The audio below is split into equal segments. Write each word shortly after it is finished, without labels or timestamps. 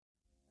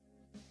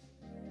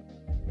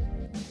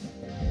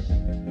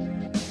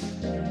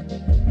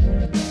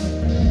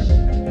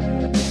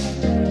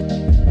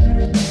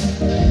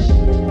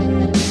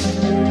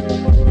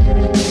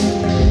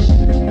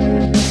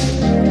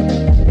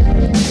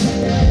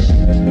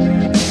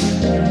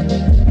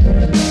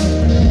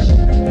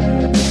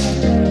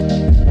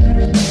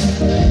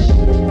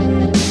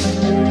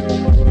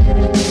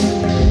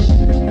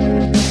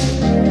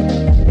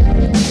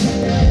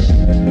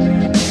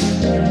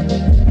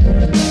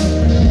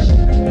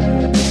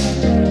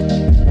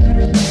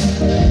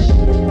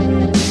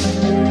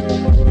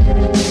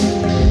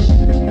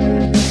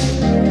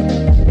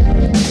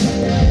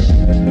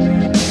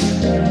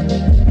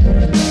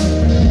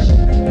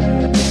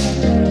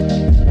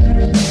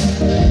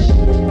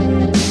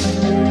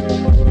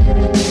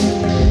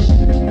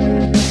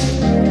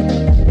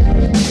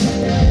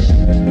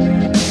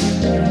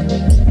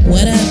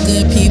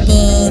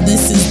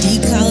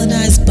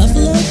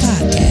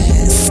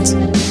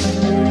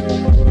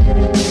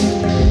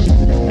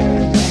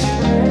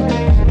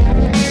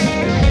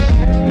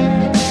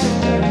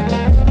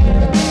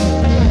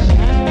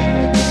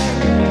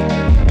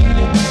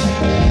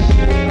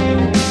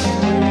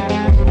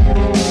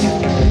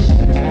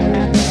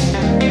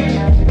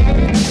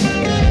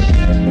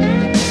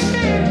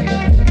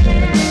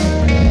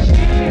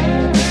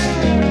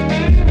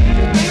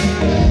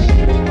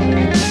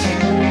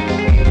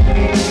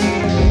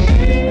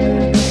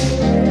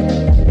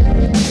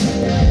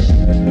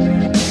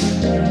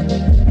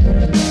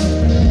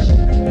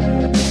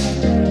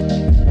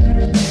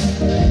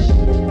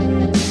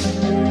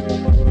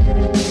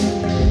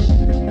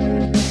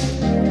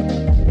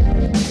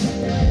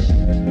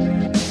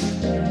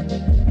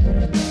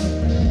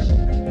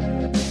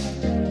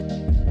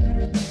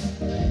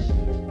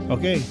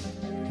Okay,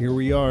 here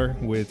we are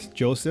with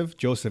Joseph.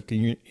 Joseph,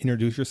 can you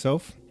introduce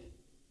yourself?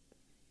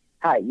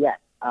 Hi, yes.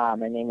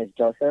 My name is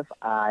Joseph.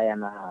 I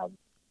am a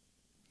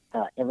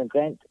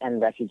immigrant and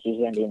refugee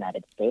here in the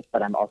United States,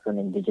 but I'm also an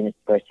indigenous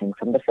person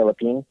from the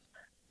Philippines.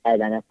 I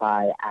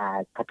identify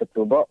as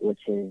Katutubo,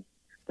 which is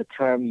the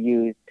term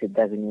used to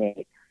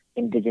designate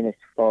indigenous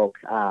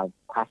folks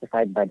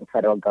classified by the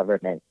federal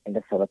government in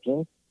the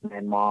Philippines.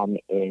 My mom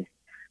is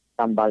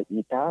Sambal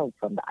Ita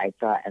from the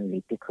Aita and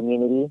Lipi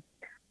community.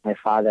 My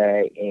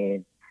father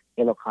is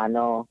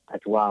Ilocano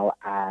as well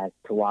as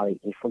Tuwali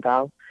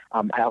Ifugao.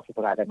 I also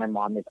forgot that my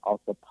mom is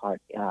also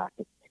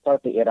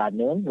historically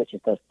Iranun, which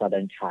is the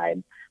southern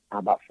tribe,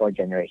 about four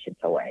generations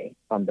away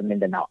from the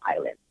Mindanao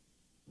Island.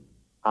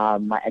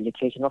 My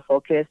educational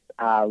focus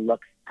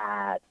looks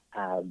at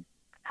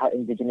how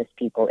indigenous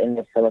people in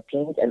the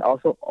Philippines and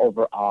also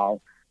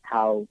overall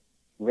how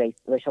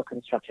racial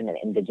construction and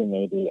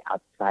indigeneity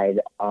outside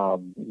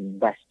of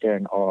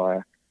Western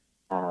or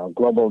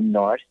global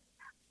North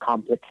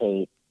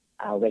complicate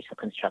racial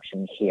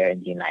construction here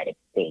in the United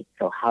States.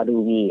 So how do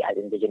we, as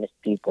indigenous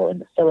people in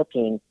the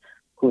Philippines,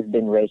 who's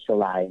been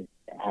racialized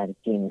and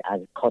seen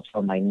as a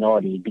cultural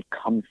minority,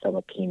 become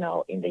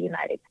Filipino in the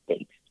United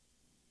States?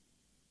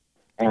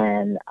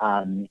 And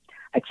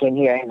I came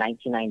here in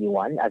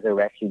 1991 as a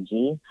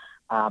refugee.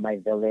 My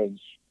village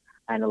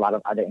and a lot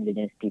of other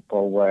indigenous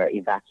people were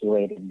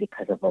evacuated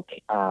because of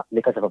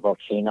a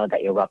volcano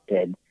that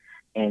erupted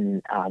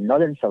in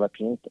northern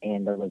Philippines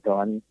in the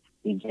Luzon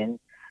region.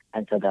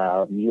 And so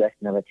the U.S.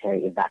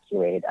 military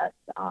evacuated us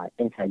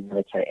inside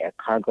military air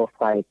cargo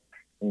flights.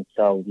 And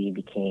so we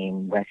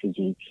became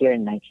refugees here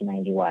in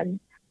 1991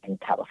 in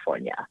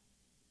California.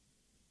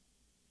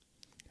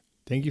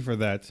 Thank you for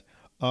that.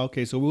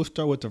 Okay, so we'll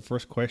start with the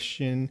first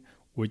question,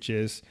 which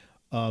is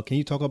can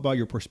you talk about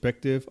your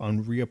perspective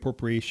on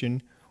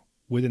reappropriation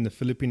within the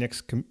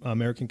Filipinx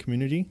American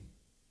community?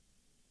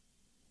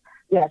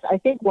 Yes, I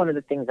think one of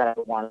the things that I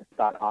want to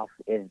start off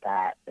is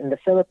that in the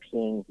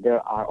Philippines,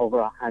 there are over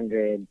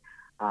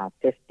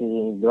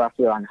 150,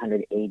 roughly around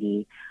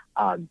 180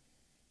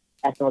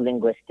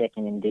 ethno-linguistic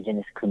and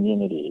indigenous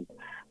communities.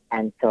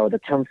 And so the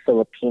term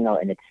Filipino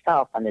in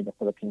itself, under the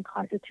Philippine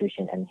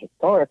Constitution and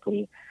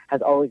historically,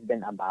 has always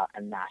been about a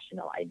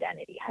national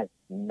identity. Has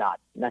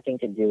nothing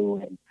to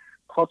do with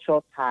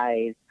cultural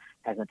ties,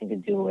 has nothing to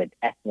do with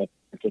ethnic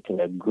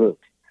particular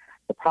groups.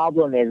 The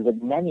problem is with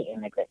many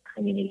immigrant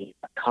communities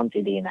that come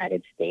to the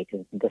United States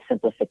is the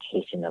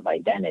simplification of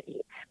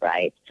identity,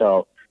 right?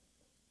 So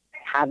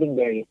having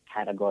various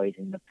categories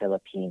in the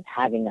Philippines,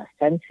 having a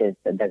census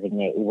that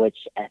designate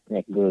which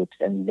ethnic groups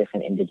and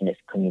different indigenous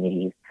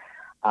communities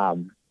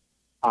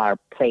are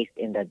placed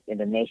in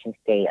the nation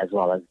state as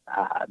well as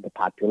the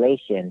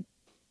population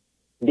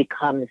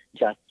becomes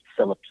just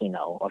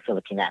Filipino or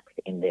Filipinx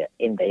in the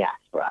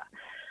diaspora.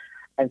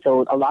 And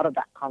so a lot of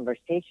that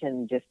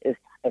conversation just is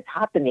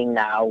happening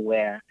now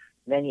where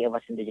many of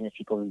us indigenous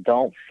people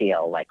don't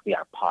feel like we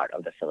are part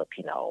of the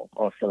Filipino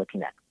or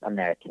Filipinx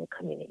American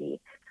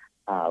community.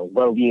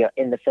 Where we are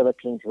in the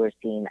Philippines, we're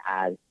seen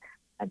as,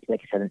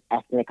 like I said, an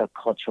ethnic or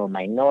cultural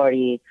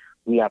minority.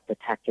 We are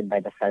protected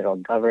by the federal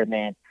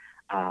government.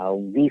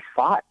 We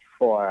fought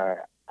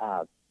for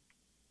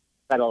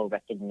federal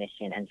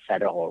recognition and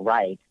federal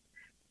rights.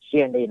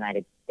 Here in the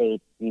United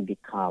States, we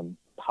become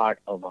part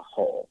of a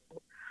whole.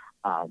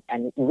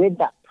 And with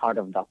that part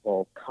of the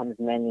whole comes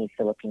many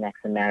Filipinx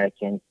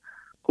Americans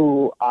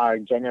who are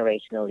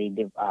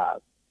generationally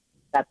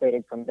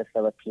separated from the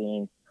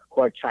Philippines,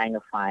 who are trying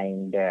to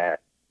find their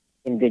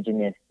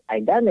indigenous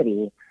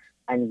identity.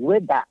 And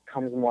with that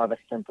comes more of a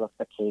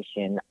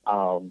simplification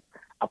of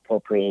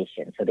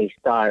appropriation. So they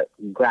start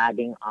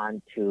grabbing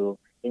onto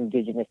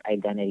indigenous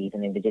identities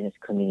and indigenous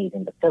communities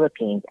in the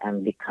Philippines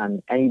and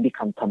you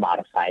become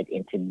commodified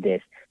into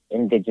this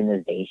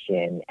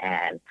indigenization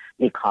and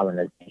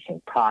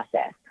decolonization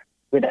process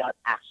without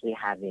actually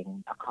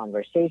having a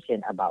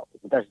conversation about,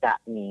 does that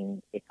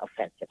mean it's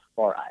offensive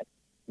for us?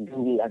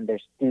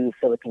 Do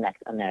Filipinx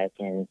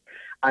Americans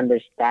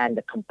understand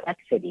the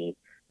complexity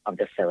of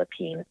the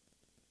Philippines?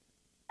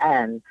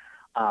 And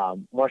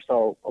more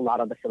so, a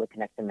lot of the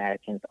Filipinx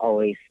Americans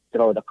always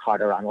throw the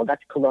card around. Well,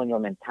 that's colonial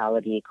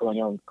mentality.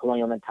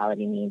 Colonial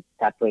mentality means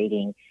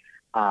separating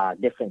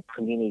different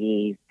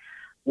communities.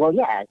 Well,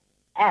 yes,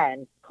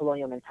 and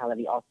colonial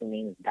mentality also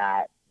means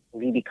that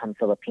we become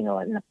Filipino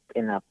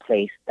in a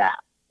place that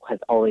has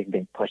always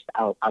been pushed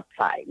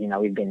outside.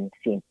 We've been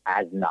seen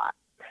as not.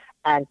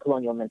 And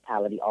colonial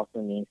mentality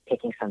also means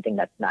taking something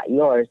that's not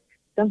yours,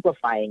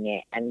 simplifying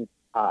it, and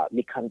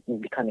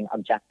becoming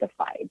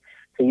objectified.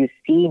 So you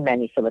see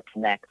many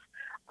Filipinx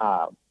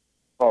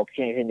folks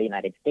here in the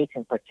United States,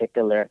 in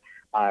particular,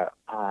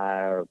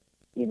 are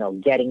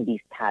getting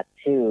these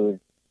tattoos,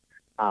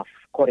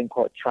 quote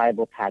unquote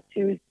tribal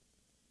tattoos,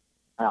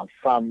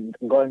 from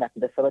going back to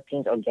the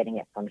Philippines or getting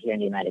it from here in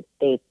the United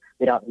States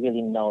without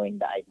really knowing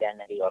the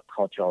identity or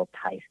cultural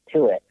ties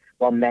to it.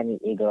 While many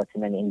Igorots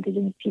and many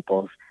indigenous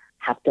peoples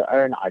have to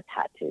earn our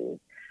tattoos,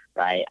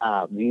 right?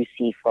 You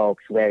see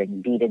folks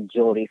wearing beaded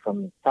jewelry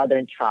from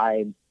southern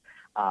tribes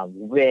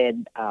with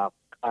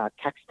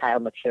textile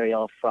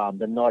material from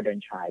the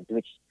northern tribes,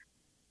 which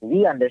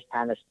we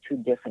understand as two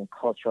different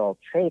cultural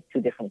traits,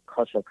 two different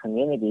cultural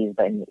communities,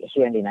 but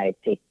here in the United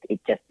States, it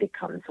just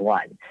becomes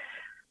one.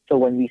 So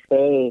when we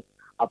say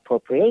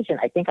appropriation,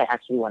 I think I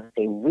actually want to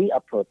say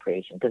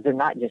reappropriation, because they're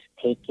not just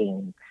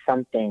taking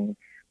something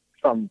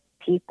from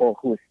people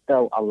who are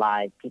still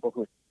alive, people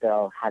who are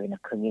still having a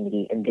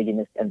community,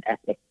 indigenous and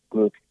ethnic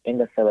groups in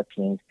the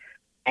Philippines,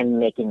 and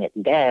making it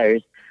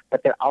theirs,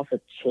 but they're also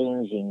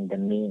changing the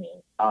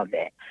meaning of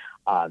it.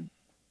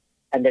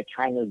 And they're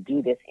trying to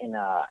do this in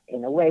a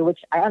way which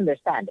I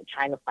understand. They're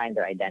trying to find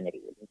their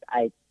identity.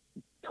 I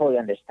totally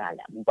understand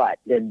that, but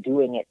they're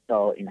doing it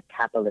so in a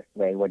capitalist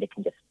way where they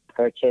can just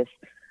purchase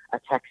a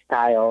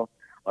textile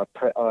or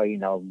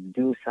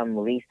do some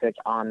research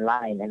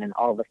online, and then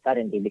all of a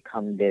sudden they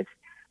become this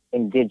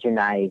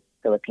indigenized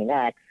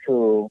Filipinx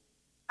who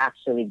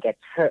actually gets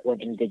hurt when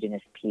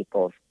indigenous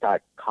people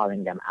start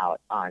calling them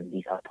out on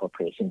these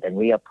appropriations and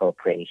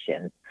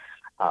reappropriations.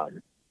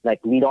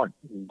 Like, we don't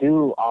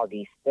do all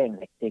these things.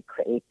 Like, they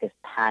create this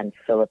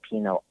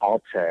pan-Filipino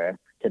altar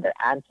to their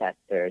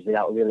ancestors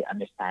without really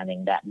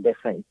understanding that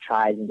different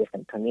tribes and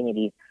different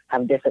communities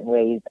have different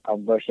ways of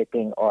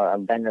worshiping or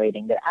of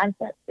venerating their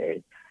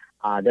ancestors.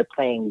 They're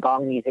playing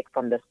gong music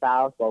from the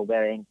south while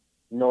wearing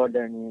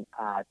northern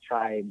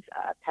tribes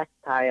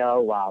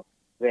textile, while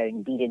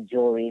wearing beaded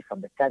jewelry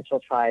from the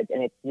central tribes,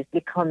 and it just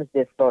becomes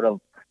this sort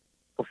of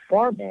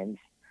performance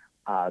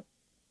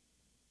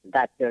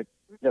that they're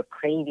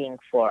craving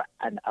for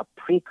a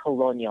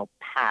pre-colonial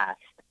past,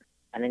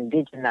 an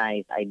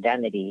indigenized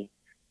identity,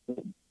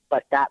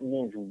 but that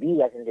means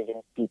we as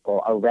indigenous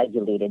people are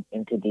regulated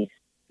into these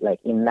like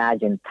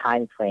imagined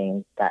time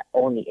frames that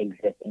only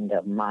exist in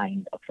the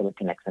mind of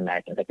Filipinx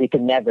Americans. Like, we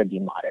could never be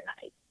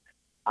modernized.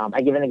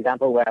 I give an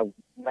example where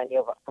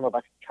some of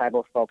us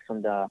tribal folks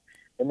from the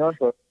north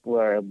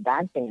were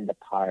dancing in the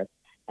park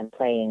and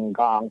playing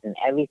gongs and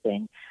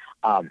everything.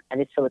 And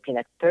this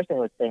Filipinx person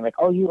was saying, like,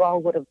 oh, you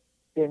all would have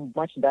been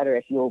much better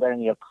if you were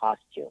wearing your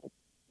costume.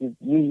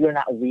 You're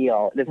not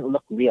real. It doesn't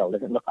look real. It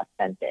doesn't look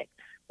authentic.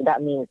 So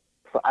that means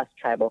for us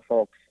tribal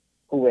folks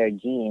who wear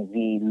jeans,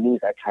 we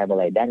lose our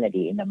tribal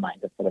identity in the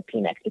minds of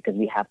Filipinx because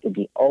we have to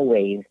be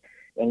always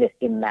in this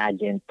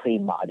imagined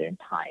pre-modern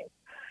time.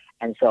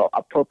 And so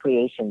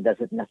appropriation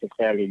doesn't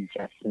necessarily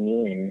just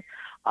mean,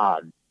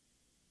 the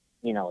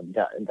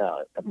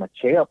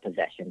material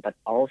possession, but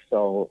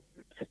also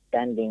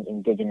suspending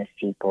indigenous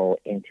people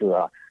into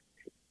a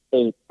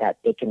state that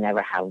they can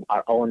never have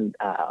our own,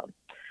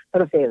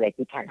 sort of say, like,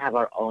 we can't have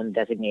our own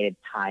designated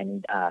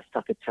time,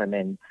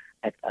 self-determined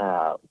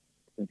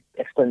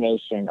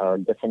explanation or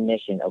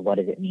definition of what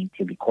does it mean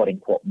to be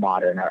quote-unquote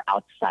modern or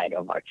outside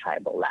of our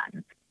tribal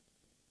lands.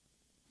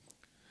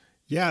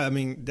 Yeah, I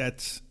mean,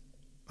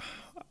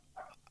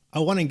 I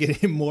want to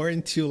get more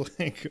into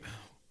like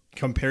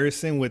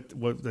comparison with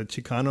the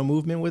Chicano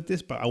movement with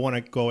this, but I want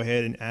to go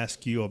ahead and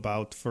ask you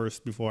about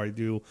first before I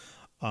do.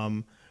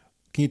 Can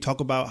you talk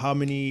about how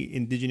many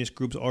indigenous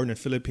groups are in the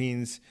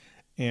Philippines,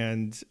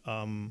 and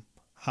how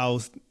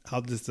does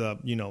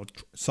the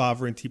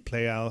sovereignty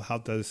play out? How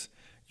does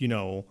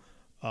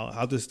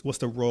what's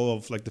the role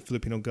of like the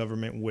Filipino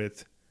government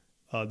with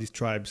these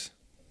tribes?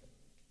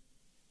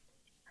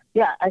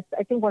 Yeah, I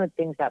think one of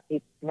the things that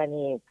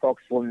many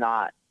folks will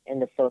not in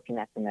the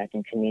Filipinx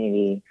American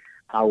community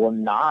will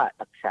not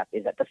accept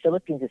is that the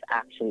Philippines is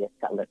actually a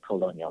settler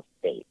colonial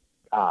state.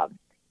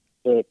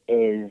 It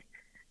is,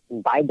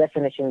 by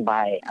definition,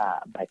 by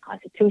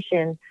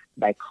constitution,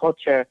 by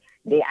culture,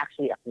 they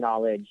actually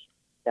acknowledge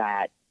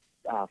that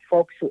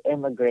folks who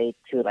immigrate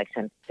to, like,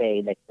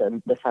 say, like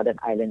the southern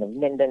island of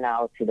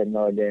Mindanao to the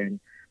northern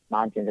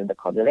mountains of the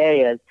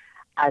Cordilleras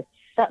as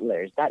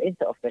settlers. That is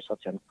the official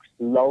term,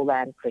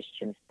 lowland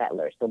Christian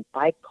settlers. So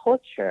by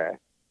culture,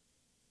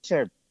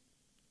 sure.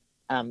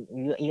 The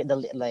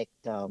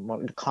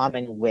more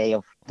common way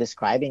of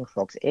describing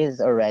folks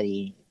is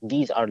already,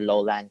 these are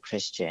lowland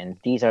Christians,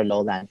 these are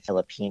lowland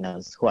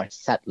Filipinos who are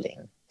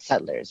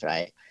settlers,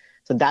 right?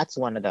 So that's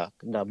one of the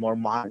more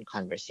modern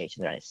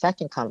conversations around it.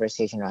 Second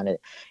conversation around it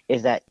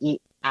is that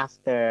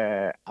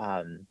after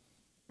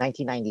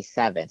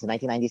 1997, so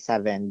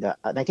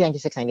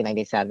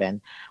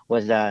 1996-1997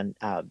 was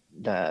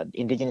the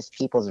Indigenous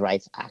Peoples'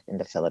 Rights Act in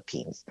the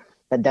Philippines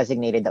that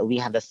designated that we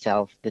have the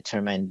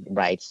self-determined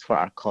rights for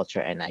our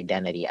culture and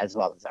identity as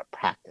well as our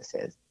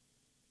practices.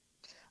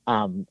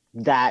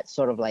 That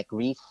sort of like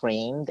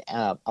reframed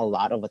a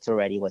lot of what's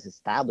already was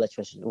established,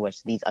 which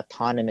was these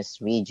autonomous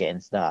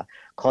regions, the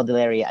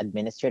Cordillera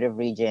Administrative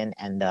Region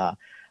and the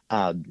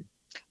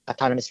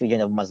Autonomous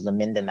Region of Muslim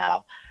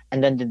Mindanao.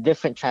 And then the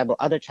different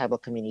other tribal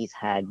communities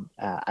had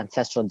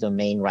ancestral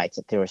domain rights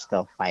that they were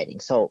still fighting.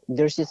 So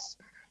there's this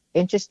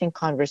interesting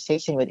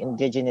conversation with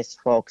indigenous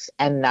folks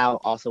and now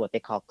also what they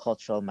call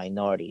cultural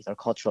minorities or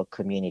cultural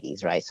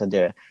communities, right? So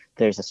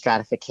there's a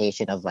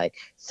stratification of like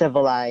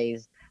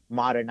civilized,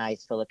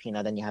 modernized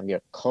Filipino, then you have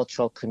your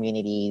cultural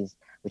communities,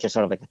 which are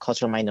sort of like the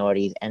cultural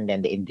minorities, and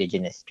then the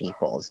indigenous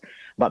peoples.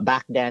 But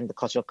back then, the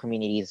cultural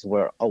communities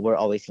were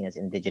always seen as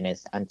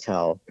indigenous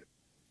until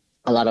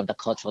a lot of the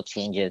cultural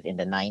changes in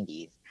the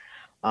 90s.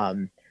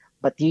 Um,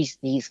 but these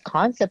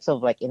concepts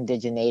of like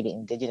indigeneity,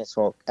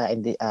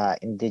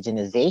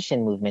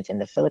 indigenization movements in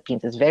the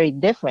Philippines is very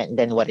different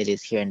than what it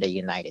is here in the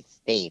United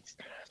States.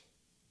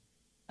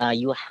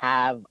 You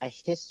have a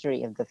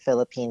history of the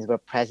Philippines where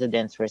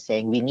presidents were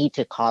saying we need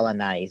to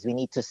colonize, we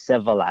need to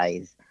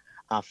civilize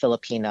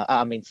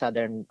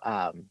southern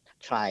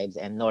tribes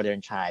and northern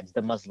tribes,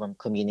 the Muslim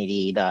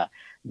community, the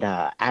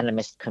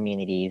animist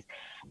communities,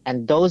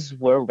 and those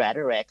were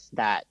rhetorics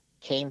that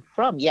came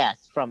from,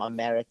 yes, from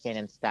American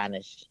and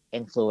Spanish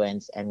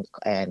influence and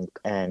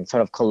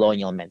sort of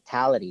colonial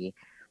mentality.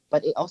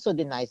 But it also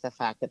denies the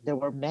fact that there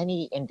were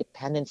many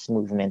independence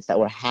movements that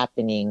were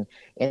happening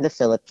in the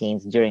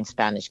Philippines during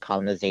Spanish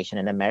colonization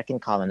and American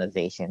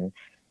colonization,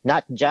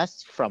 not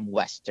just from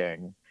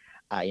Western,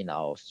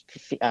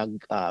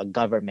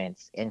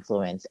 governments'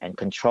 influence and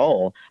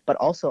control, but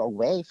also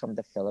away from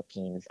the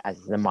Philippines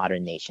as the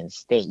modern nation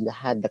state. You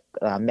had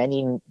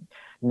many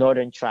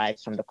northern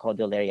tribes from the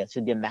Cordilleras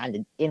who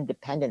demanded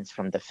independence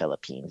from the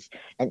Philippines,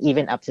 and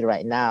even up to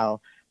right now,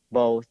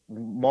 both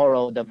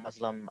Moro, the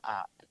Muslim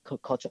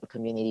cultural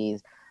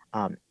communities,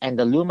 and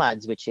the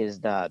Lumads, which is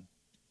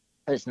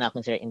now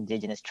considered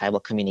indigenous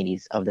tribal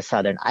communities of the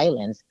southern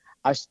islands,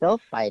 are still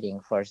fighting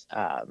for.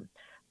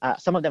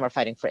 Some of them are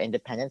fighting for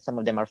independence. Some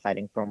of them are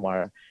fighting for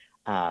more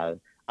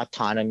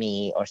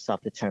autonomy or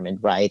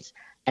self-determined rights.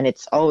 And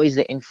it's always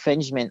the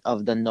infringement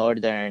of the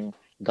northern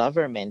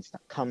governments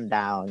that come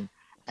down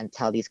and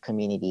tell these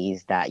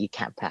communities that you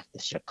can't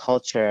practice your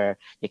culture,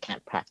 you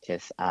can't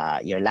practice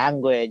your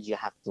language, you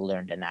have to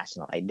learn the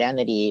national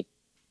identity.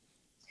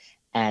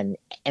 And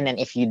then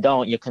if you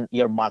don't,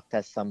 you're marked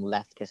as some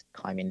leftist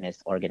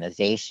communist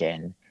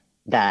organization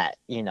that's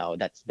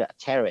the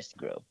terrorist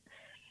group.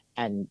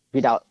 And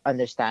without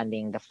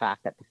understanding the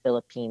fact that the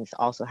Philippines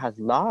also has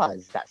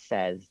laws that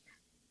says,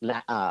 they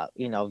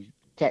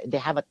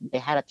had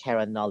a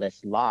terra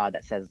nullius law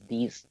that says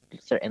these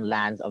certain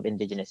lands of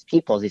indigenous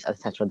peoples, these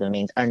ancestral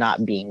domains, are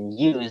not being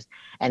used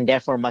and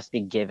therefore must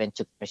be given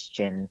to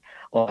Christian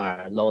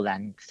or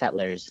lowland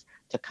settlers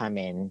to come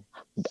in,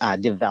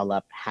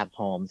 develop, have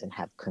homes, and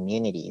have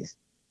communities.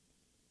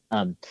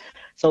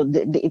 So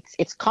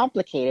it's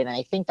complicated, and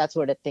I think that's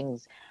where the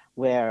things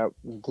where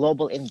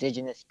global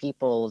indigenous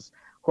peoples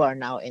who are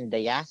now in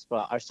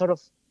diaspora are sort of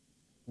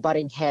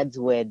butting heads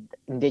with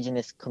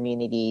indigenous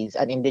communities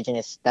and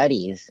indigenous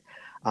studies,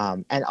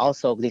 and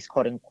also these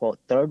quote unquote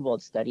third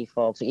world study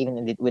folks,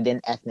 even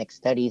within ethnic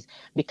studies,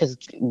 because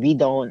we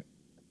don't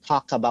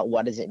talk about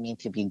what does it mean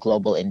to be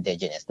global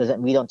indigenous.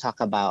 We don't talk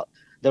about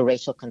the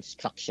racial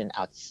construction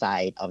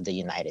outside of the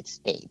United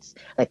States.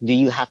 Like,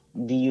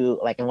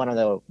 and one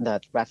of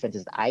the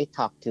references I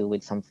talked to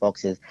with some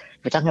folks is,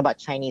 if we're talking about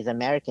Chinese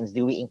Americans,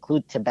 do we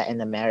include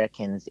Tibetan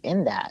Americans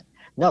in that?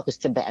 No, because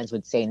Tibetans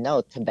would say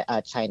no,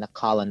 China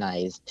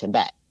colonized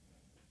Tibet.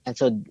 And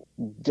so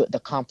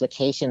the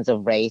complications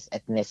of race,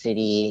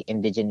 ethnicity,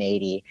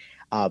 indigeneity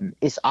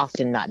is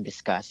often not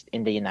discussed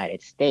in the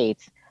United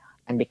States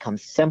and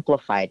becomes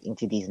simplified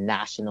into these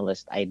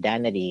nationalist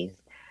identities.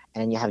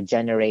 And you have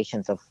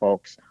generations of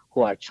folks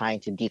who are trying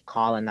to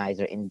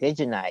decolonize or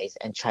indigenize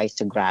and tries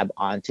to grab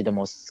onto the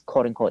most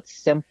quote unquote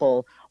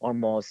simple or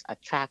most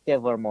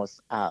attractive or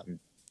most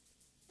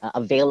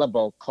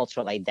available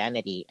cultural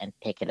identity and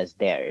take it as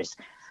theirs.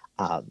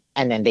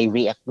 And then they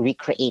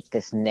recreate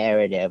this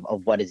narrative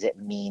of what does it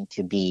mean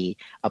to be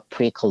a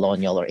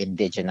pre-colonial or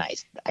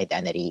indigenized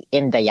identity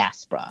in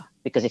diaspora.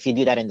 Because if you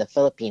do that in the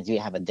Philippines, you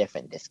have a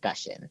different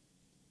discussion.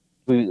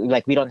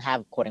 We don't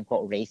have quote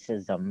unquote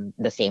racism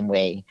the same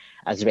way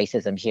as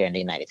racism here in the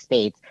United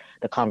States.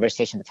 The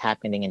conversation that's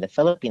happening in the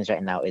Philippines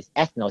right now is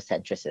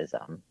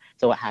ethnocentrism.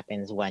 So what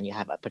happens when you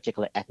have a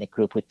particular ethnic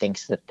group who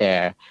thinks that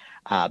they're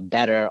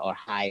better or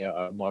higher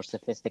or more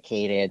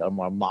sophisticated or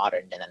more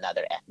modern than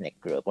another ethnic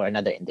group or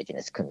another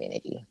indigenous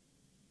community?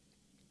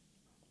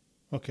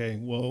 Okay,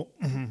 well,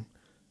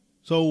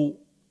 so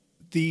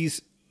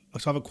I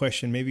have a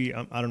question. Maybe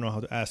I don't know how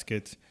to ask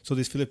it. So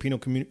these Filipino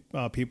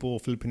people,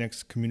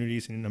 Filipinx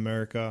communities in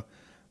America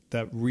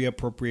that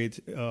reappropriate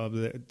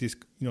these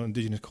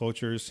indigenous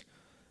cultures,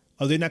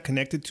 are they not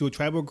connected to a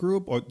tribal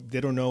group, or they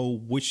don't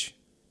know which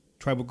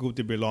tribal group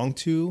they belong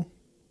to?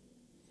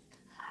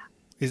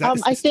 Is that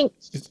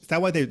is that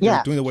why they're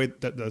doing the way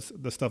that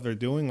the stuff they're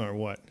doing, or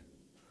what?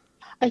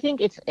 I think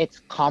it's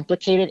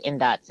complicated in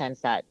that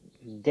sense that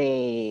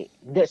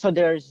so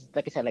there's,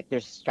 like I said, like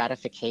there's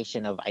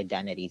stratification of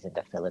identities in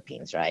the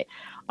Philippines, right?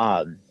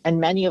 And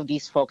many of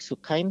these folks who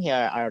came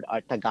here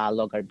are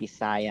Tagalog or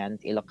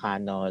Bisayans,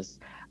 Ilocanos,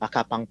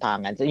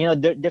 Kapampangans, there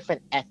are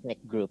different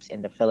ethnic groups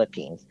in the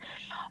Philippines.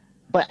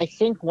 But I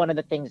think one of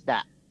the things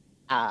that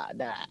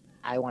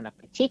I want to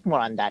critique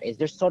more on that is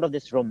there's sort of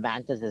this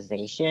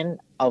romanticization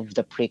of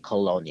the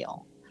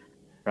pre-colonial,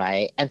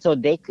 right? And so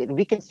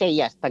we can say,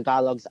 yes,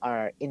 Tagalogs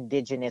are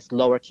indigenous,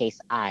 lowercase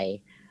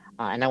I,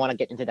 and I want to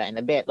get into that in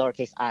a bit,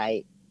 lowercase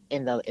I,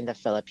 in the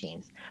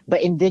Philippines.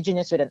 But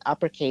indigenous with an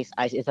uppercase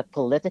I is a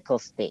political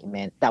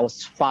statement that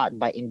was fought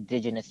by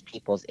indigenous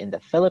peoples in the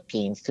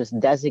Philippines to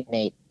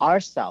designate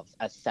ourselves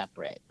as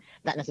separate.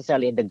 Not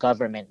necessarily the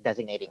government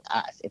designating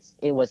us.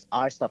 It was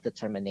our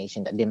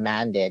self-determination that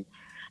demanded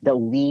that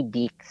we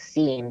be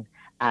seen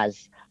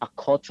as a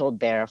cultural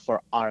bearer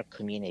for our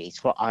communities,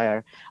 for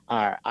our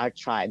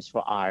tribes,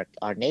 for our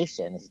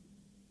nations.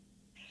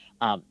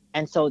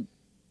 And so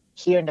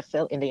here in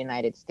the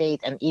United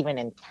States and even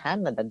in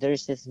Canada,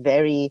 there's this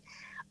very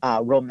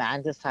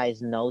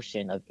romanticized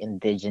notion of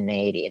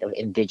indigeneity, of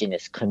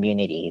indigenous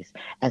communities,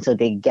 and so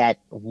they get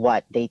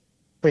what they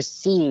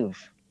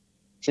perceive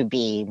to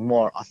be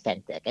more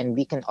authentic. And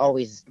we can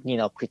always,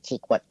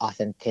 critique what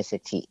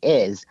authenticity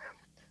is,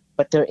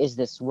 but there is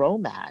this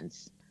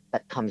romance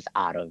that comes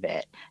out of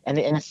it, and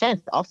in a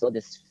sense, also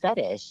this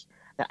fetish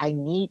that I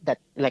need that,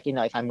 like,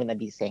 if I'm going to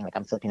be saying like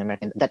I'm Filipino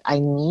American, that I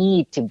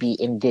need to be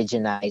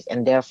indigenized,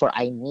 and therefore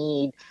I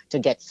need to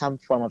get some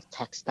form of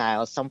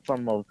textile, some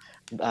form of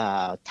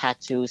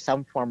tattoo,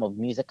 some form of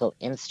musical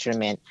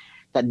instrument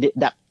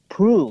that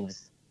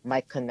proves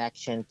my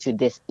connection to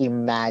this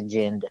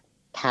imagined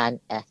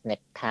pan-ethnic,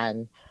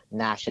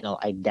 pan-national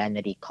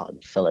identity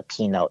called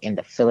Filipino in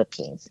the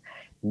Philippines.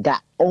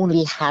 That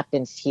only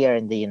happens here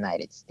in the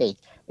United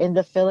States. In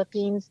the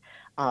Philippines,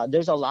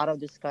 there's a lot of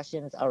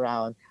discussions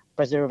around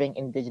preserving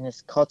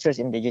indigenous cultures,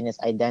 indigenous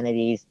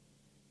identities,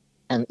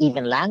 and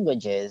even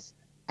languages.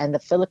 And the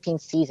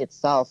Philippines sees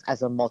itself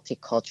as a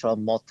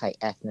multicultural,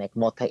 multi-ethnic,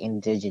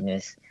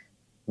 multi-indigenous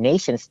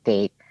nation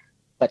state.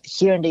 But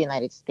here in the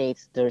United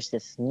States, there's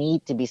this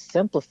need to be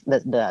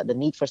the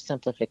need for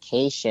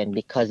simplification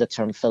because the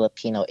term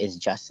Filipino is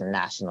just a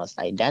nationalist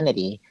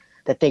identity,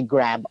 that they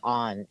grab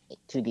on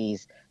to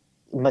these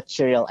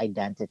material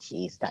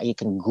identities that you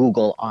can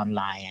Google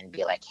online and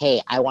be like,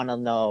 hey, I want to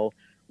know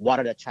what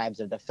are the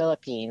tribes of the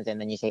Philippines? And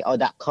then you say, oh,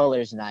 that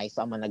color is nice,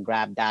 so I'm going to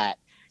grab that,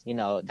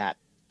 that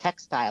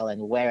textile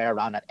and wear it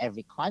around at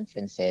every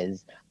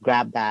conferences,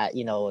 grab that,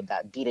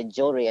 that beaded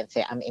jewelry and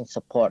say, I'm in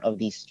support of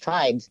these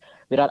tribes,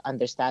 without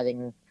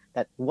understanding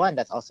that, one,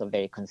 that's also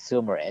very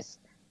consumerist.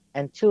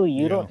 And two,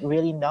 you don't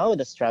really know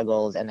the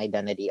struggles and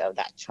identity of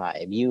that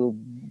tribe. You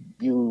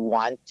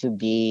want to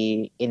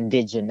be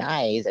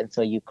indigenized, and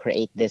so you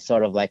create this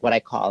sort of like what I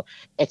call,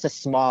 it's a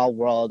small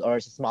world, or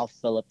it's a small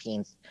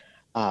Philippines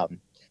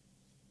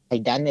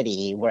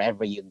identity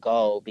wherever you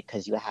go,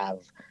 because you have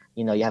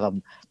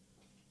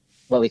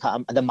what we call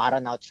the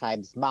Maranao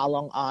tribes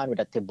malong on, with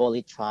the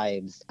Tiboli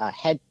tribes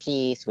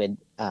headpiece, with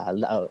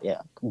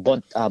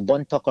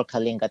bontok or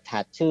kalinga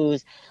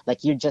tattoos.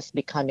 Like, you're just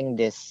becoming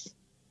this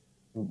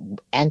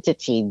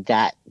entity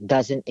that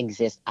doesn't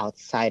exist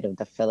outside of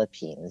the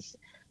Philippines.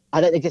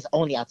 That exists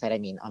only outside,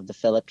 of the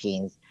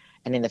Philippines.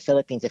 And in the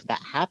Philippines, if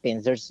that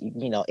happens, there's,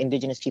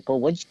 indigenous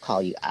people would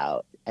call you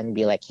out and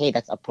be like, hey,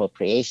 that's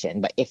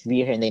appropriation. But if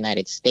we're here in the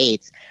United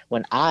States,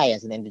 when I,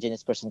 as an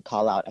indigenous person,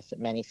 call out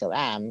many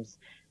Philams,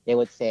 they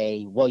would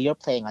say, well, you're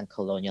playing on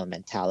colonial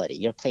mentality.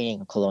 You're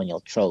playing colonial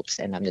tropes.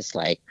 And I'm just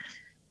like,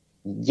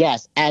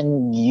 yes,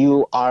 and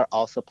you are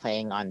also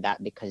playing on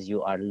that because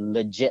you are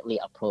legitly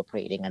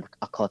appropriating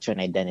a culture and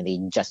identity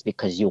just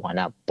because you want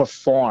to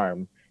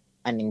perform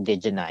an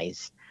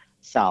indigenized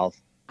self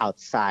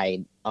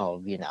outside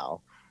of your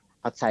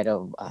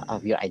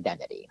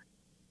identity.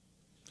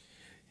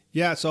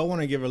 Yeah, so I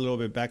want to give a little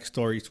bit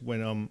backstory.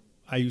 When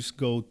I used to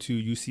go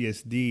to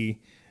UCSD,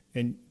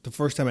 and the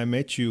first time I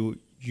met you,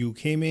 you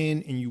came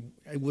in and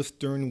it was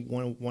during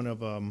one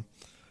of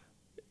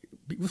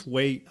it was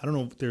I don't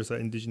know if there's an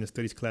Indigenous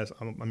Studies class,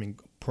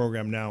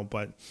 program now,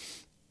 but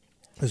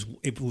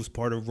it was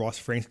part of Ross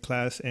Frank's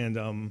class,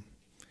 and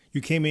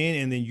you came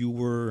in and then you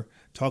were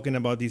talking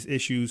about these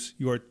issues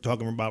you are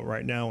talking about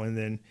right now, and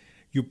then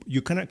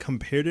you kind of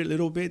compared it a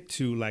little bit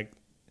to like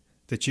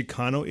the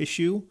Chicano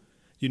issue,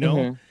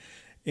 Mm-hmm.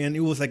 and it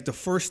was like the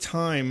first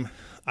time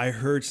I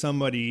heard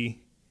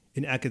somebody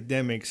in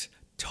academics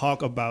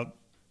talk about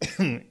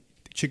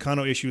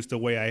Chicano issues the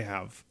way I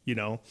have,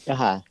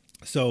 Uh-huh.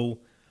 So,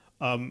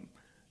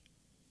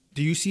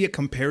 do you see a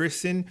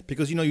comparison?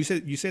 Because you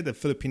said the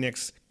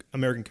Filipinx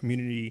American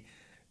community,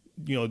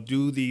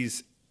 do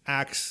these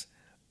acts,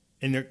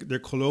 and they're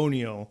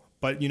colonial.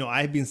 But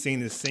I've been saying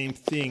the same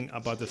thing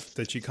about the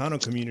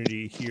Chicano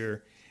community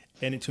here,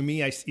 and to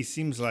me, it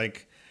seems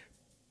like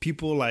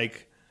people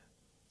like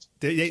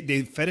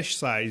they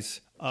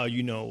fetishize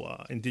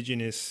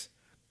indigenous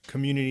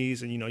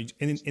communities, and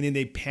and then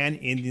they pan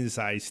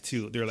Indianize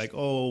too. They're like,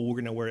 oh, we're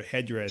gonna wear a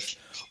headdress,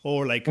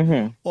 or like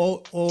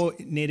all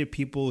native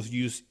peoples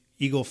use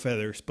eagle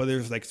feathers, but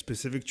there's like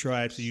specific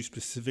tribes that use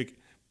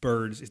specific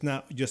birds. It's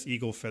not just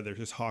eagle feathers,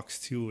 there's hawks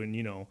too,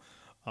 and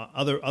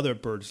other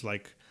birds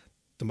like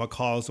the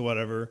macaws or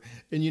whatever.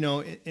 And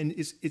and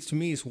it's to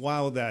me it's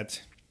wild that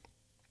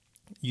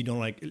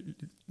like,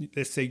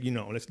 let's say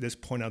let's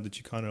point out the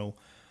Chicano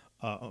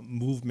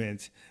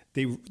movement.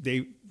 They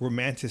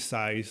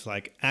romanticize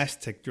like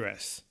Aztec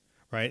dress,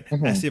 right?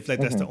 As if like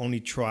that's the only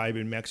tribe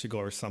in Mexico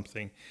or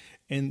something.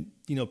 And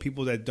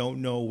people that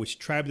don't know which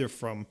tribe they're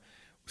from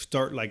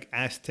start like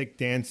Aztec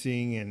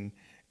dancing and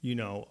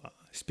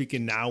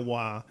speaking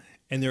Nahua,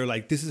 and they're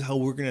like, this is how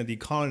we're gonna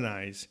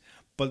decolonize.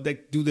 But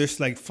like, dude, there's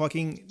like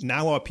fucking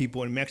Nahua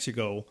people in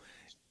Mexico,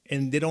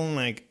 and they don't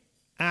like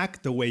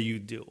act the way you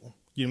do.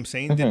 You know what I'm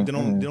saying? They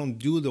don't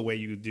do the way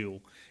you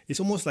do. It's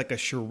almost like a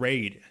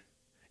charade,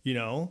 you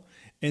know.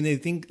 And they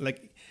think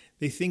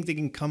they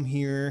can come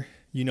here,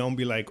 and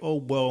be like, oh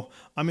well,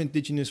 I'm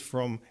indigenous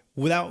from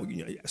without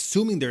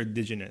assuming they're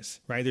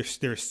indigenous, right?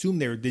 They're assume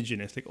they're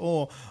indigenous. Like,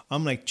 oh,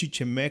 I'm like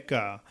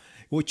Chichimeca.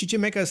 Well,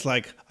 Chichimeca is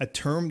like a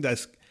term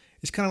it's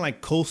kind of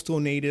like coastal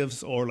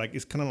natives, or like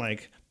it's kind of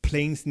like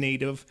plains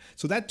native.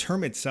 So that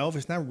term itself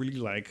is not really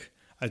like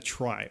a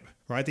tribe,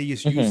 right? They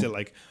just use it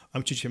like,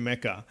 I'm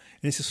Chichimeca, and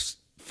it's just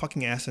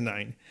fucking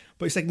asinine.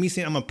 But it's like me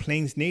saying I'm a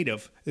plains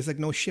native. It's like,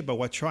 no shit, but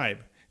what tribe?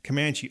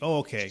 Comanche. Oh,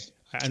 okay,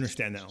 I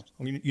understand now.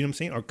 You know what I'm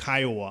saying? Or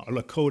Kiowa, or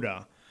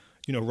Lakota,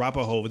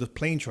 Rapaho, the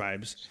plain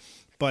tribes.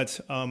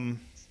 But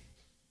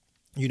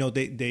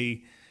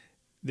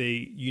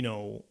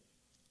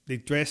they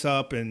dress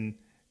up and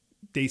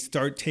they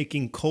start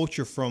taking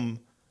culture from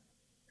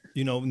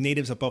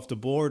natives above the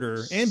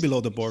border and below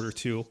the border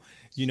too,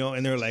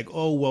 and they're like,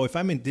 oh well, if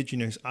I'm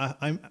indigenous,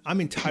 I'm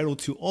entitled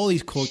to all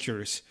these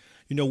cultures,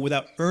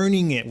 without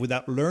earning it,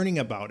 without learning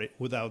about it,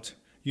 without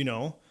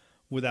going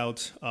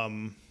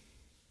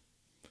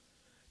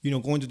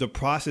through the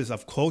process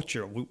of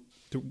culture,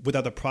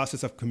 without the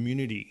process of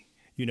community,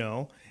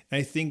 And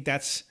I think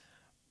that's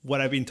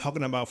what I've been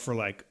talking about for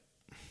like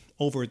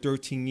over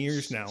 13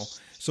 years now.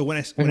 So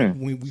when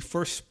we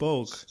first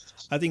spoke,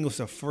 I think it was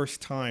the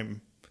first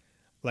time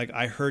like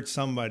I heard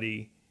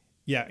somebody,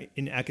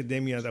 in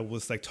academia that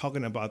was like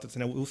talking about this,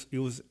 and I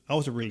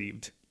was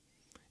relieved,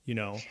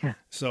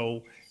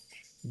 So,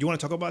 do you want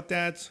to talk about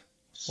that,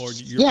 or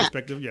your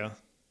perspective? Yeah.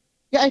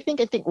 Yeah, I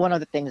think one of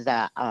the things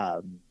that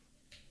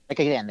like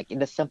again, like in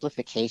the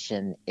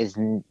simplification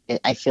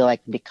I feel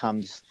like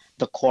becomes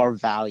the core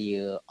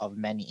value of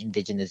many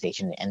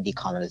indigenization and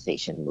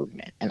decolonization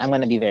movement. And I'm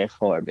going to be very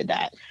forward with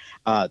that.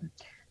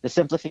 The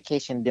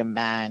simplification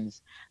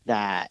demands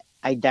that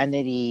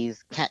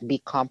identities can't be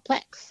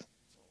complex,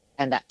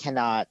 and that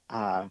cannot,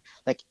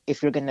 like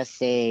if you're going to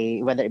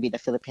say, whether it be the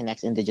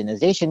Filipinx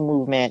indigenization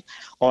movement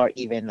or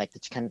even like the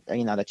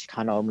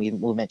Chicano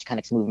movement,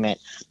 Chicanx movement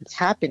that's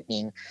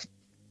happening,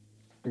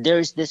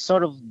 there's this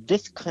sort of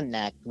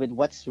disconnect with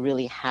what's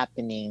really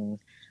happening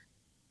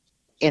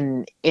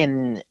in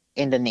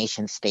the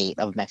nation state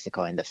of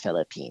Mexico and the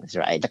Philippines,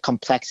 right? The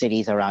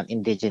complexities around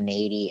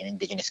indigeneity and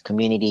indigenous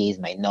communities,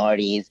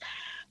 minorities.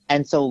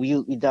 And so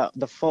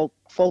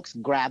folks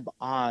grab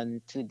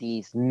on to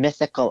these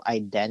mythical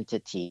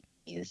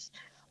identities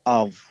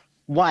of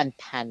one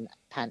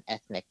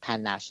pan-ethnic,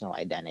 pan-national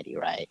identity,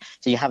 right?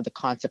 So you have the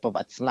concept of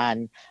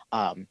Atzlan,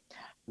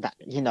 that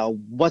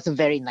was a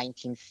very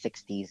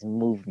 1960s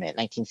movement,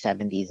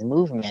 1970s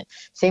movement.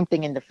 Same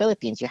thing in the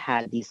Philippines. You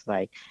had these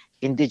like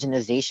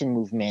indigenization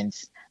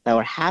movements that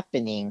were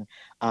happening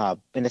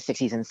in the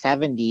 60s and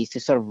 70s to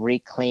sort of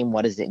reclaim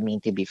what does it mean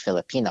to be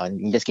Filipino,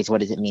 and in this case,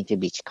 what does it mean to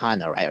be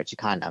Chicano, right, or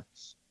Chicana.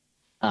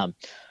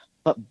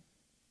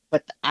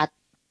 But at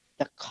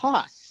the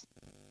cost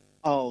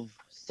of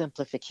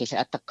simplification,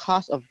 at the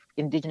cost of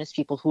indigenous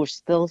people who are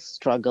still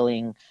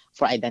struggling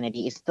for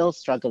identity, is still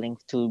struggling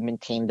to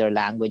maintain their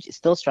language, is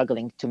still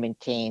struggling to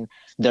maintain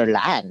their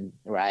land,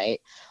 right?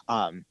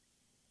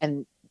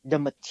 And the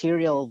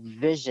material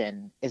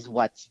vision is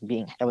what's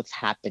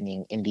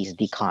happening in these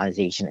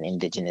decolonization and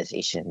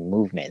indigenization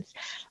movements.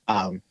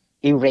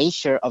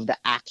 Erasure of the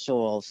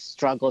actual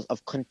struggles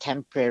of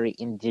contemporary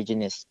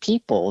indigenous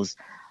peoples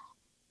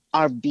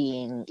are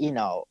being,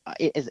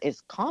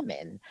 is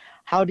common.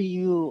 How do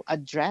you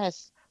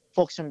address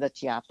folks from the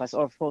Chiapas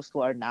or folks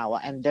who are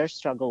Nahua and their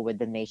struggle with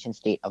the nation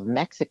state of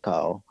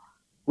Mexico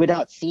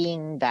without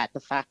seeing that the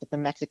fact that the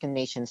Mexican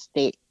nation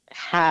state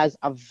has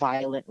a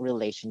violent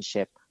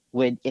relationship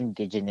with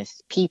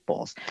indigenous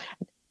peoples?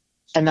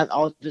 And then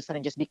all of a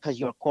sudden, just because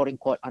you're quote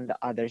unquote on the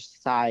other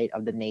side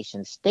of the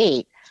nation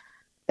state,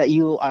 that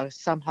you are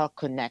somehow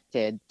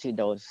connected to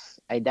those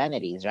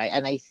identities, right?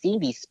 And I see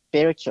this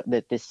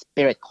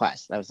spirit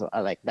quest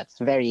that's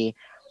very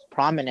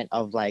prominent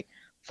of like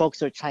folks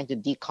who are trying to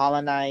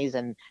decolonize.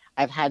 And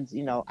I've had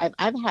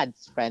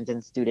friends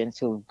and students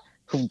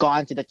who've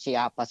gone to the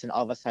Chiapas and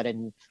all of a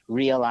sudden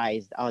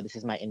realized, oh, this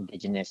is my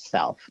indigenous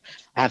self.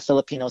 I have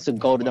Filipinos who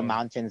go to the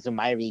mountains of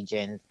my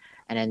region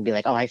and then be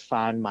like, oh, I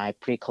found my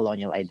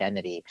pre-colonial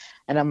identity.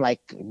 And I'm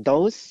like,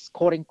 those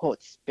quote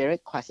unquote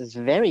spirit quests is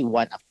very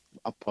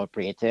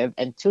appropriative,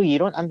 and two, you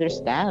don't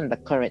understand the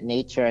current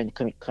nature and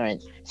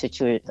current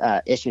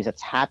issues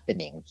that's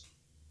happening.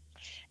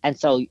 And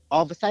so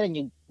all of a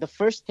sudden, the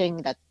first thing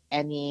that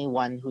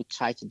anyone who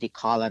tries to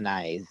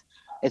decolonize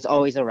is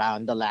always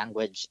around the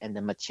language and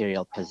the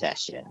material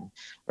possession,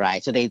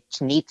 right? So they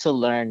need to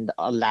learn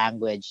a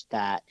language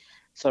that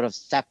sort of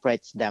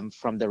separates them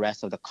from the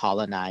rest of the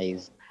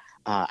colonized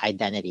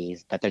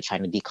identities that they're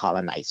trying to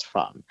decolonize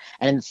from.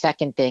 And then the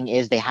second thing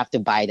is they have to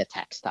buy the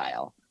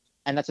textile.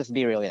 And let's just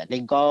be real with that. They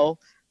go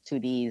to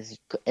these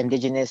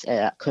indigenous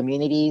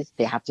communities,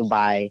 they have to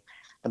buy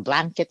the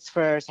blankets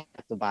first. They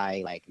have to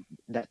buy like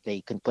that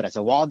they can put as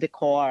a wall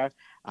decor.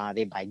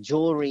 They buy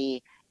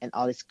jewelry and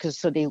all this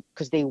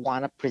because they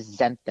want to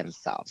present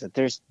themselves. That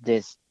there's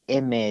this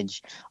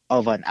image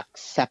of an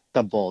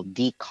acceptable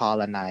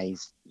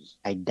decolonized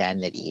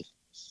identity.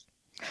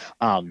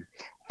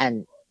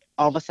 And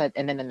all of a sudden,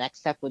 and then the next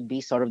step would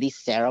be sort of these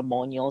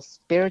ceremonial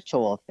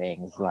spiritual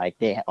things, like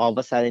they all of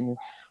a sudden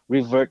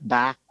revert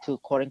back to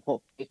quote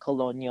unquote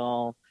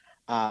colonial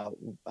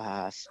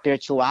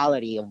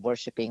spirituality of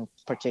worshiping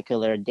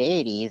particular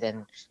deities,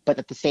 and but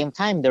at the same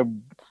time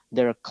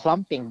they're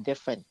clumping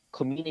different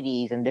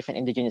communities and different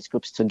indigenous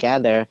groups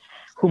together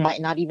who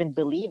might not even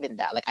believe in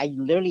that. Like I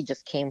literally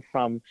just came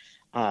from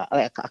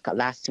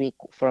last week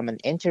from an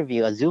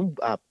interview, a Zoom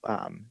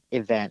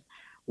event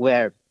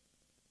where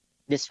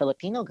this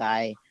Filipino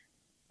guy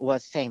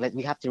was saying that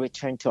we have to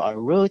return to our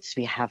roots,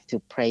 we have to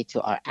pray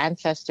to our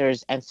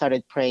ancestors, and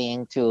started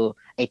praying to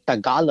a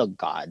Tagalog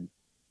god.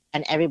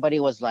 And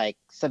everybody was like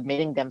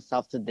submitting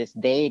themselves to this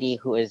deity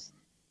who is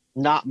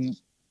not,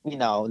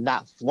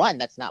 not one,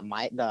 that's not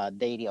the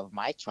deity of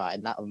my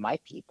tribe, not of my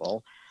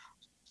people.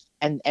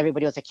 And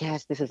everybody was like,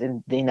 yes, this is,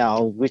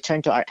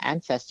 return to our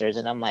ancestors.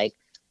 And I'm like,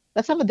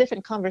 let's have a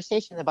different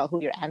conversation about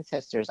who your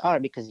ancestors are,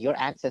 because your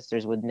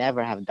ancestors would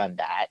never have done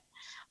that.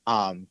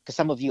 Because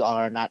some of you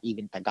are not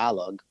even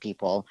Tagalog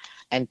people,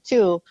 and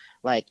two,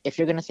 like if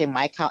you're gonna say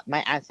my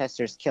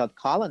ancestors killed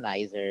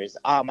colonizers,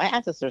 my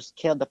ancestors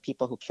killed the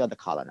people who killed the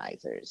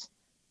colonizers,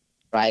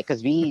 right?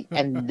 Because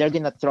they're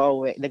gonna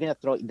throw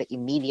the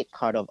immediate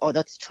card of, oh,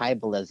 that's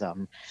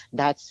tribalism,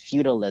 that's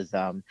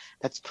feudalism,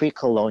 that's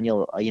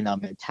pre-colonial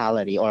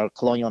mentality or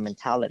colonial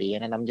mentality,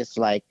 and then I'm just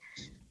like,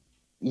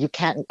 you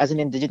can't, as an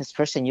indigenous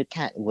person, you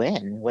can't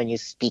win when you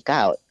speak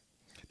out,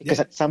 because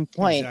at some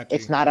point exactly.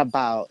 It's not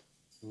about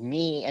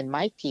me and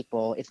my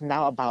people, it's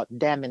now about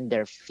them and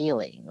their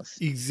feelings.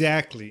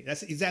 Exactly.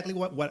 That's exactly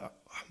what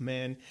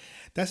man,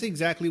 that's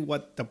exactly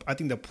what I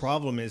think the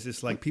problem is.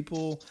 It's like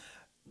people,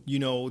 they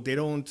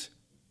don't,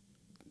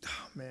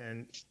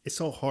 man, it's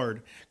so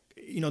hard.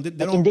 They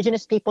don't...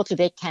 Indigenous people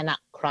today cannot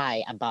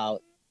cry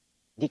about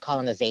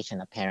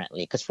decolonization,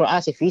 apparently. Because for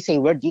us, if we say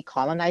we're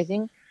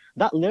decolonizing,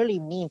 that literally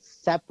means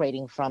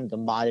separating from the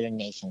modern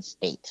nation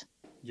state.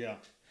 Yeah.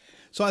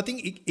 So I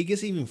think it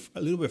gets even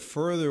a little bit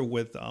further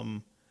with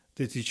the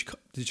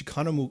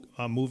Chicano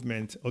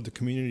movement of the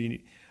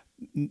community.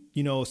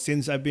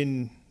 Since I've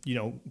been,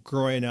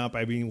 growing up,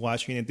 I've been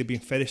watching it. They've been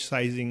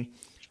fetishizing,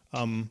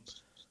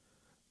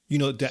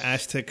 the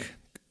Aztec,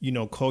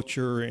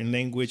 culture and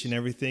language and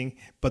everything.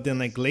 But then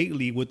like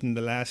lately, within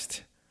the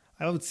last,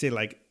 I would say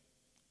like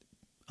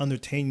under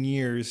 10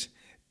 years,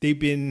 they've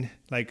been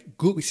like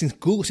since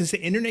the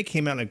internet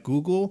came out, like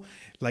Google,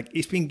 like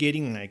it's been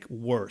getting like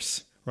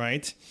worse,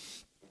 right?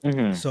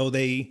 Mm-hmm. So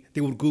they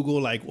would Google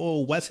like,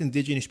 oh, what's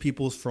indigenous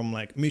peoples from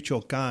like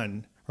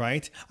Michoacan,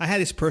 right? I had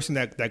this person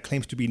that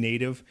claims to be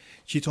native.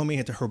 She told me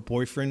that her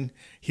boyfriend,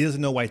 he doesn't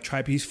know what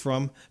tribe he's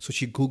from. So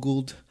she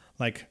Googled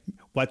like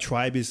what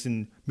tribe is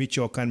in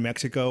Michoacan,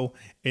 Mexico.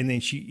 And then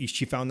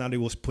she found out it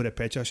was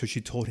Purepecha. So she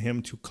told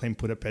him to claim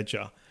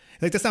Purepecha.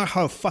 Like, that's not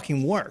how it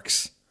fucking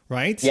works,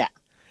 right? Yeah.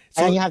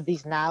 So, and you have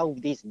these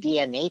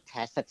DNA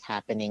tests that's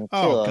happening too.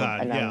 Oh,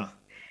 God, yeah.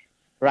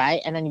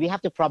 Right, and then we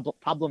have to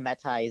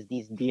problematize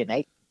these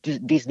DNA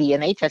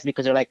tests,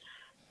 because they're like,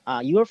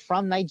 you're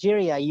from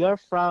Nigeria, you're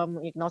from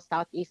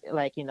Southeast,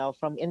 like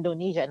from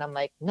Indonesia, and I'm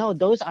like, no,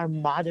 those are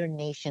modern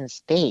nation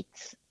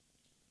states.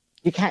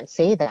 You can't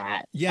say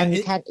that. Yeah,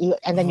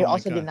 and then you're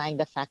also denying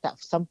the fact that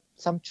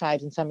some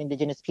tribes and some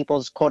indigenous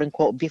peoples, quote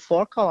unquote,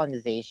 before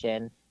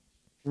colonization,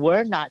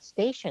 were not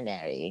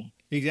stationary.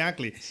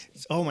 Exactly.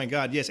 Oh my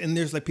God, yes. And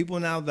there's like people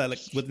now that like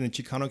within the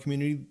Chicano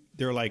community,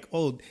 they're like,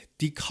 oh,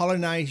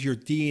 decolonize your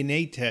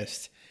DNA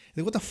test.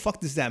 Like, what the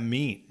fuck does that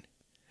mean?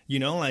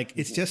 Like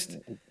it's just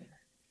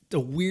the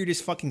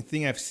weirdest fucking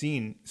thing I've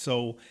seen.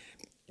 So,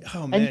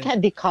 oh man. And you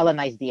can't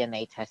decolonize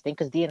DNA testing,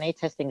 because DNA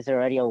testing is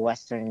already a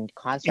Western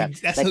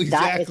concept. That's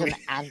exactly.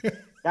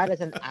 That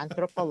is an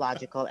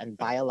anthropological and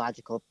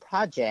biological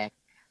project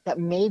that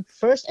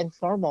first and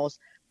foremost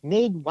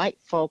made white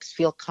folks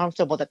feel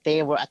comfortable that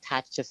they were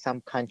attached to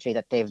some country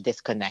that they've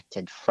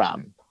disconnected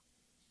from.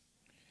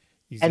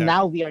 Exactly. And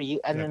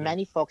now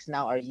many folks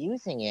now are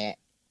using it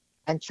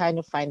and trying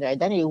to find their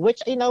identity,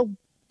 which,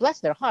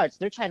 bless their hearts,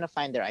 they're trying to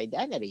find their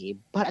identity.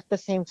 But at the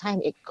same time,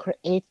 it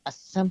creates a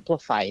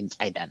simplified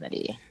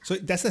identity. So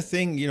that's the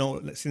thing,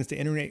 since the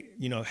internet,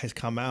 has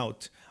come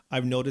out,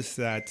 I've noticed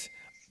that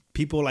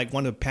people like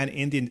want to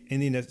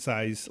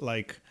Indianize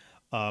like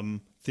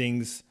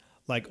things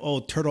like, oh,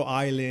 Turtle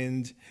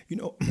Island,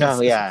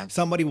 Oh, yeah.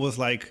 Somebody was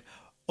like,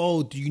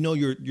 oh, do you know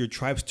your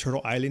tribe's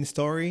Turtle Island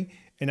story?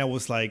 And I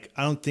was like,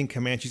 I don't think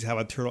Comanches have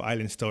a Turtle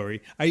Island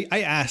story. I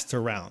asked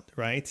around,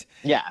 right?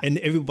 Yeah. And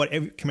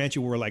every Comanche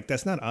were like,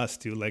 that's not us,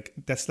 dude. Like,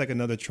 that's like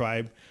another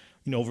tribe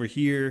over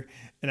here.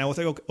 And I was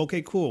like, okay,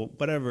 okay, cool,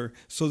 whatever.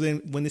 So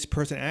then when this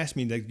person asked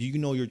me, like, do you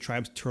know your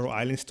tribe's Turtle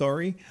Island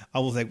story? I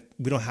was like,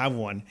 we don't have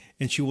one.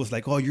 And she was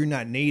like, oh, you're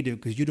not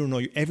native because you don't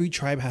know. Every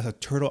tribe has a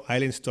Turtle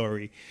Island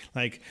story.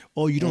 Like,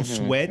 oh, you don't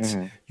sweat.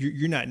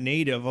 You're not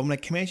native. I'm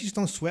like, Comanches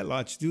don't sweat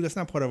lots, dude. That's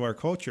not part of our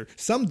culture.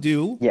 Some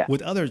do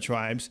with other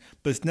tribes,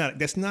 but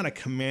that's not a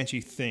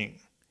Comanche thing.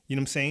 You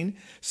know what I'm saying?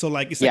 So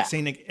like, it's like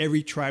saying like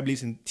every tribe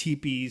lives in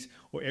teepees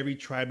or every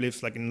tribe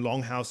lives like in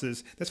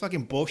longhouses. That's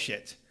fucking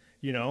bullshit.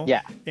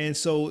 Yeah. And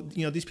so,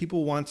 these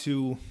people want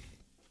to,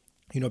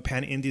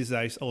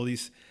 pan-Indianize all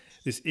these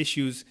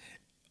issues.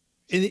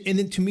 And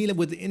then to me, like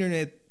with the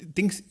internet,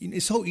 things,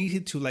 it's so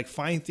easy to like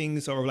find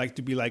things or like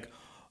to be like,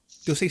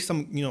 they'll say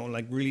some,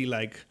 like really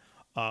like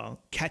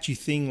catchy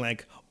thing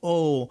like,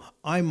 oh,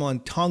 I'm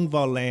on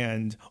Tongva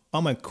land.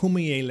 I'm on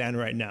Kumeyaay land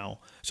right now.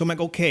 So I'm like,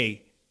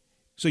 okay.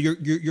 So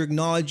you're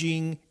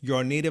acknowledging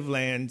your native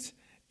lands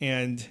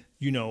and,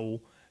 you're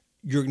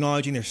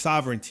acknowledging their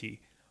sovereignty.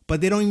 But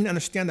they don't even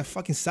understand the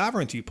fucking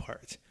sovereignty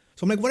part.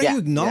 So I'm like, what are you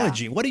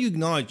acknowledging? Yeah. What are you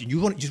acknowledging?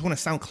 You just want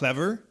to sound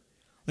clever?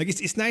 Like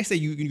it's nice that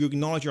you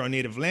acknowledge your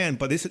native land,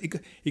 but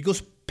it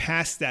goes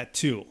past that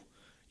too,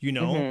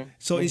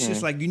 So it's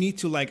just like you need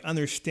to like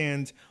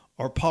understand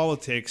our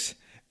politics,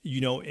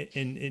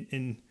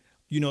 and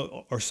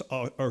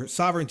our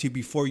sovereignty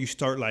before you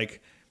start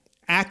like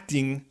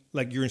acting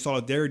like you're in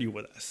solidarity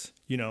with us,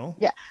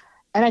 Yeah.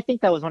 And I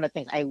think that was one of the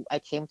things. I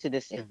came to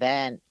this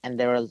event and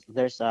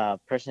there's a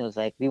person who's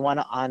like, we want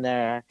to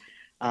honor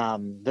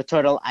the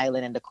Turtle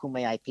Island and the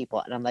Kumeyaay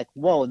people. And I'm like,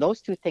 whoa,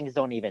 those two things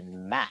don't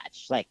even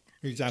match. Like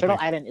Turtle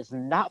Island is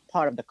not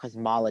part of the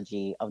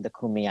cosmology of the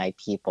Kumeyaay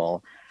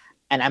people.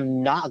 And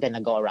I'm not going to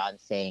go around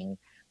saying,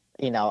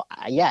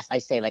 yes, I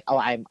say like, oh,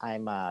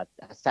 I'm a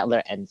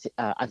settler and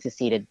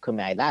unseceded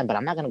Kumeyaay land, but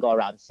I'm not going to go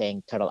around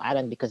saying Turtle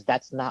Island because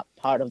that's not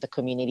part of the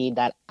community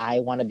that I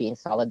want to be in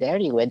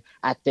solidarity with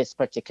at this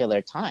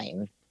particular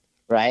time,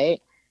 right?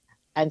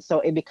 And so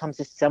it becomes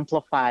a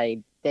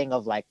simplified thing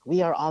of like,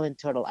 we are all in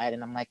Turtle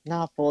Island. I'm like,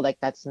 no, fool, like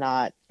that's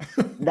not,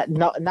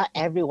 not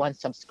everyone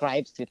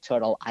subscribes to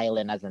Turtle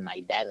Island as an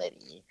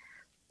identity.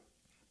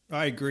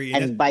 I agree.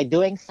 And by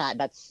doing that,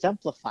 that's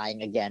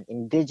simplifying again,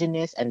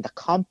 indigenous and the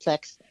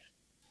complex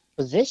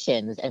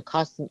positions and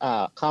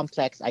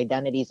complex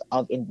identities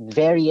of in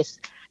various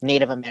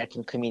Native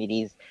American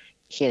communities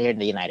here in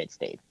the United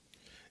States.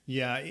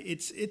 Yeah,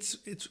 it's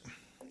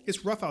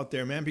rough out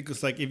there, man.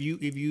 Because like if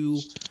you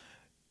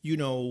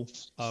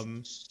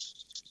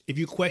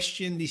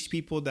question these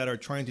people that are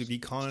trying to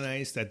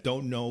decolonize that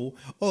don't know.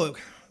 Oh,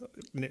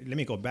 let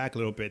me go back a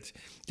little bit.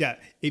 Yeah,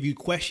 if you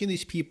question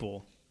these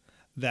people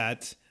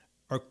that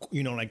are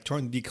like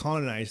trying to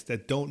decolonize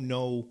that don't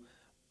know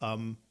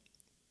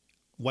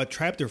what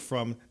tribe they're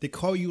from, they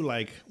call you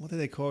like, what do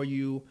they call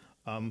you?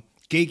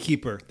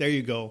 Gatekeeper. There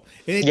you go.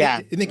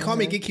 And they call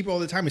me a gatekeeper all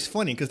the time. It's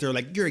funny because they're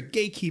like, you're a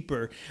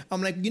gatekeeper.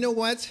 I'm like, you know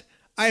what?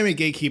 I am a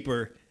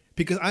gatekeeper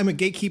because I'm a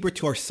gatekeeper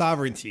to our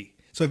sovereignty.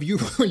 So if you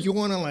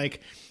want to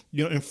like,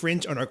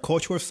 infringe on our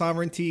cultural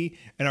sovereignty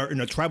and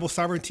our tribal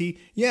sovereignty,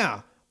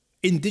 yeah,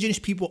 indigenous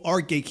people are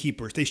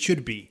gatekeepers. They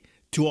should be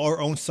to our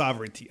own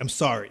sovereignty. I'm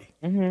sorry.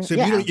 So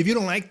if you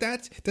don't like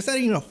that, that's not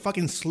even a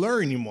fucking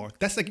slur anymore.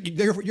 That's like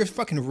you're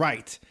fucking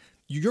right.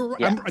 You're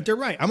right. Yeah. They're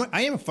right.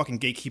 I am a fucking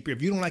gatekeeper.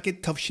 If you don't like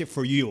it, tough shit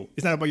for you.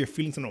 It's not about your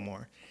feelings no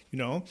more.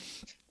 Well,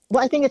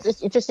 I think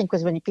it's interesting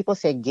because when people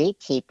say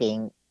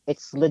gatekeeping,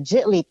 it's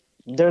legitly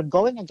they're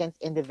going against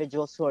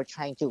individuals who are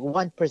trying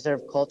to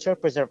preserve culture,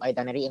 preserve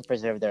identity, and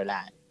preserve their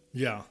land.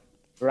 Yeah.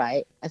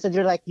 Right. And so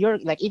you're like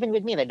even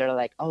with me, like they're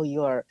like, oh,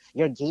 you're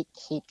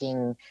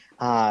gatekeeping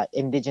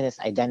indigenous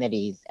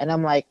identities. And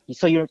I'm like,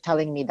 so you're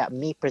telling me that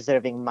me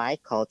preserving my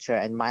culture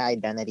and my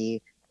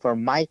identity for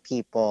my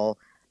people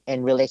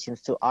in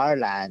relations to our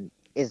land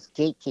is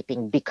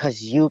gatekeeping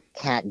because you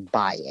can't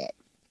buy it.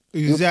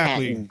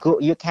 Exactly.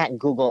 You can't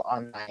Google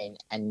online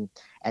and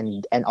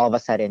all of a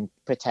sudden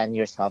pretend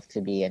yourself to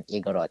be an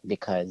Igorot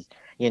because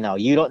you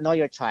don't know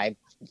your tribe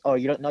or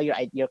you don't know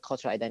your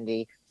cultural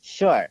identity.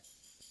 Sure.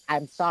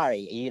 I'm sorry,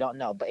 you don't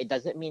know, but it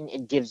doesn't mean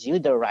it gives you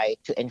the right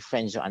to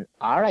infringe on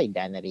our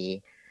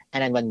identity.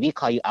 And then when we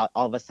call you out,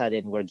 all of a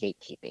sudden we're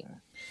gatekeeping.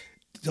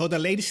 So the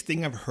latest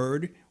thing I've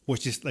heard,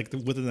 which is like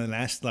within the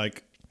last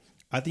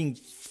I think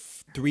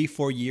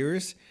 3-4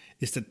 years,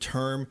 is the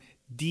term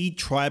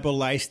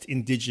detribalized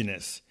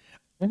indigenous.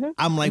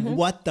 I'm like,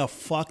 what the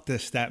fuck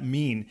does that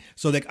mean?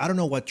 So like, I don't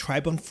know what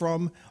tribe I'm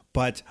from,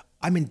 but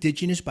I'm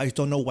indigenous, but I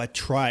don't know what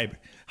tribe.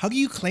 How do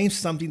you claim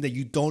something that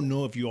you don't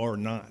know if you are or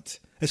not?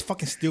 It's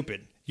fucking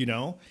stupid, I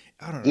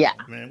don't know,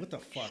 man. What the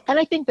fuck? And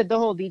I think that the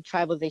whole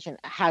detribalization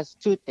has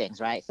two things,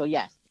 right? So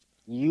yes,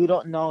 you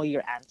don't know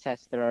your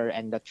ancestor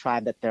and the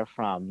tribe that they're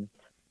from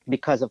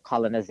because of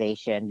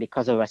colonization,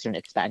 because of Western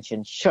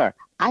expansion. Sure,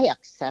 I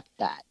accept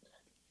that.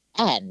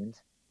 And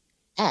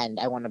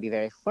I want to be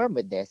very firm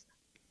with this.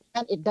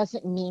 And it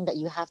doesn't mean that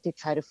you have to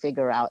try to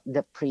figure out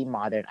the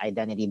pre-modern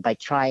identity by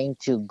trying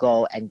to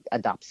go and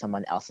adopt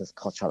someone else's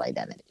cultural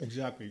identity.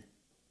 Exactly.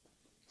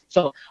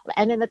 So,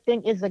 and then the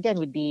thing is, again,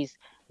 with these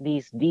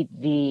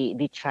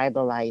the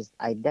tribalized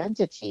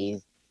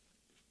identities,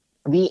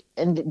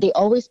 they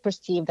always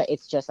perceive that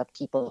it's just a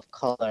people of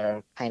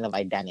color kind of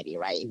identity,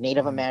 right?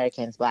 Native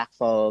Americans, Black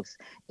folks,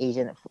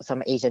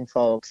 some Asian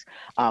folks,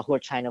 who are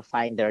trying to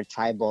find their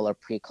tribal or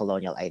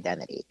pre-colonial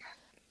identity.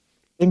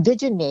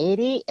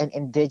 Indigeneity and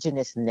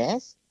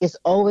indigenousness is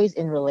always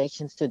in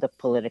relations to the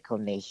political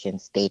nation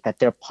state that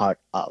they're part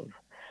of.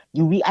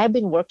 I've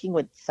been working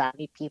with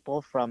Sami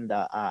people from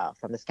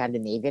the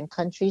Scandinavian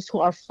countries who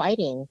are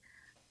fighting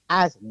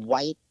as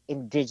white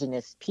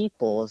indigenous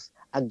peoples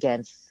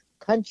against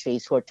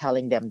countries who are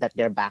telling them that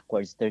they're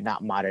backwards, they're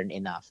not modern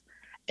enough,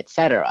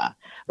 etc.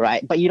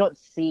 Right? But you don't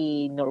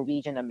see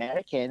Norwegian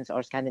Americans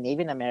or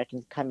Scandinavian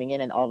Americans coming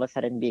in and all of a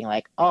sudden being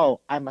like, "Oh,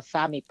 I'm a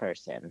Sami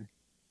person,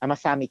 I'm a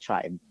Sami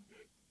tribe,"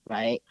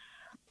 right?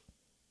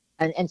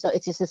 And so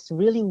it's just this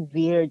really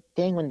weird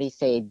thing when they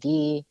say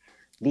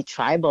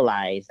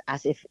detribalize,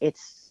 as if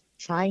it's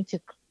trying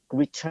to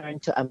return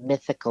to a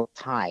mythical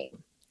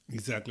time.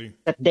 Exactly.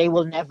 That they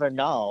will never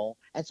know.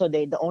 And so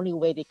the only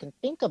way they can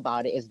think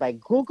about it is by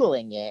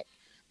Googling it.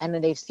 And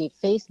then they see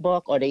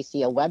Facebook or they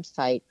see a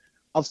website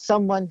of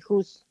someone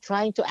who's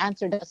trying to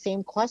answer the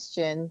same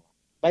question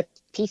by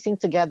piecing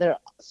together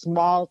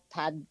small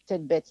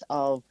tidbits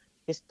of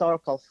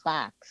historical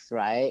facts,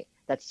 right?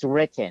 That's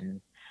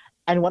written.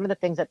 And one of the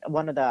things that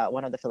one of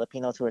the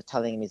Filipinos who were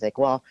telling me is like,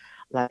 well,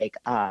 like,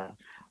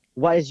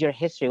 what is your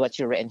history? What's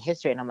your written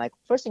history? And I'm like,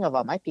 first thing of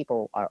all, my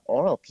people are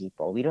oral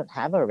people. We don't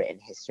have a written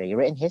history.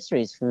 Written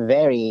history is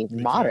very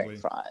modern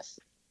for us.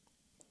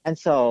 And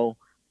so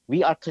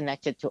we are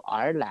connected to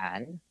our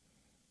land,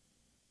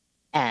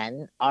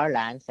 and our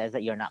land says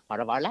that you're not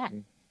part of our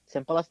land.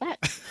 Simple as that.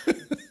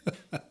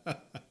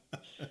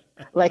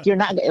 Like, you're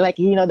not, like,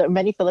 there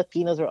many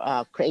Filipinos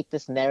create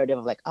this narrative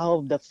of like,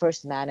 oh, the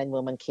first man and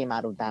woman came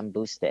out of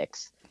bamboo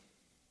sticks.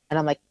 And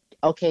I'm like,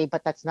 okay,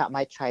 but that's not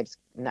my tribe's,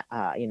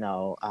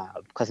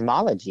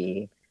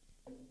 cosmology.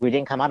 We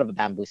didn't come out of a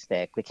bamboo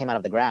stick. We came out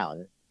of the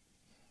ground.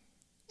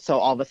 So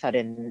all of a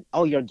sudden,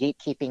 oh, you're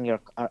gatekeeping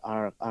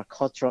our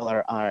cultural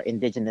or our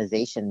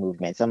indigenization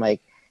movements. I'm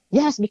like,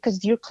 yes,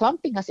 because you're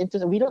clumping us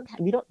into we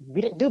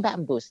didn't do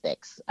bamboo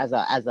sticks as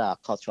a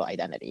cultural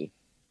identity.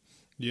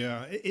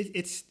 Yeah,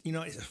 it's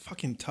it's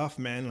fucking tough,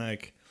 man.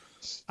 Like,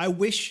 I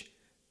wish,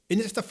 and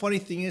it's the funny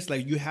thing is,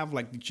 like, you have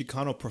like the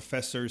Chicano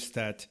professors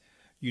that,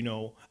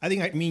 I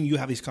think me and you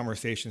have these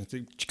conversations.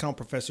 The Chicano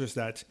professors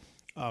that,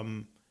 I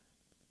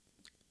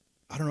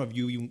don't know if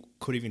you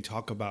could even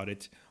talk about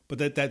it, but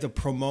that to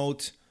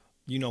promote,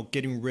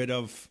 getting rid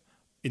of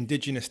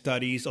indigenous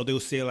studies, or they'll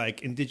say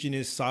like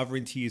indigenous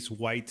sovereignty is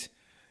white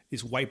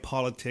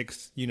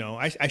politics.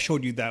 I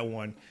showed you that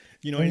one,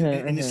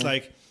 and it's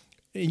like,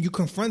 and you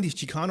confront these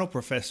Chicano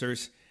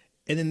professors,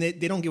 and then they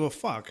don't give a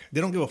fuck.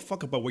 They don't give a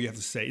fuck about what you have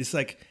to say. It's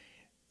like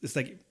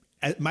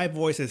my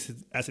voice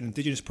as an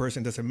indigenous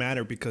person doesn't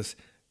matter because,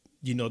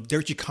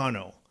 they're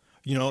Chicano.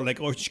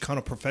 Or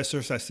Chicano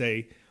professors that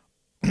say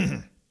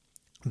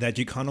that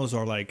Chicanos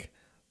are like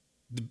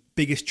the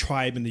biggest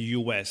tribe in the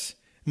U.S.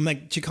 I'm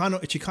like,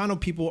 Chicano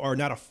people are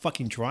not a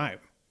fucking tribe,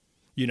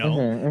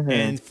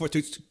 and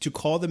to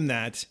call them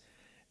that,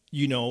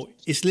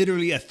 it's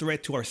literally a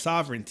threat to our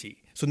sovereignty.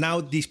 So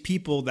now these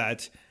people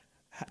that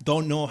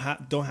don't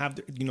have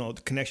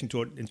the connection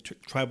to a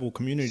tribal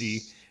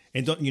community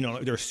and don't,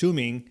 they're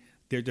assuming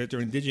they're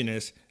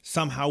indigenous,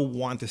 somehow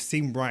want the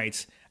same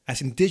rights as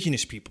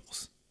indigenous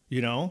peoples,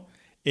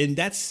 and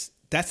that's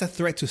a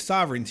threat to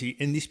sovereignty.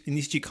 And these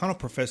Chicano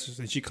professors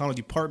and Chicano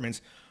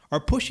departments are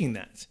pushing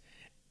that,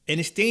 and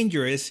it's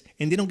dangerous,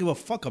 and they don't give a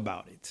fuck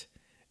about it.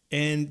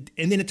 And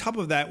then on top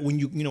of that, when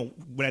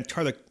when I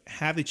try to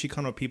have the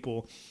Chicano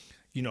people,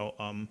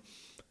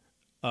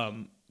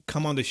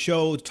 come on the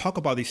show, talk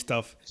about this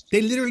stuff,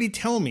 they literally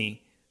tell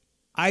me,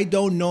 I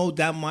don't know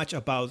that much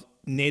about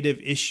Native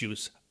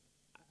issues.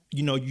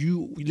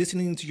 You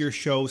listening to your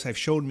shows have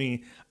showed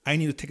me I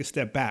need to take a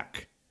step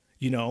back.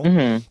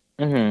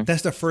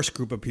 That's the first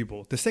group of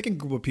people. The second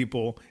group of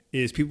people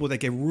is people that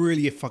get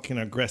really fucking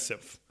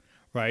aggressive,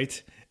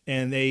 right?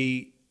 And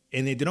they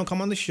don't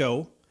come on the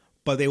show,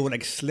 but they will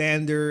like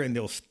slander, and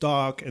they'll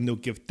stalk, and they'll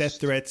give death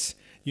threats,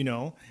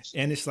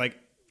 and it's like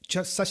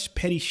just such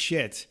petty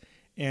shit.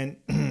 And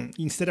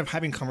instead of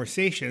having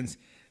conversations,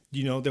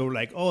 they were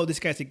like, oh, this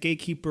guy's a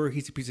gatekeeper,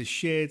 he's a piece of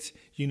shit,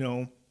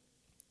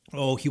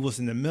 oh, he was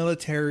in the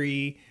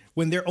military.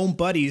 When their own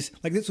buddies,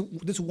 like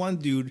this one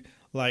dude,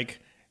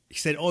 like, he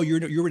said, oh,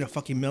 you're in a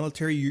fucking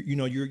military,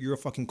 you're a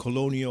fucking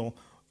colonial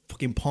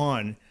fucking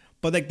pawn.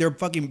 But like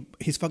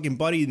his fucking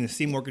buddy in the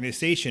same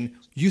organization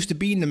used to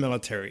be in the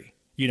military,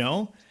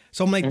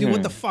 So I'm like, dude,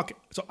 what the fuck?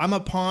 So I'm a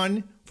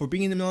pawn for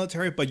being in the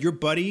military, but your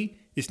buddy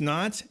is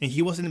not, and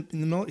he wasn't in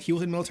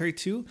the military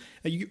too.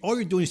 Like, all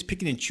you're doing is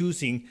picking and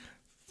choosing,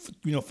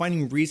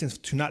 finding reasons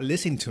to not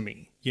listen to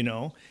me,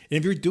 And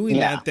if you're doing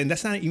that, then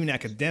that's not even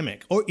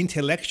academic or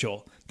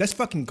intellectual. That's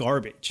fucking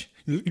garbage.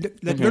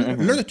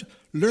 Learn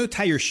to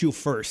tie your shoe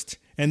first,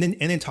 and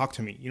then talk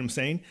to me. You know what I'm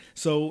saying?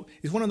 So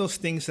it's one of those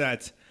things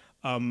that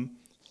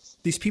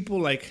these people,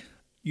 like,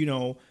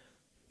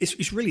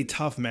 it's really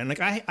tough, man. Like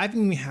I've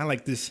even had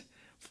like this,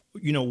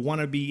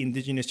 wannabe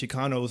indigenous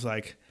Chicanos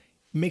like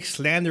make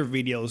slander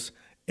videos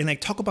and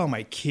like talk about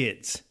my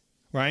kids,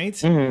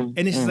 right? And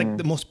it's like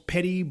the most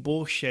petty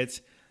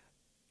bullshit,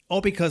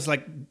 all because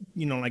like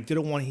like they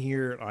don't want to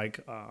hear like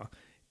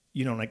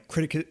like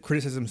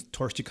criticisms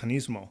towards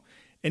Chicanismo,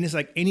 and it's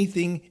like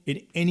anything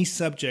in any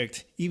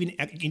subject, even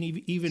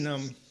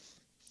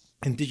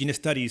indigenous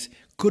studies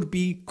could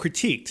be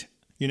critiqued,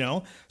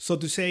 So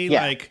to say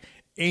like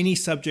any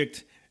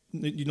subject,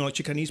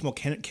 Chicanismo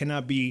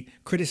cannot be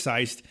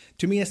criticized,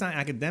 to me, it's not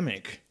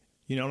academic.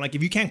 Like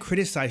if you can't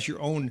criticize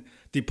your own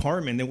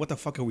department, then what the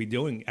fuck are we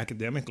doing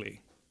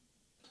academically?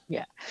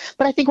 Yeah.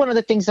 But I think one of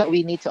the things that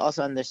we need to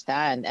also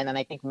understand, and then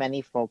I think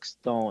many folks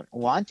don't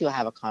want to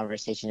have a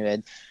conversation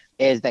with,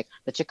 is like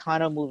the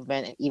Chicano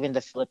movement and even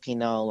the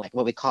Filipino, like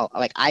what we call,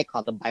 like I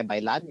call the Bye Bye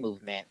Land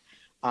movement,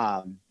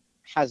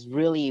 has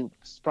really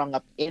sprung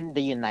up in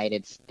the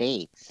United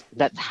States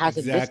that has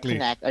a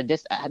disconnect or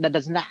that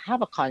does not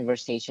have a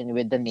conversation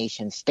with the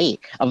nation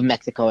state of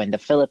Mexico and the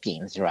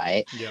Philippines,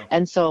 right? Yeah.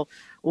 And so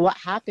what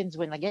happens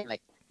when, again,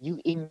 like you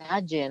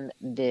imagine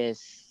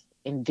this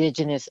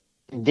indigenized,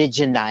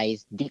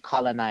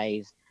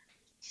 decolonized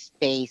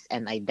space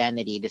and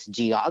identity, this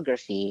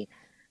geography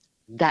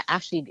that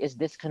actually is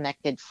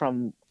disconnected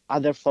from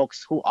other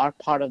folks who are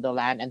part of the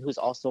land and who's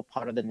also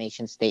part of the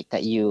nation state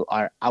that you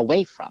are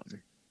away from.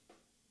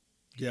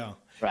 Yeah.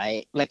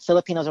 Right. Like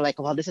Filipinos are like,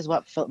 well, this is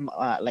what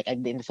like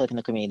in the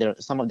Filipino community,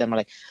 some of them are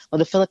like, well,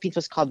 the Philippines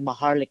was called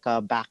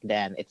Maharlika back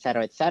then, et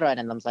cetera, et cetera. And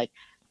then I was like,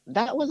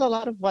 that was a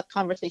lot of what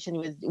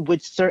conversation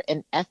with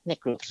certain ethnic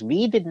groups.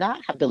 We did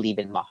not have to believe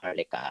in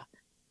Maharlika.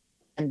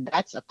 And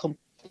that's a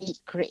complete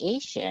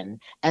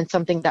creation and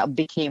something that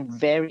became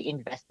very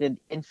invested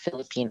in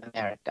Philippine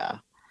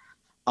America.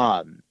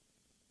 And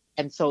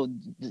so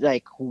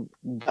like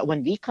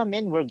when we come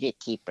in, we're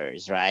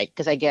gatekeepers, right?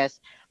 Because I guess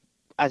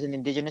as an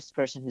indigenous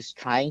person who's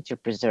trying to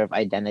preserve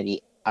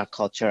identity, our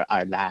culture,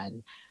 our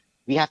land,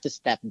 we have to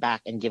step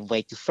back and give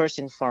way to, first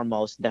and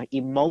foremost, the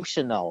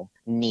emotional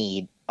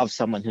need of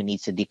someone who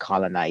needs to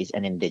decolonize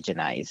and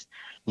indigenize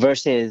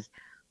versus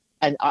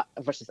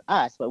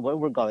us, but what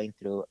we're going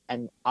through,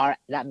 and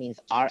that means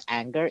our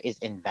anger is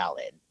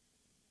invalid.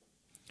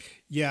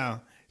 Yeah.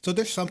 So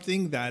there's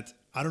something that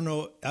I don't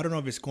know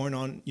if it's going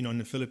on, in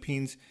the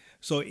Philippines.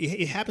 So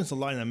it happens a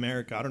lot in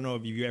America. I don't know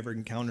if you ever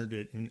encountered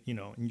it in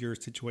your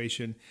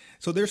situation.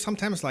 So there's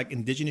sometimes like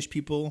indigenous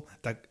people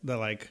that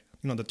like,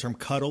 the term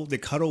cuddle, they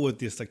cuddle with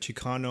this like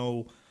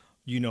Chicano,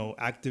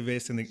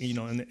 activists, and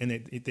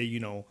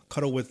they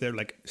cuddle with their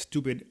like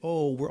stupid,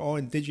 oh, we're all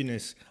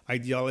indigenous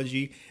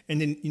ideology.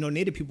 And then,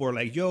 Native people are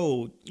like,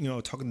 yo,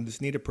 talking to this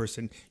Native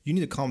person, you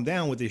need to calm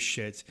down with this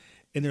shit.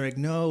 And they're like,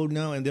 no,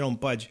 and they don't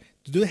budge.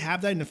 Do they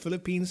have that in the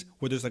Philippines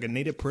where there's like a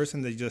Native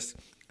person that just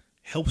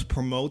helps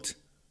promote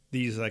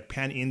these like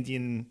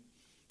pan-Indian,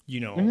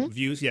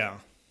 views? Yeah.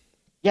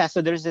 Yeah,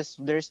 so there's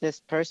this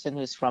person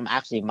who's from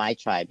actually my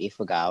tribe,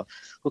 Ifugao,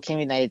 who came to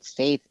the United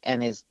States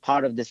and is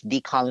part of this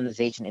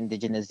decolonization,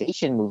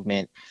 indigenization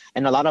movement.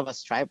 And a lot of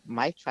us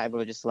my tribe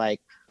were just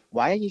like,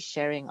 why are you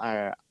sharing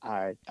our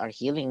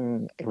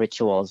healing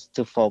rituals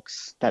to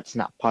folks that's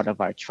not part of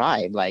our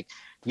tribe? Like,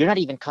 you're not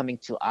even coming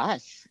to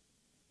us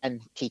and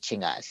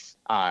teaching us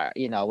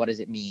what does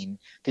it mean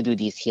to do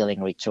these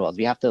healing rituals.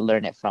 We have to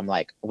learn it from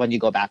like when you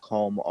go back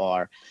home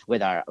or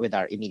with our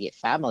immediate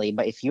family.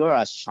 But if you're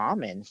a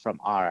shaman from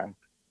our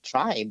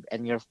tribe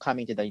and you're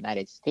coming to the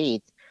United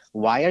States,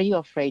 why are you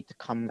afraid to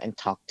come and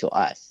talk to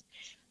us?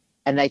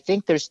 And I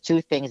think there's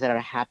two things that are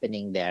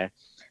happening there.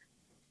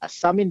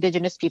 Some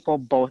indigenous people,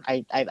 both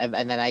and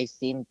then I've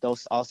seen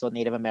those also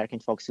Native American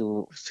folks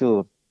who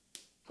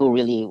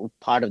really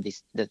part of the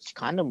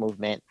Chicano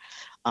movement.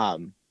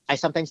 I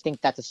sometimes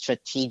think that's a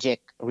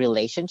strategic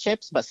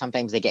relationships, but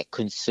sometimes they get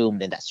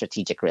consumed in that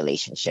strategic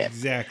relationship.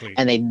 Exactly.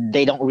 And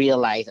they don't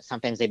realize that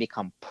sometimes they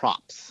become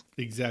props.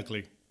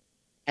 Exactly.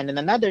 And then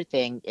another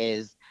thing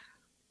is,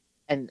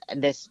 and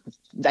this,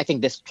 I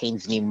think this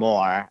pains me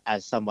more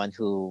as someone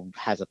who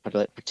has a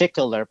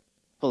particular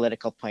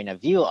political point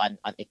of view on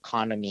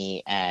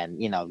economy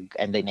and,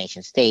 and the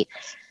nation state,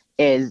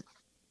 is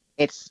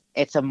it's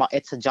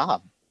a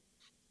job.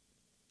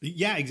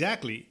 Yeah,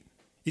 exactly.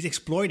 It's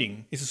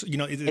exploiting. It's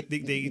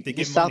they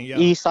get money.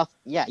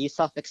 You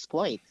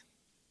self-exploit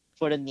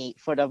for the need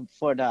for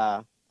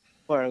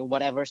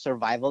whatever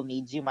survival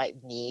needs you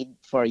might need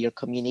for your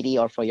community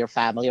or for your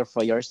family or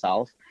for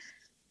yourself.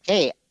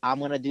 Hey, I'm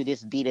gonna do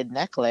this beaded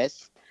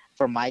necklace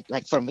for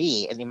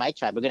me and in my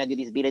tribe. We're gonna do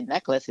these beaded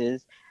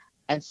necklaces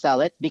and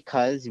sell it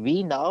because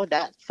we know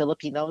that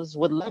Filipinos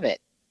would love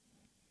it.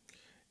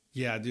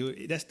 Yeah,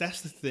 dude,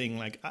 that's the thing.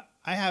 Like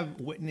I have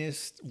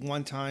witnessed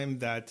one time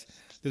that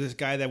there's this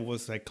guy that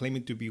was like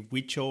claiming to be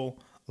Huichol,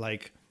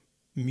 like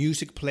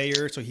music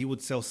player. So he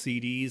would sell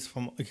CDs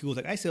he was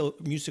like, I sell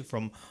music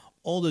from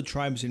all the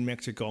tribes in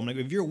Mexico. I'm like,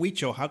 if you're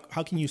Huichol,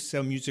 how can you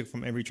sell music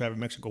from every tribe in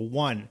Mexico?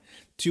 One.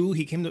 Two,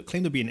 he claimed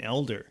to be an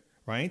elder,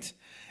 right?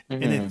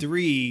 And then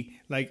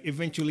three, like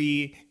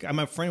eventually,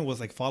 my friend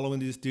was like following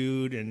this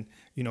dude, and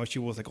she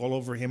was like all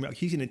over him.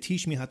 He's gonna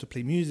teach me how to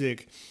play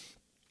music.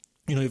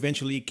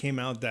 Eventually it came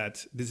out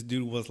that this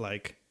dude was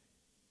like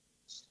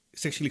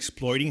sexually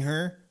exploiting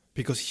her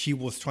because she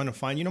was trying to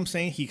find. You know what I'm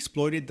saying? He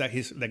exploited that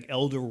his like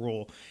elder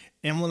role,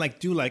 and I'm like,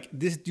 dude, like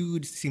this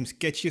dude seems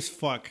sketchy as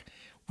fuck.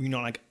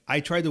 Like I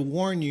tried to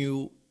warn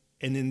you,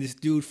 and then this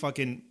dude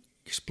fucking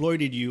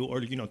exploited you or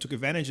took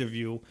advantage of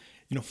you.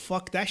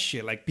 Fuck that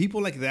shit. Like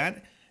people like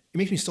that. It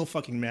makes me so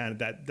fucking mad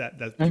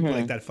that people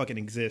like that fucking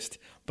exist.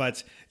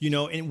 But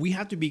and we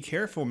have to be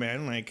careful,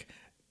 man. Like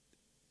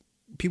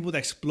people that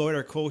exploit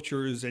our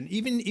cultures, and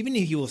even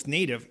if he was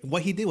native,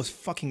 what he did was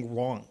fucking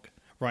wrong,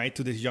 right?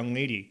 To this young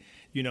lady,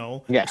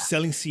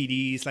 selling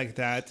CDs like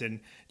that, and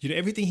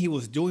everything he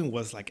was doing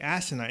was like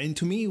asinine. And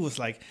to me, it was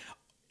like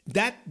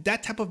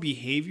that type of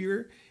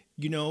behavior.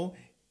 It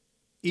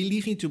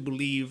leads me to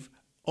believe: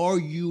 are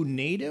you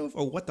native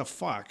or what the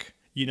fuck?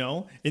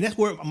 And that's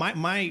where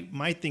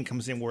my thing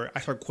comes in, where I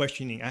start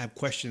questioning. I have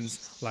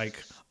questions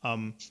like,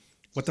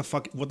 what the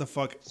fuck,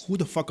 who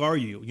the fuck are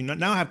you?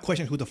 Now I have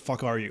questions, who the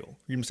fuck are you? You know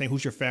what I'm saying?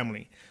 Who's your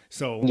family?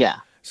 So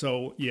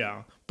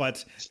yeah,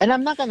 but. And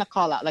I'm not going to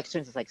call out, like, for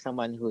instance, like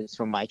someone who's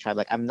from my tribe,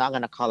 like I'm not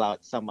going to call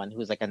out someone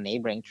who's like a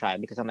neighboring tribe,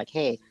 because I'm like,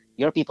 hey,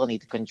 your people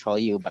need to control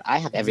you, but I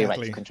have every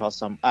right to control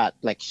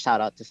like shout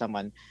out to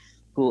someone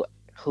who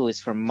is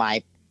from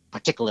my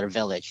particular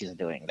village who's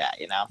doing that,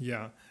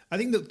 Yeah. I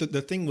think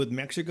the thing with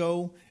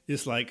Mexico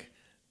is like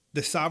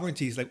the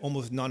sovereignty is like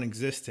almost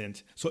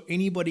non-existent. So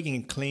anybody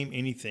can claim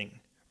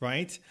anything,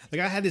 right? Like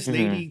I had this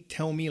lady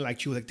tell me, like,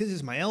 she was like, this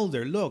is my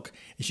elder, look.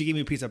 And she gave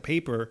me a piece of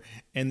paper.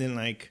 And then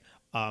like,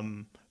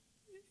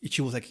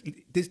 she was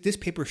like, this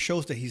paper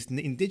shows that he's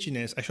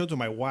indigenous. I showed it to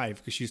my wife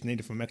because she's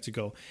native from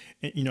Mexico.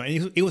 And,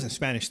 and it was in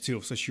Spanish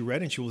too. So she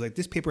read it and she was like,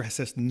 this paper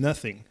says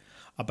nothing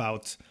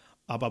about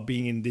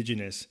being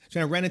indigenous. So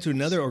I ran into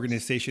another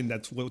organization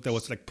that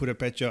was like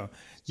Purepecha,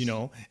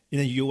 in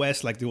the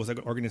US, like there was like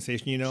an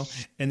organization,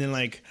 and then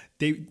like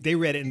they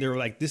read it and they were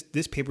like,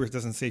 this paper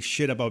doesn't say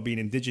shit about being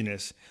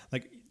indigenous.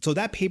 Like, so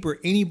that paper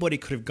anybody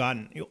could have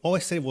gotten. All I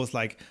said was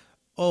like,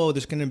 oh,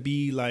 there's going to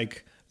be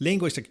like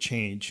language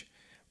exchange,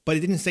 but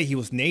it didn't say he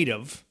was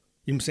native.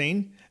 You know what I'm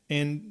saying?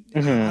 And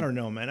I don't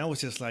know, man. I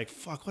was just like,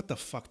 fuck, what the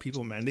fuck,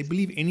 people, man. They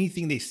believe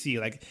anything they see.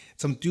 Like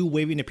some dude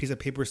waving a piece of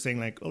paper saying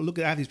like, oh, look,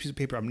 I have this piece of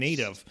paper, I'm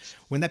native.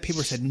 When that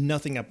paper said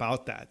nothing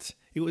about that.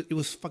 It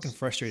was fucking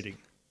frustrating.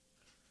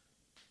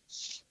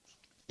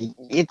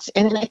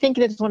 And I think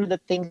that's one of the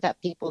things that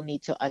people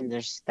need to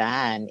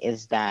understand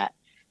is that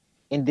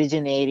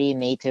indigeneity,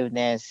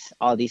 nativeness,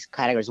 all these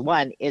categories,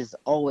 one is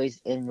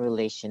always in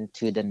relation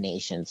to the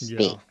nation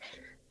state,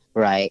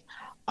 right?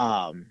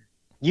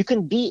 You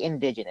can be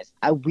indigenous.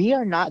 We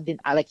are not,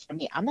 like for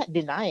me, I'm not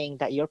denying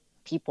that your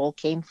people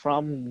came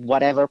from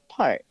whatever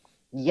part.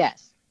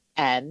 Yes.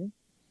 And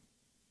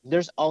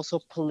there's also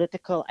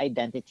political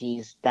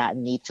identities that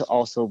need to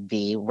also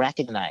be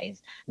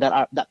recognized,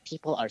 that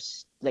people are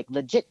like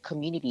legit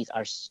communities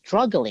are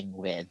struggling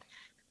with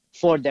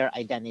for their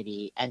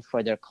identity and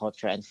for their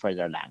culture and for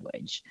their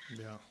language.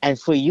 Yeah. And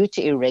for you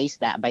to erase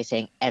that by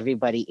saying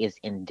everybody is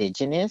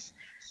indigenous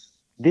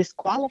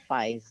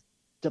disqualifies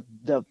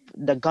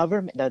the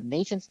government, the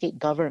nation state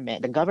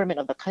government, the government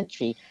of the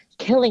country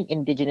killing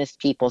indigenous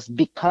peoples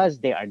because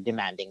they are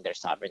demanding their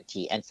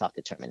sovereignty and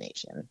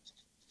self-determination.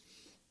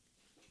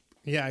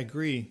 Yeah, I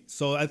agree.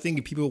 So I think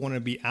if people want to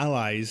be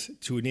allies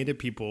to Native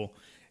people,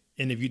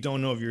 and if you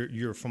don't know if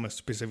you're from a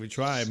specific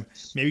tribe,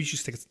 maybe you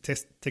should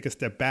take a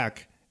step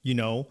back,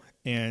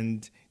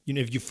 and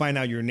if you find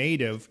out you're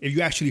Native, if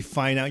you actually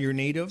find out you're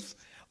Native,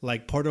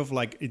 like part of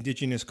like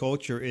indigenous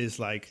culture is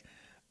like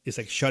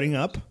shutting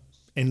up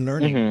and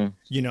learning,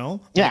 Yeah.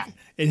 Like,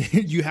 and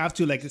you have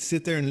to like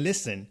sit there and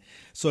listen.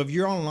 So if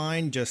you're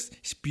online just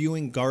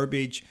spewing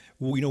garbage,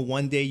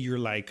 one day you're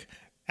like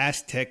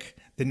Aztec,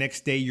 the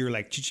next day you're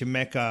like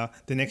Chichimeca,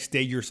 the next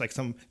day you're like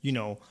some,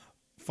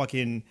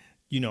 fucking,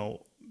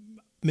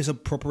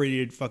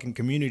 misappropriated fucking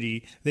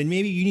community, then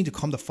maybe you need to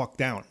calm the fuck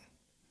down.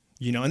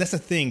 And that's the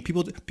thing.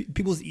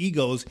 People's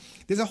egos.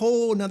 There's a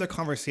whole another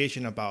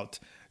conversation about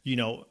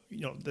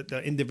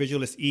the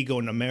individualist ego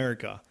in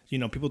America.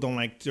 People don't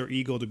like their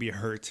ego to be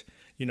hurt.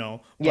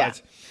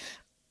 But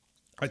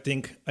I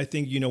think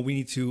we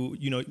need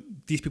to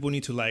these people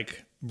need to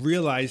like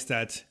realize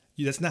that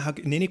that's not how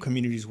Native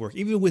communities work.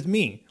 Even with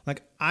me,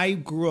 like I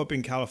grew up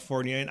in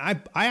California, and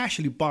I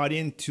actually bought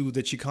into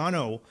the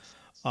Chicano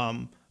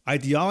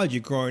ideology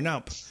growing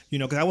up,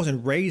 because I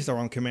wasn't raised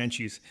around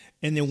Comanches.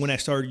 And then when I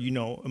started,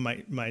 in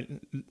my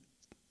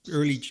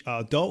early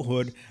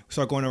adulthood,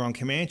 started going around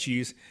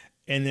Comanches,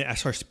 and then I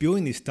started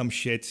spewing these dumb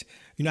shits.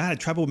 I had a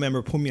tribal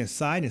member pull me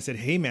aside and said,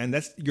 hey, man,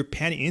 you're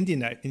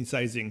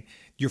pan-Indianizing.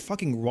 You're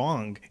fucking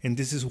wrong, and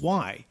this is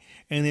why.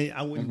 And then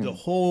I went the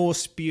whole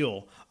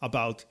spiel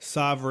about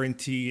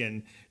sovereignty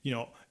and,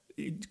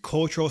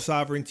 cultural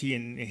sovereignty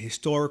and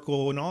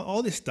historical and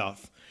all this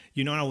stuff.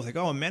 And I was like,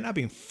 oh, man, I've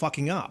been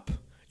fucking up.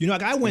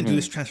 Like I went through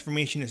this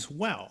transformation as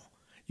well.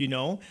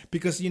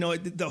 because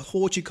the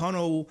whole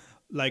Chicano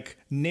like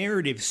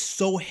narrative is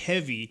so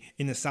heavy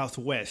in the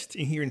Southwest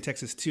and here in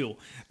Texas too,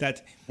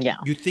 that Yeah.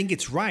 you think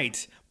it's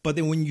right, but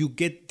then when you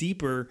get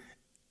deeper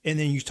and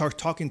then you start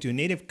talking to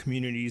native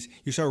communities,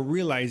 you start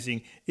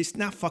realizing it's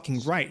not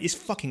fucking right. It's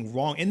fucking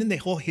wrong. And then the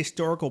whole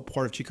historical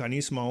part of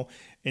Chicanismo,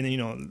 and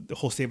then, the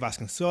Jose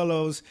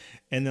Vasconcelos,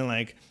 and then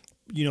like,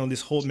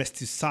 this whole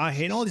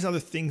mestizaje and all these other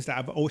things that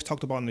I've always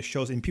talked about on the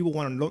shows, and people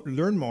want to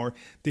learn more,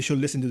 they should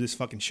listen to this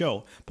fucking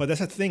show. But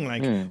that's the thing,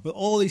 like with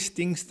all these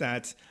things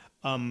that,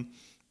 I've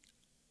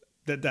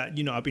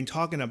been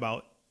talking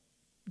about,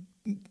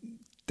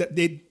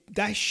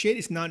 that shit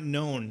is not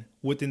known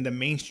within the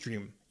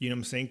mainstream. You know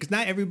what I'm saying? Because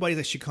not everybody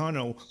that's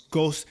Chicano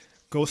goes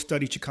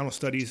study Chicano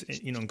studies,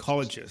 in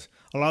colleges.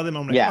 A lot of them,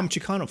 I'm like, I'm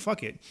Chicano,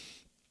 fuck it,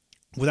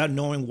 without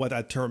knowing what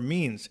that term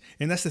means.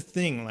 And that's the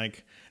thing.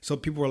 Like, so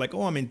people were like,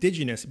 oh, I'm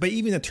indigenous. But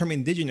even the term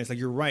indigenous, like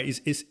you're right,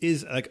 is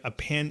like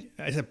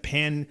it's a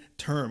pan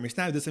term. It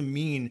doesn't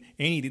mean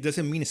anything. It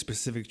doesn't mean a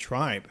specific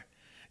tribe,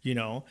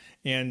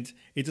 and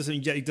it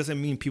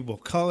doesn't mean people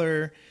of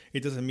color.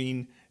 It doesn't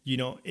mean,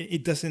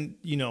 it doesn't,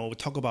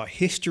 talk about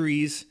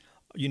histories,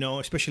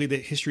 especially the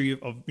history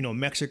of,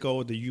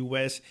 Mexico, the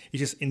U.S. It's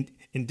just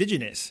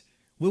indigenous.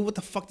 Well, what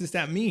the fuck does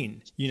that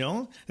mean?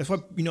 That's why,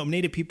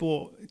 Native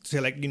people say,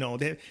 like,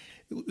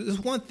 there's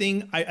one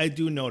thing I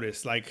do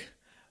notice, like,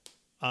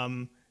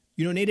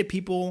 Native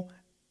people,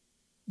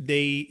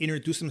 they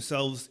introduce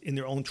themselves in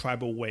their own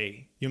tribal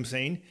way. You know what I'm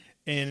saying?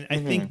 And I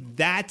think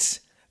that's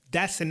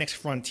the next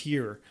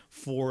frontier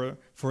for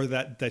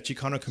that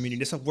Chicano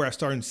community. That's where I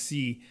started to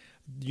see,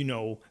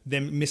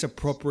 them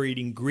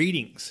misappropriating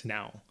greetings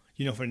now.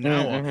 From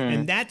now on.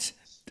 And that's,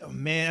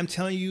 man, I'm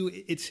telling you,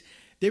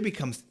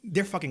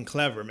 they're fucking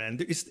clever, man.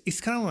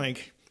 It's kind of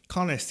like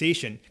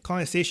colonization.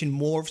 Colonization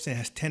morphs and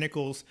has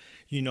tentacles,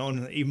 and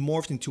it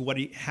morphs into what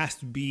it has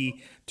to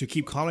be to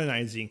keep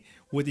colonizing.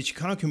 With the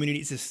Chicano community,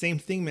 it's the same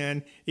thing,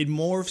 man. It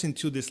morphs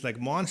into this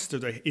like monster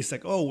that it's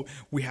like, oh,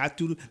 we have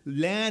to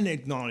land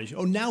acknowledge.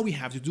 Oh, now we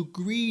have to do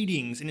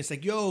greetings. And it's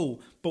like,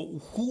 yo, but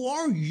who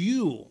are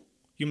you?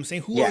 You know what I'm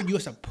saying? Who are you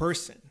as a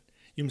person?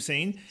 You know what I'm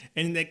saying?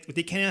 And like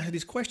they can't answer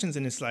these questions,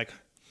 and it's like,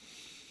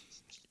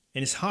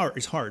 and it's hard.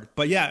 It's hard.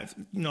 But yeah,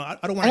 I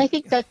don't want. And I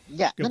think that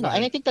and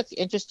I think that's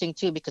interesting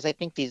too, because I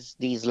think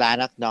these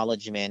land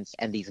acknowledgements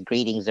and these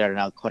greetings are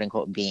now quote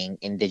unquote being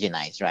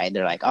indigenized, right?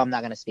 They're like, oh, I'm not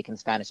going to speak in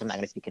Spanish. I'm not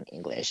going to speak in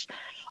English.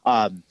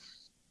 I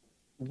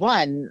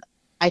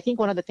think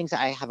one of the things that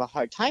I have a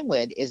hard time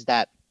with is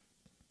that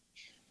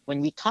when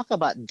we talk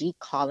about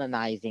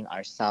decolonizing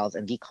ourselves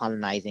and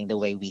decolonizing the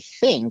way we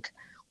think,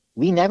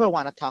 we never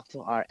want to talk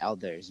to our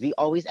elders. We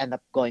always end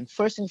up going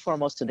first and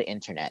foremost to the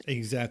internet.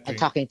 Exactly. And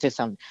talking to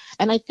some.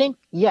 And I think,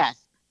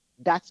 yes,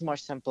 that's a more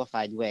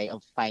simplified way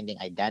of finding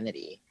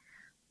identity.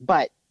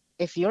 But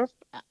if you're,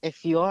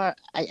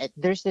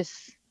 there's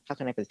this, how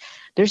can I put this?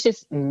 There's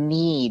this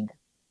need,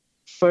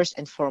 first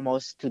and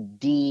foremost, to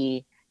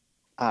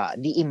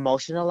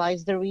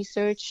de-emotionalize the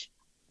research.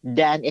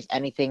 Then, if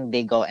anything,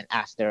 they go and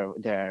ask their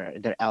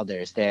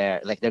elders, their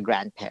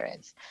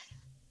grandparents.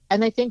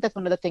 And I think that's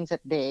one of the things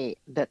that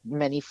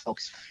many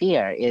folks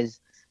fear is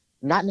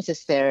not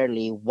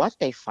necessarily what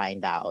they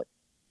find out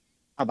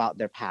about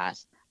their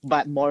past,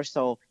 but more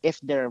so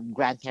if their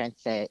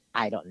grandparents say,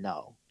 I don't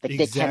know. Like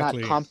They cannot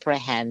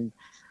comprehend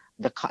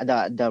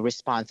the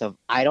response of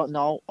I don't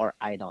know or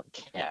I don't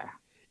care.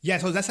 Yeah,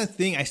 so that's the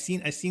thing. I've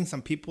seen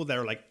some people that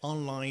are like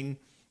online,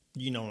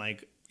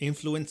 like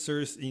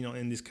influencers,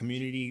 in this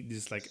community,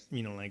 this like,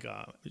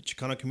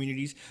 Chicano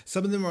communities.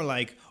 Some of them are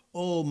like,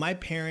 oh, my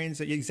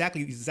parents,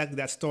 exactly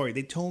that story.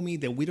 They told me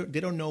that they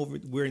don't know if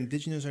we're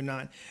indigenous or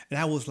not. And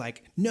I was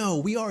like, no,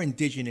 we are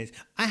indigenous.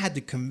 I had to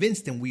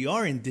convince them we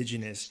are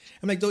indigenous.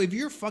 I'm like, though, if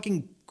your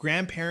fucking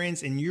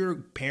grandparents and your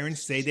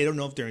parents say they don't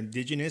know if they're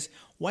indigenous,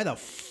 why the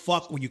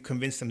fuck would you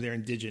convince them they're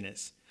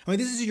indigenous? I mean,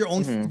 this is your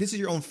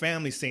own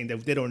family saying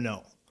that they don't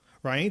know.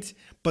 Right?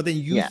 But then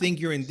you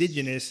think you're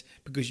indigenous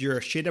because you're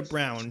a shade of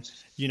brown,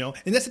 and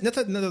that's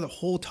another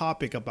whole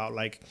topic about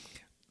like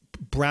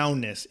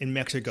brownness in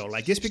Mexico.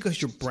 Like just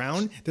because you're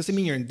brown doesn't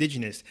mean you're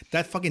indigenous.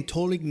 That fucking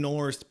totally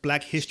ignores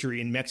Black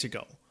history in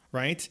Mexico,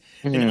 right?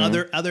 And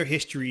other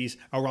histories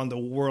around the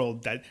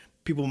world that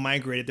people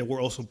migrated that were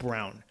also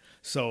brown.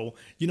 So,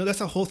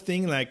 that's a whole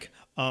thing like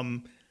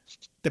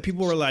that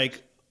people were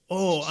like,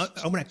 oh,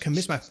 I'm going to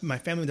convince my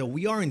family that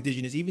we are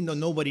indigenous even though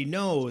nobody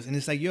knows. And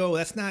it's like, yo,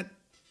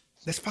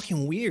 that's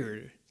fucking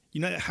weird.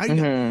 How do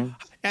you,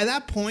 at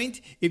that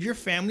point, if your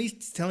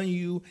family's telling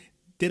you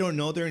they don't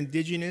know they're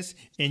indigenous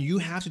and you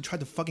have to try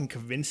to fucking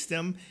convince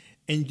them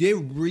and they're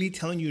really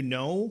telling you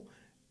no,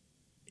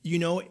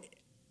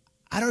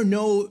 I don't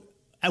know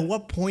at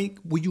what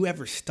point will you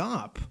ever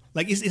stop?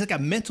 Like, it's like a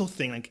mental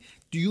thing. Like,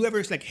 do you ever,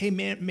 it's like, hey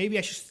man, maybe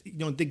I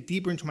should, dig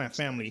deeper into my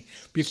family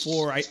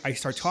before I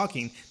start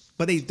talking.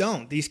 but they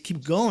don't. They just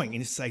keep going,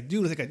 and it's like,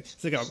 dude,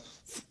 it's like a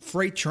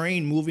freight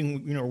train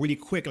moving, really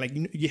quick. Like,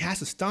 it has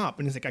to stop,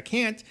 and it's like, I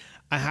can't.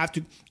 I have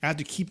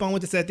to keep on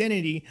with this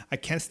identity. I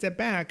can't step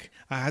back.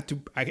 I have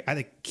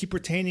to keep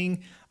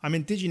pretending I'm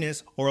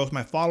indigenous, or else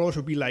my followers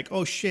will be like,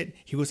 oh shit,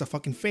 he was a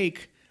fucking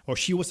fake, or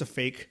she was a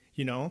fake,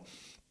 And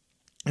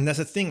that's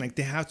the thing. Like,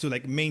 they have to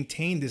like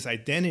maintain this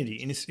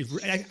identity, and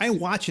I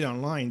watch it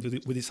online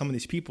with some of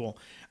these people.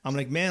 I'm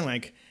like, man,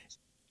 like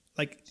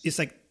it's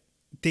like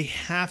they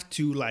have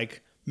to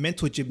like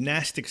mental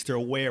gymnastics their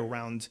way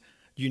around,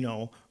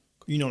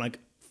 like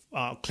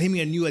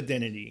claiming a new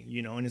identity,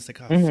 and it's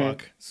like, oh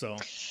fuck. So,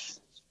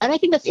 and I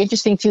think that's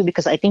interesting too,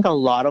 because I think a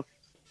lot of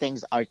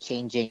things are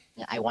changing.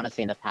 I want to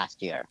say in the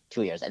past year,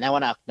 2 years, and I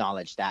want to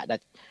acknowledge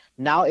that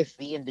now, if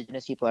we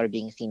indigenous people are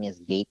being seen as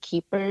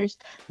gatekeepers,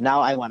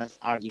 now I want to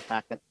argue the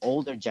fact that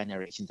older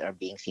generations are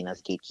being seen as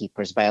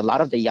gatekeepers by a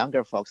lot of the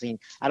younger folks. I mean,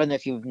 I don't know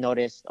if you've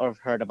noticed or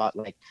heard about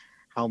like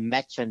how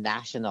Metro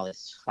National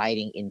is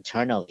fighting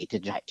internally to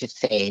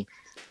say,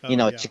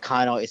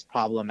 Chicano is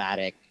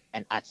problematic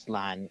and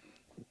Aztlan,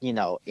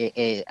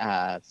 it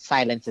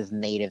silences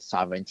native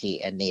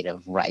sovereignty and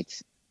native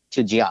rights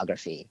to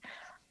geography.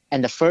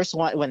 And the first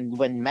one,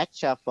 when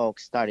Metro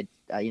folks started,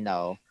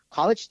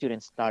 college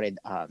students started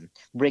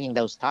bringing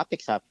those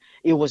topics up,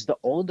 it was the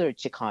older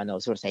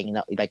Chicanos who were saying,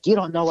 like, you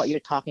don't know what you're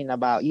talking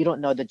about. You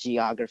don't know the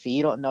geography.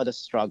 You don't know the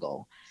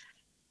struggle.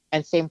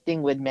 And same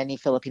thing with many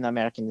Filipino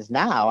Americans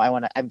now.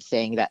 I'm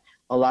saying that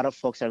a lot of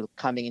folks are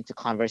coming into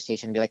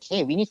conversation and be like,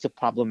 hey, we need to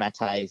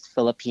problematize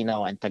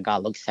Filipino and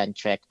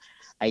Tagalog-centric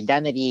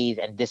identities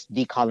and this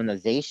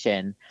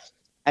decolonization.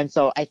 And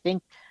so I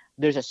think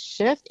there's a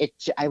shift.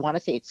 I want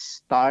to say it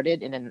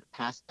started in the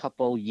past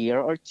couple year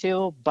or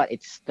two, but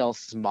it's still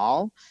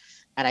small.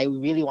 And I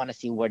really want to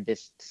see where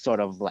this sort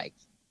of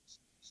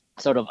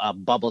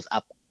bubbles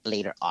up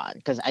later on,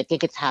 because I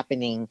think it's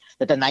happening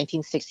that the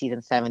 1960s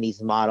and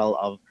 70s model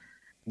of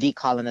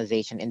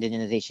decolonization,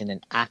 indigenization,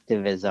 and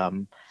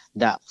activism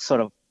that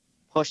sort of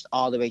pushed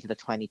all the way to the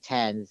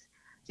 2010s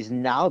is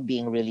now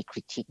being really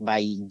critiqued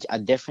by a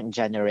different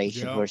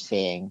generation who are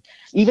saying,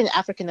 even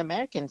African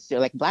Americans,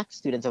 like Black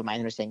students of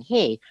mine, are saying,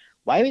 hey,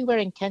 why are we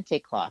wearing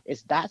kente cloth?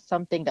 Is that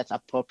something that's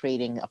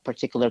appropriating a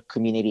particular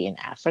community in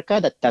Africa?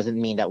 That doesn't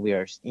mean that we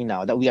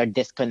are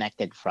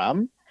disconnected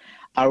from.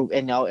 Like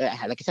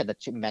I said, the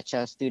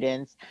Mecha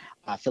students,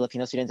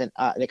 Filipino students, and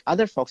like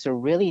other folks are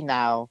really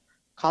now,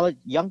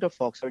 younger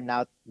folks are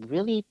now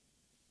really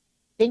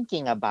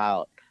thinking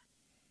about,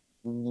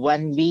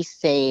 when we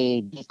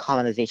say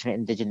decolonization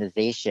and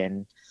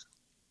indigenization,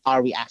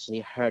 are we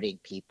actually hurting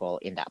people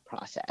in that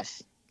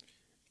process?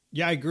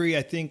 Yeah, I agree.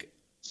 I think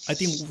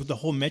with the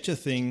whole Mecha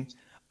thing,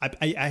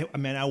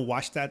 I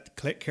watched that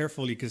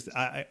carefully, because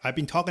I've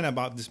been talking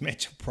about this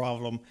Mecha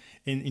problem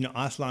and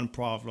Aztlan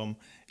problem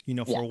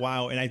for a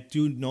while, and I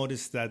do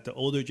notice that the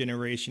older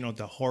generation of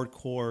the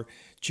hardcore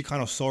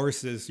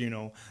Chicanosaurus,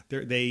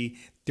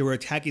 they were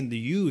attacking the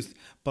youth,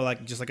 but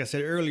like I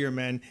said earlier,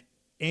 man,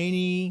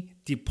 any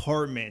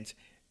department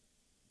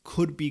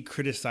could be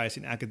criticized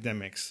in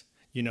academics.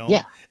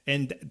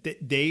 And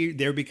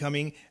they're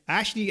becoming,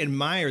 actually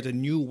admire the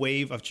new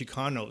wave of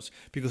Chicanos,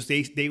 because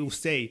they will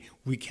say,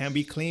 we can't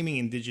be claiming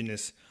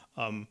indigenous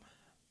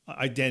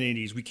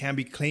identities, we can't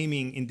be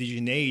claiming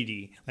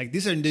indigeneity. Like,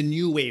 these are the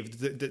new wave,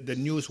 the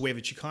newest wave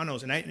of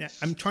Chicanos, and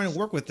I'm trying to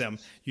work with them,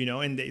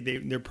 and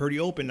they're pretty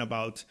open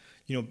about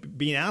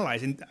being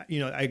allies, and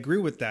I agree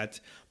with that.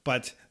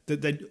 But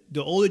the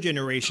older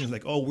generations,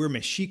 like, oh, we're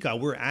Mexica,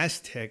 we're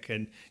Aztec,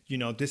 and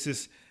this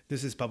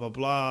is blah blah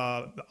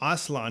blah,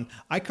 Aztlan.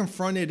 I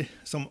confronted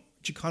some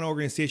Chicano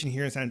organization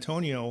here in San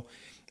Antonio,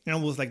 and I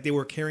was like, they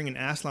were carrying an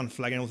Aztlan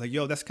flag, and I was like,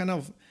 yo, that's kind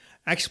of.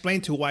 I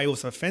explained to why it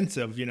was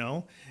offensive,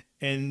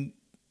 and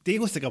they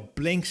was like a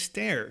blank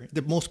stare,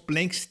 the most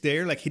blank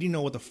stare, like he didn't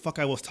know what the fuck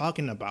I was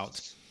talking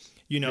about,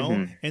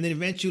 And then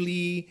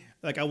eventually,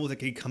 like, I was like,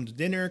 hey, come to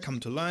dinner,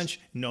 come to lunch,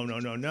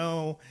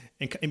 no,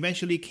 and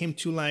eventually came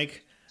to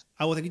like,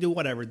 I was like, you do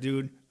whatever,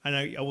 dude, and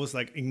I was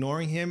like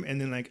ignoring him, and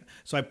then like,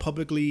 so I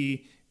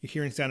publicly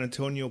here in San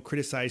Antonio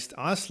criticized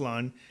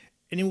Aztlan,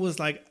 and it was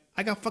like,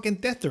 I got fucking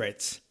death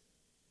threats.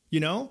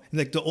 And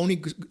like the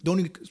only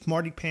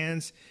smarty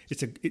pants,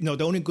 the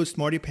only good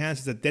smarty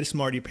pants is a dead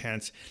smarty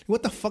pants.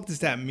 What the fuck does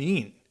that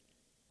mean?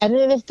 And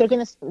then if they're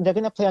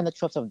gonna play on the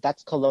tropes of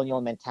that's colonial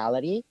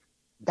mentality,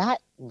 that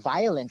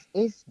violence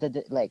is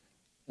the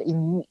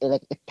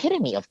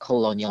epitome of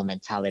colonial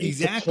mentality.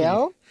 Exactly. To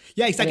kill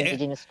exactly. An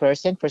indigenous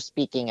person for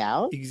speaking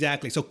out.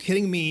 Exactly. So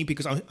killing me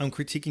because I'm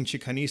critiquing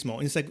Chicanismo,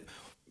 and it's like,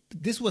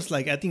 this was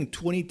like, I think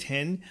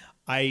 2010.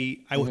 I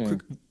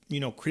was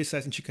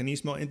criticizing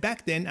Chicanismo, and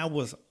back then I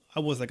was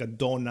like a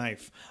dull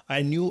knife.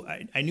 I knew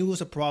it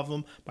was a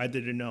problem, but I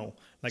didn't know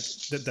like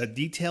the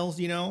details,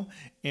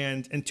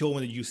 and until I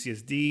went to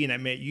UCSD and I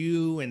met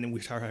you, and then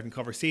we started having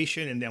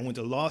conversation, and then I went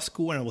to law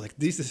school, and I was like,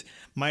 this is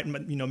my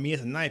me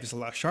as a knife is a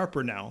lot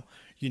sharper now,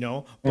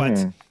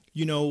 but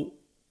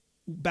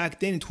back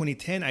then in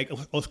 2010, I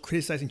was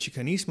criticizing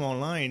Chicanismo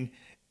online,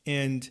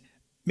 and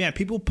man,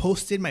 people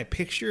posted my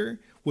picture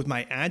with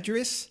my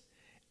address,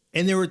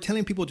 and they were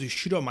telling people to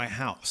shoot up my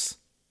house,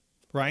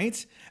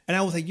 right? And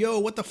I was like, yo,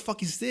 what the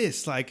fuck is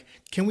this? Like,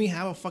 can we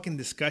have a fucking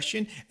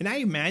discussion? And I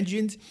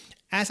imagined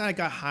as I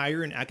got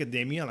higher in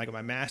academia, like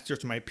my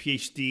master's, my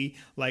PhD,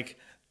 like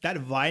that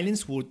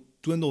violence will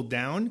dwindle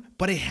down,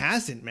 but it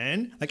hasn't,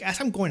 man. Like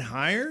as I'm going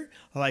higher,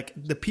 like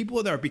the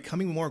people that are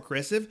becoming more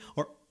aggressive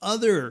are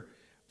other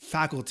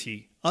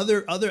faculty,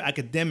 other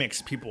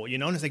academics people, you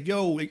know? And it's like,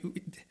 yo,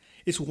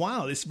 it's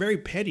wild. It's very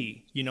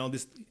petty, you know,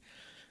 this,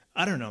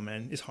 I don't know,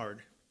 man. It's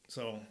hard.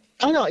 So.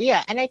 Oh no,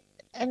 yeah.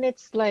 And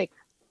it's like,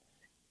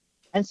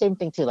 and same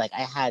thing too. Like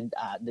I had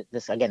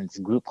this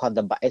group called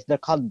they're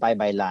called Bye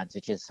Bye Lands,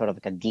 which is sort of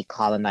like a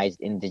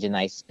decolonized,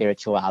 indigenized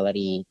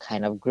spirituality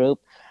kind of group,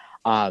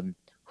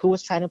 who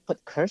was trying to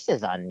put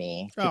curses on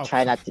me to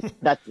try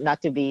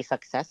not to be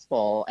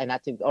successful and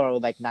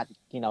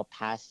not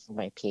pass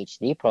my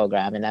PhD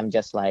program. And I'm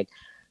just like,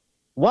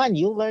 one,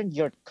 you learned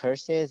your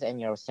curses and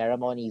your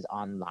ceremonies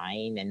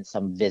online and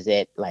some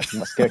visit, like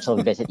a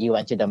spiritual visit you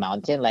went to the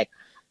mountain. Like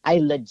I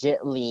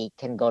legitly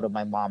can go to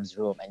my mom's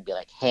room and be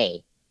like,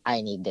 hey,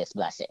 I need this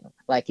blessing.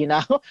 Like, you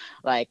know,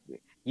 like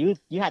you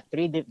had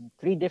three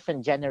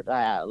different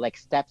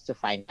steps to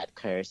find that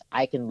curse.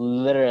 I can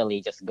literally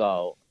just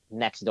go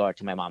next door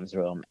to my mom's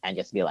room and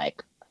just be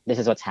like, this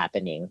is what's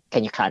happening.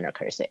 Can you counter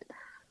curse it?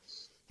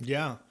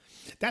 Yeah.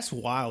 That's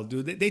wild,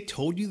 dude. They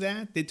told you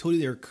that? They told you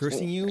they were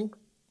cursing you?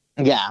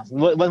 Yeah.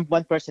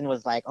 One person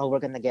was like, oh, we're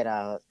going to get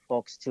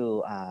folks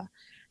to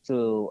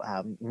do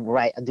a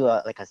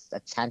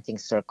chanting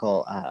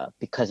circle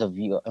because of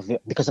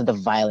the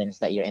violence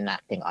that you're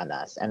enacting on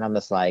us. And I'm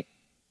just like,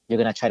 you're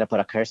gonna try to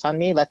put a curse on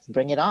me? Let's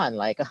bring it on.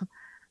 Like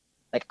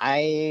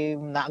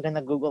I'm not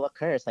gonna Google a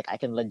curse. Like I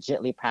can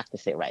legitly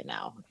practice it right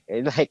now.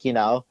 Like, you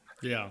know.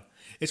 Yeah,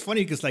 it's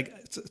funny because like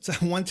so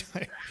one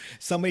time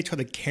somebody tried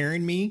to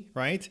Karen me,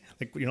 right?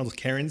 Like, you know, those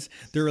Karens.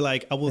 They were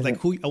like, I was like,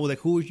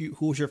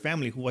 who's your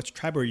family? What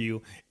tribe are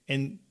you?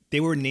 And they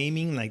were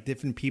naming like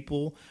different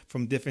people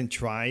from different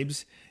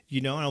tribes,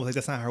 you know, and I was like,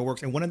 that's not how it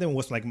works. And one of them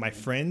was like my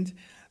friend,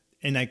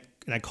 and I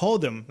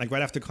called him like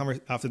right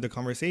after the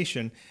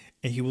conversation,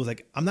 and he was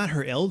like, I'm not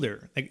her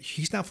elder. Like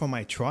she's not from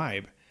my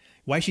tribe.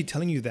 Why is she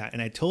telling you that?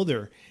 And I told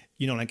her,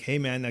 you know, like, hey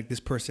man, like this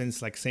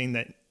person's like saying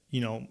that, you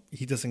know,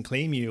 he doesn't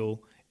claim you,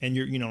 and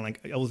you're, you know, like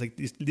I was like,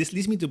 this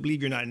leads me to believe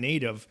you're not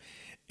native.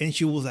 And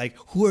she was like,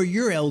 who are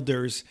your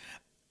elders?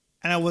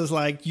 And I was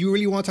like, you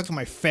really want to talk to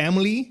my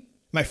family?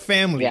 My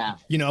family, yeah.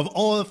 You know, of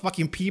all the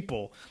fucking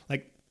people,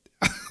 like,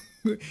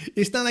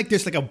 it's not like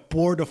there's like a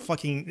board of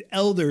fucking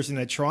elders in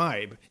a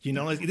tribe, you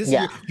know, like this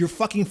is your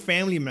fucking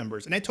family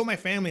members. And I told my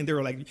family, and they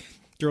were like,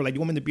 you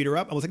want me to beat her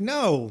up? I was like,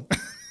 no,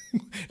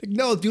 like,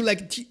 no, dude,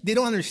 like they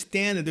don't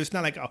understand that there's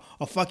not like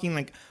a fucking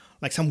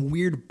like some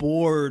weird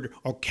board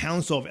or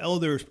council of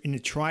elders in the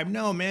tribe.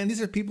 No, man,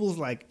 these are people's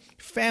like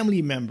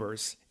family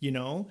members, you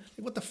know,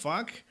 like what the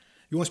fuck?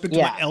 You want to speak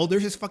to my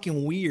elders? It's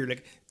fucking weird.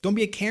 Like, don't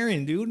be a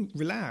Karen, dude.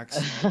 Relax.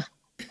 And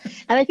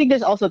I think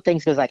there's also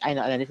things because, like, I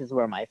know, and this is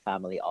where my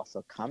family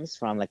also comes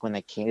from. Like, when I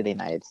came to the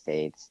United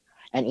States,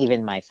 and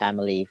even my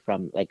family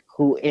from, like,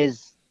 who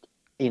is,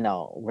 you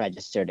know,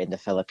 registered in the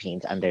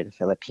Philippines under the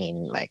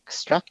Philippine, like,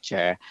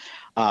 structure,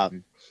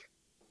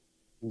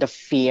 the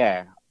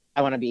fear,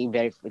 I want to be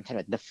very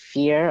intimate, the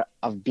fear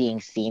of being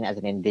seen as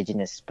an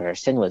indigenous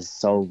person was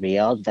so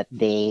real that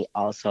they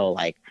also,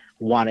 like,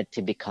 wanted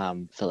to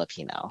become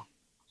Filipino.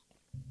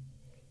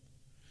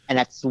 And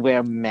that's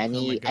where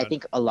many, I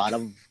think a lot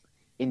of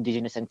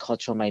indigenous and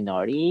cultural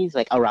minorities,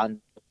 like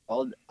around the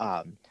world,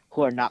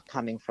 who are not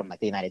coming from like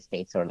the United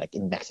States or like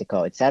in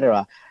Mexico,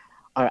 etc.,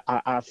 are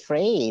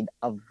afraid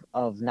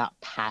of not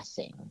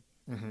passing,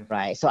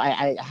 right? So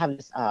I have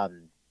this,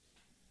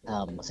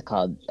 what's it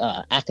called,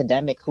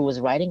 academic who was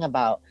writing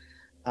about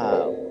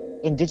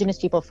indigenous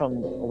people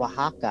from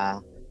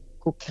Oaxaca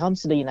who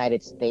comes to the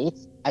United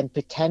States and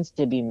pretends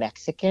to be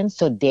Mexican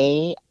so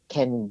they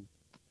can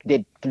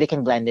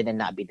blend in and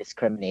not be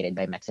discriminated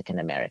by Mexican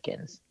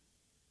Americans.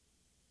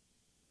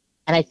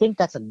 And I think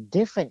that's a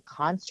different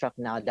construct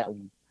now that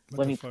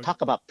when we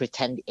talk about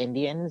pretend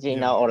Indians, you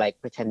know, or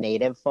like pretend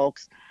Native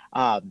folks,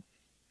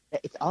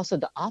 it's also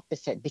the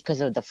opposite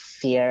because of the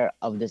fear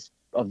of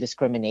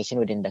discrimination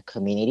within the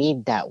community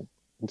that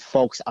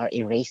folks are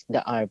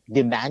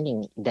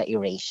demanding the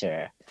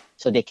erasure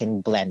so they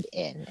can blend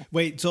in.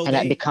 Wait, so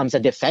that becomes a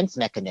defense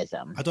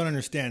mechanism. I don't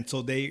understand.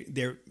 So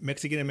they're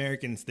Mexican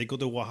Americans. They go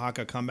to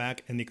Oaxaca, come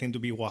back, and they claim to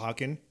be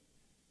Oaxacan.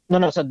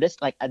 No. So this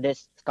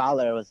this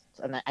scholar was,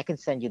 and I can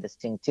send you this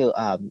thing too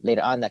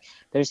later on. Like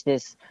there's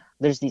these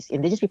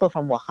indigenous people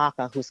from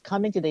Oaxaca who's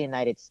coming to the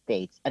United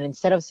States, and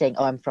instead of saying,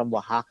 "Oh, I'm from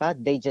Oaxaca,"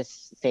 they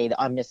just say,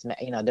 "I'm just,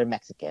 you know, they're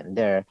Mexican.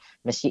 They're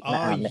Mexican."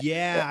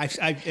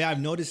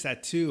 I've noticed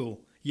that too.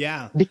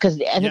 Yeah. Because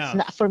it's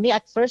not for me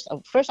at first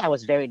I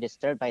was very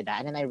disturbed by that,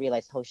 and then I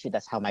realized, oh shoot,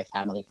 that's how my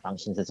family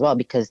functions as well,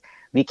 because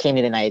we came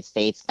to the United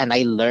States and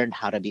I learned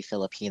how to be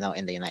Filipino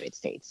in the United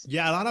States.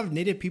 Yeah, a lot of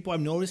Native people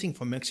I'm noticing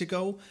from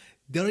Mexico,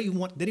 they don't even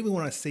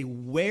want to say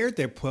where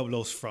their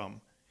pueblo's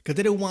from. because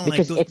they don't want like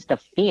because those. it's the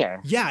fear.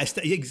 Yeah,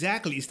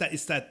 exactly.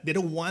 It's that they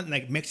don't want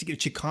like Mexican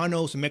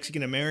Chicanos and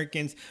Mexican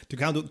Americans to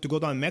go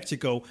down to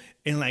Mexico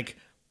and like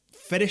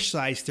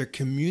fetishize their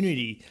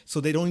community,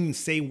 so they don't even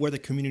say where the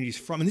community is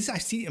from. And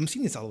I'm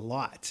seeing this a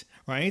lot,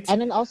 right?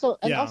 And then also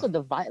Yeah,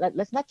 like,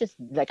 let's not just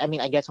like, I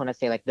mean, I guess when I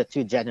say like the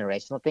two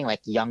generational thing,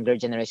 like younger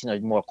generation or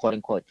more quote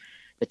unquote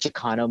the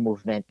Chicano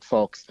movement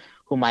folks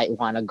who might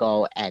want to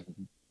go and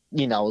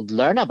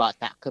learn about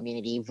that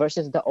community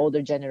versus the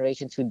older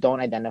generations who don't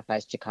identify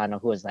as Chicano,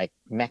 who is like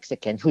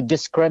Mexican, who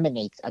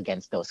discriminates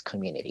against those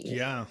communities,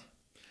 yeah,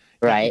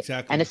 yeah, right? And the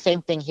exactly.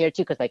 same thing here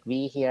too, because like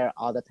we hear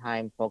all the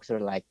time folks who are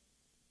like,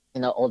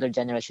 older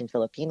generation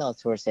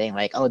Filipinos who are saying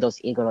like, oh, those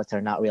Igorots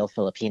are not real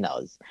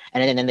Filipinos.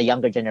 And then in the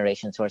younger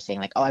generations who are saying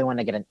like, oh, I want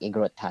to get an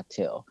Igorot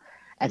tattoo.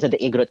 And so the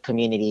Igorot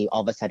community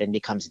all of a sudden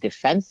becomes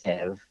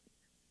defensive,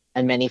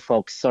 and many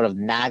folks sort of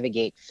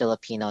navigate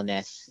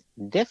Filipino-ness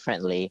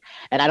differently.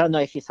 And I don't know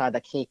if you saw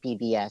the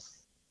KPBS,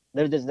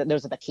 there's the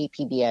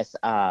KPBS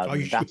Oh,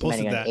 you documentary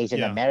posted on that. Asian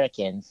Yeah.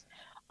 Americans.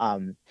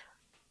 Um,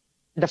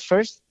 the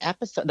first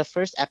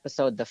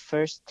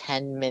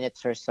 10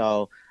 minutes or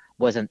so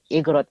was an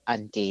Igorot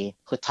auntie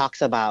who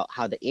talks about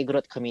how the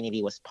Igorot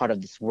community was part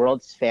of this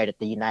World's Fair that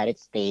the United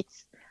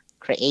States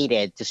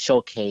created to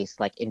showcase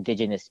like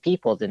indigenous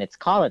peoples in its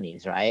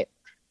colonies, right?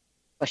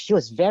 But she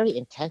was very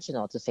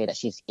intentional to say that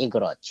she's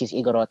Igorot. She's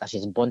Igorota.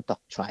 She's Bontoc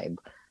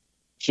tribe.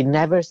 She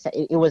never said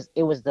it was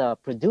the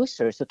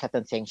producers who kept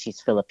on saying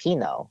she's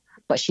Filipino,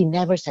 but she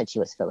never said she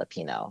was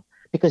Filipino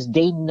because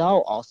they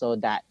know also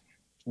that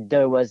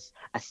there was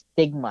a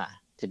stigma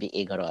to be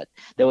Igorot.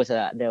 There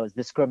was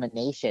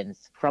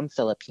discriminations from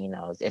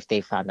Filipinos if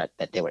they found out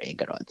that they were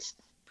Igorots.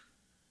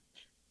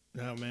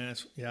 Oh man,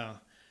 yeah.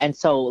 And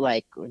so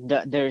like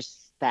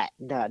there's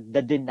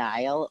the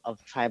denial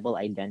of tribal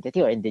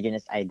identity or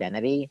indigenous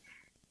identity,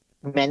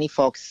 many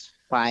folks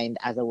find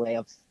as a way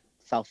of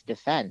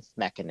self-defense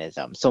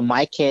mechanism. So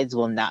my kids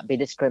will not be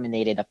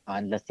discriminated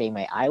upon the same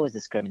way I was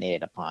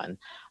discriminated upon.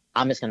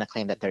 I'm just gonna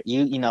claim that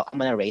I'm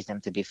gonna raise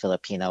them to be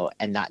Filipino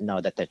and not know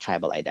that their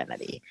tribal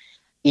identity,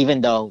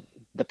 even though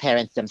the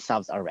parents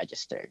themselves are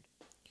registered.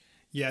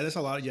 Yeah, there's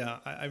a lot. Yeah,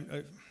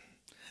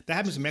 that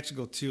happens in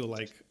Mexico too.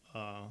 Like,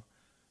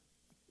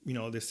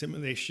 the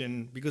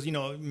assimilation, because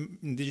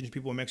indigenous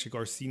people in Mexico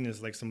are seen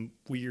as like some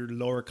weird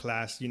lower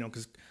class,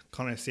 because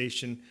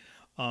colonization.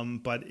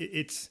 But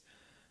it's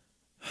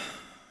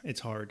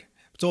hard.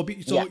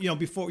 Yeah,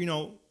 Before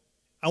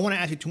I want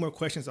to ask you two more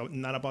questions,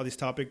 not about this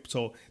topic.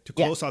 So to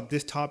yeah. close out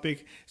this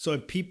topic, so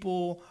if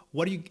people,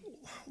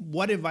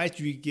 what advice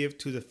do you give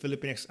to the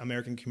Filipino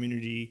American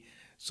community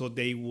so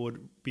they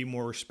would be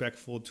more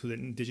respectful to the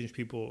indigenous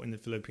people in the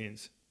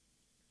Philippines?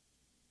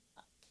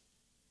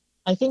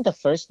 I think the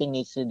first thing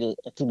needs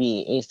to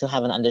be is to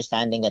have an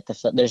understanding that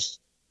there's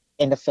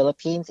in the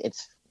Philippines,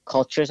 it's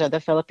cultures of the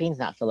Philippines,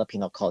 not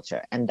Filipino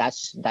culture, and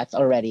that's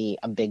already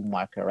a big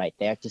marker right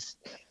there. Just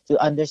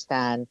to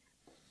understand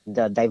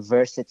the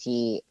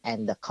diversity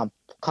and the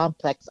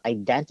complex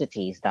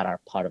identities that are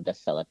part of the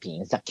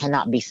Philippines that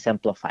cannot be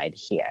simplified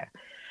here.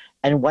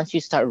 And once you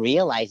start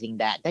realizing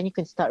that, then you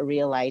can start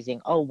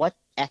realizing, oh, what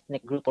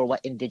ethnic group or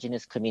what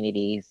indigenous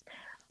communities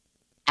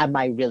am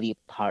I really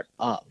part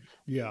of,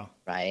 Yeah.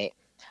 right?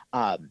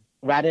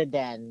 Rather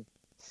than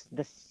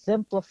the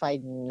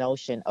simplified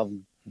notion of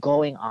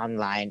going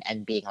online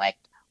and being like,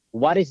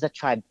 what is the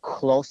tribe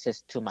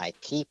closest to my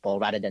people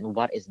rather than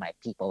what is my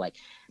people? Like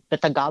the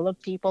Tagalog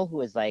people,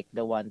 who is like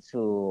the ones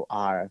who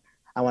are,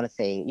 I want to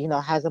say,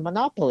 has a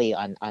monopoly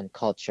on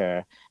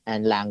culture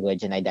and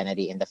language and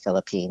identity in the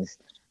Philippines,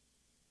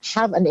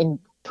 have an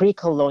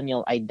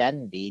pre-colonial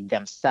identity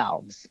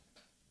themselves.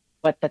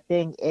 But the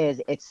thing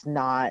is, it's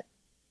not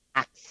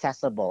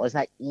accessible. It's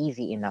not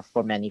easy enough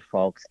for many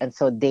folks, and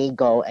so they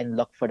go and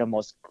look for the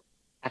most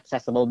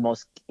accessible,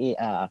 most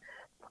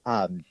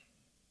um,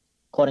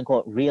 quote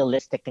unquote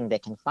realistic thing they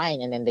can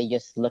find, and then they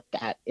just look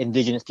at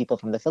indigenous people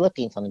from the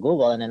Philippines on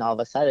Google, and then all of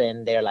a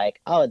sudden they're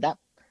like, oh, that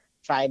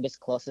tribe is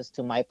closest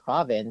to my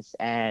province,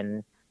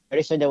 and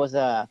pretty sure there was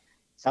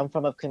some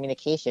form of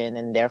communication,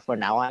 and therefore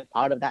now I'm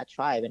part of that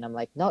tribe. And I'm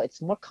like, no,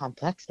 it's more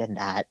complex than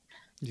that.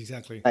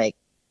 Exactly. Like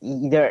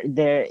there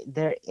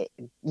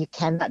you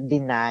cannot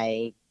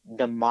deny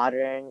the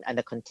modern and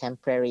the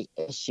contemporary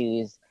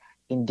issues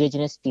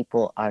indigenous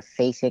people are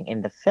facing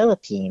in the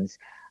Philippines,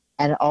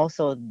 and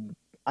also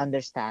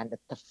understand that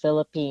the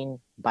Philippine,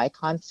 by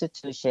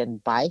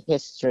constitution, by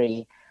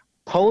history,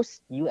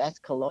 post US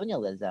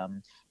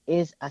colonialism,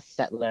 is a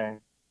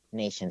settler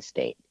nation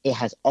state. It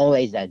has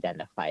always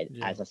identified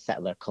Yeah. as a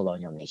settler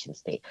colonial nation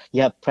state.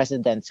 You have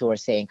presidents who are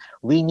saying,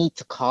 we need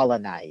to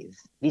colonize.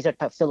 These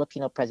are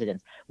Filipino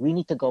presidents. We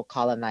need to go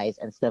colonize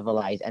and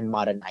civilize and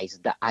modernize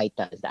the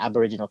Aitas, the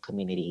Aboriginal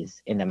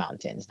communities in the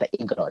mountains, the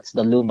Igorots,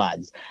 the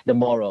Lumads, the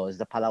Moros,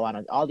 the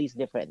Palawanos, all these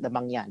different, the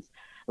Mangyans.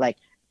 Like,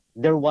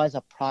 there was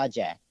a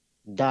project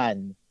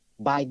done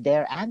by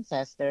their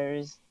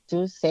ancestors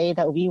to say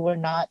that we were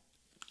not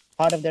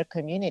part of their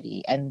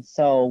community. And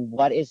so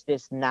what is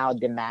this now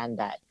demand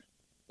that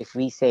if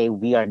we say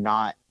we are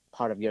not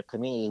part of your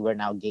community, we're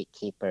now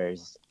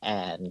gatekeepers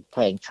and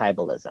playing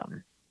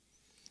tribalism.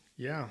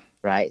 Yeah.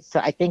 Right.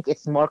 So I think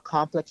it's more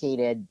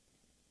complicated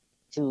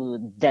to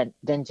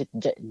than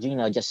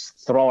just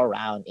throw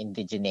around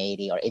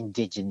indigeneity or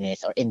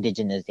indigenous or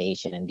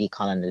indigenization and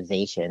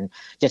decolonization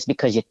just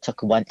because you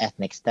took one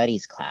ethnic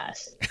studies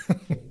class.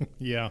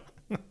 Yeah.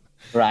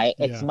 Right.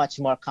 It's Yeah. much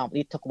more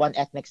you took one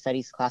ethnic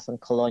studies class on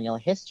colonial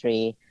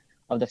history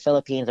of the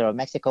Philippines or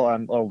Mexico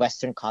or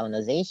Western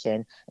colonization,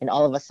 and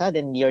all of a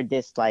sudden you're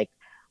this like,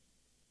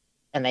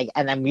 and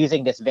I'm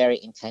using this very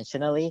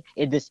intentionally,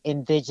 in this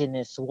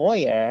indigenous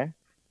warrior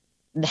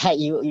that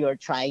you're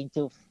trying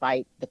to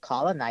fight the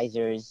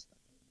colonizers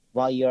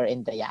while you're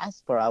in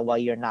diaspora,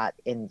 while you're not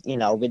in,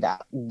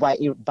 without,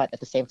 but at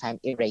the same time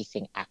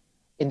erasing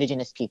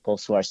indigenous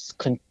peoples who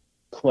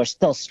are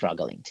still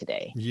struggling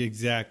today. Yeah,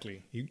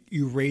 exactly.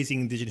 You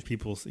raising indigenous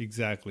peoples.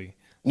 Exactly.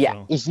 Yeah,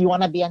 So, if you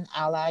want to be an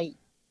ally,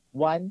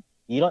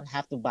 you don't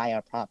have to buy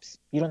our props.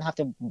 We don't have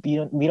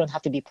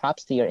to be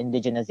props to your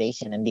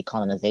indigenization and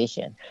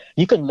decolonization.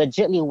 You can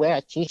legitimately wear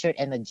a t-shirt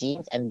and a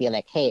jeans and be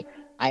like, hey,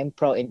 I'm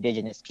pro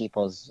indigenous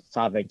people's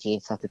sovereignty,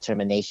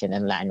 self-determination,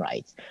 and land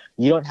rights.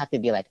 You don't have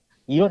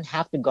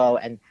to go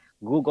and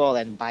Google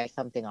and buy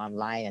something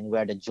online and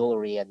wear the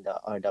jewelry and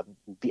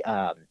the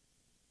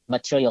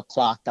material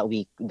cloth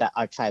that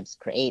our tribes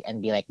create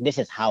and be like, this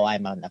is how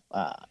I'm an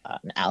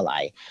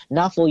ally.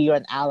 Now, fool,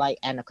 you're an ally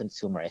and a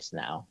consumerist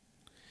now.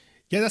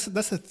 yeah,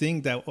 that's the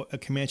thing that a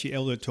Comanche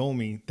elder told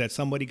me, that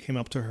somebody came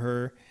up to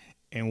her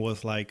and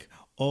was like,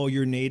 "Oh,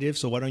 you're native,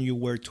 so why don't you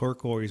wear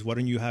turquoise? Why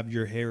don't you have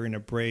your hair in a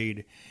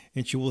braid?"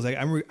 And she was like,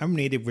 "I'm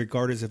native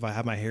regardless if I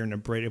have my hair in a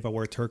braid, if I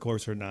wear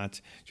turquoise or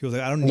not." She was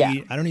like, I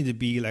don't need to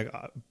be like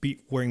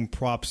be wearing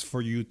props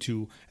for you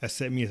to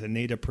accept me as a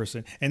native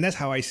person." And that's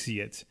how I see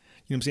it.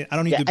 You know what I'm saying? I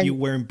don't need to be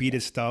wearing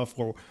beaded stuff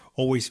or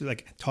always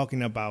like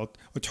talking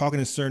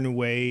a certain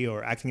way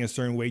or acting a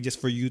certain way just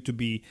for you to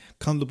be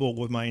comfortable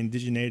with my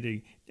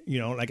indigeneity.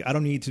 Like I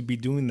don't need to be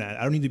doing that.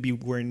 I don't need to be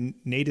wearing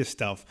native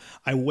stuff.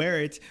 I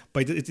wear it,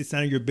 but it's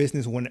none of your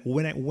business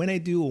when I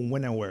do and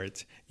when I wear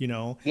it.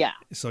 Yeah.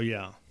 So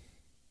yeah.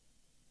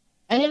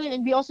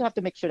 And we also have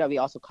to make sure that we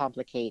also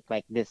complicate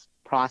like this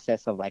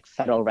process of like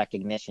federal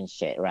recognition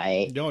shit,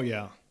 right? Oh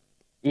yeah.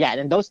 Yeah,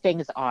 and those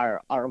things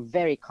are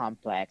very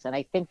complex, and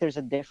I think there's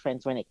a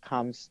difference when it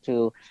comes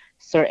to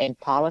certain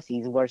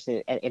policies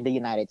versus in the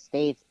United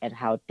States and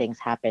how things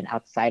happen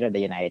outside of the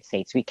United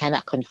States. We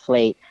cannot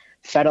conflate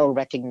federal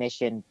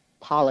recognition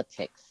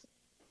politics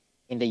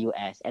in the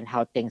US and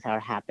how things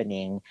are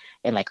happening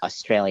in like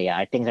Australia,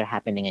 or things are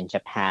happening in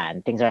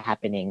Japan, things are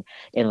happening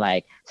in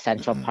like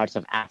central parts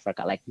of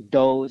Africa. Like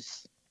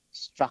those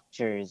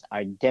structures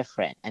are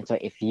different. And so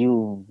if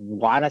you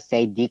want to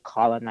say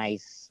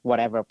decolonize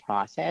whatever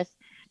process,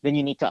 then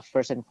you need to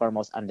first and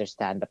foremost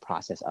understand the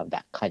process of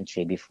that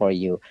country before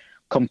you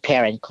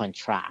compare and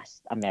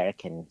contrast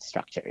American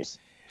structures.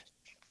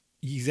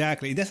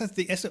 Exactly.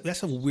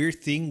 That's a weird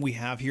thing we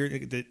have here.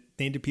 The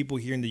native people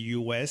here in the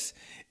U.S.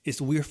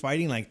 is we're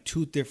fighting like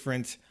two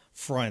different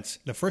fronts.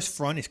 The first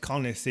front is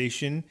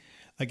colonization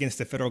against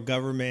the federal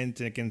government,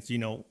 against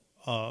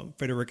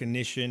federal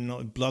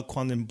recognition, blood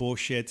quantum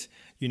bullshit.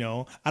 I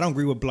don't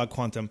agree with blood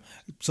quantum.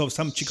 So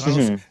some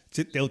Chicanos,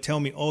 they'll tell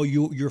me, "Oh,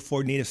 you're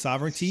for native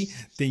sovereignty,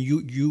 then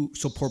you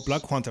support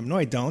blood quantum." No,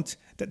 I don't.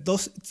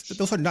 Those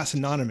are not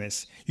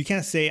synonymous. You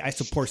can't say I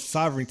support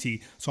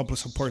sovereignty, so I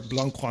support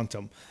blood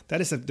quantum.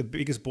 That is the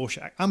biggest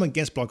bullshit. I'm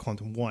against blood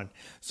quantum one.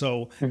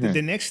 So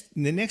the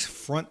next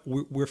front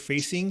we're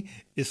facing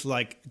is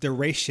like the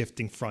race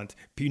shifting front.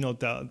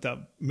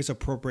 The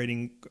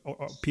misappropriating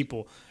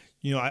people.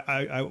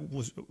 I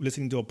was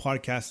listening to a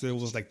podcast. There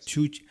was like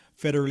 2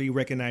 federally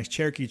recognized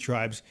Cherokee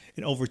tribes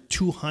and over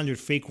 200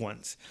 fake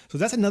ones. So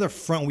that's another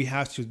front we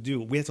have to do.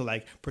 We have to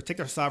like protect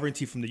our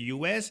sovereignty from the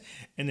U.S.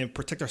 and then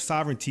protect our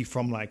sovereignty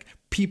from like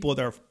people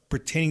that are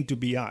pretending to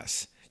be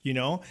us. And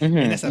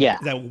that's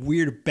that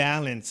weird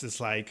balance is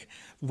like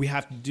we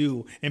have to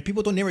do. And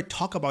people don't never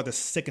talk about the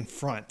second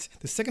front.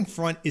 The second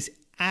front is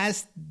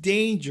as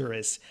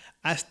dangerous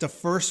as the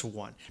first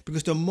one,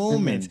 because the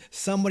moment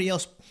somebody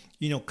else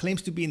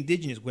claims to be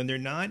indigenous when they're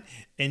not,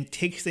 and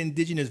takes the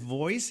indigenous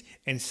voice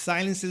and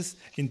silences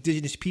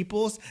indigenous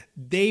peoples,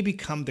 they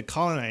become the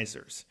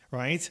colonizers,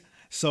 right?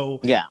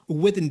 So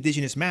with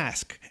indigenous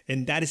mask,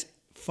 and that is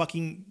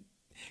fucking,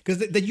 because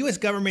the U.S.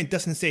 government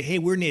doesn't say, "Hey,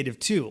 we're native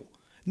too."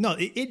 No,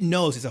 it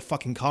knows it's a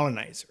fucking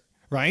colonizer,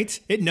 right?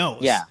 It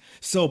knows. Yeah.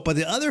 So, but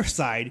the other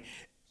side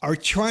are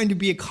trying to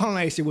be a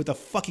colonizer with a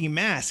fucking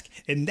mask,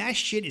 and that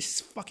shit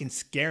is fucking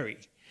scary.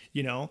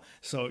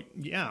 So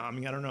yeah, I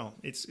mean, I don't know.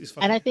 It's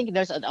fucking... And I think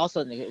there's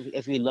also,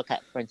 if we look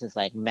at, for instance,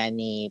 like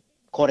many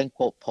quote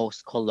unquote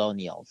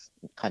post-colonial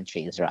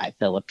countries, right?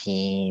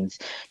 Philippines,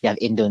 you have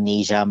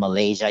Indonesia,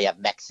 Malaysia, you have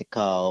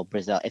Mexico,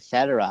 Brazil,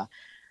 etc.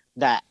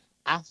 That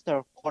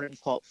after quote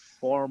unquote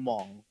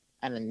formal,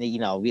 and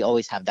then, we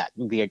always have that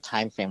weird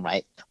time frame,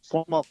 right?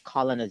 Formal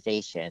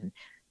colonization,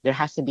 there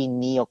has to be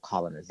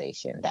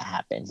neo-colonization that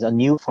happens, a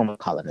new form of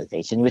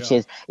colonization, which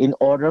is in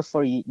order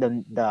for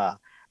the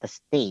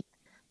state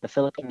the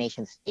Philippine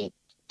nation state,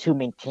 to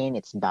maintain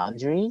its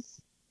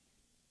boundaries,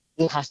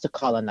 it has to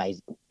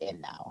colonize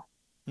in now.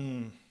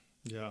 Mm,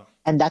 yeah.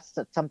 And that's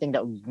something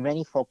that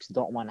many folks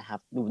don't want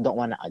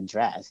to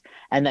address.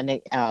 And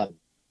then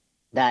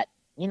that,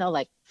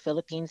 like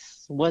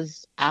Philippines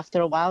was,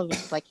 after a while,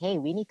 was like, hey,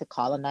 we need to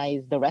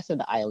colonize the rest of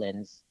the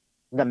islands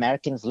the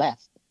Americans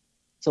left.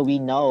 So we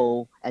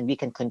know and we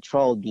can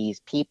control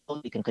these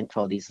people, we can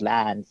control these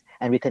lands,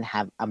 and we can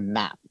have a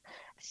map.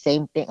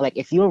 Same thing, like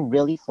if you're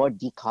really for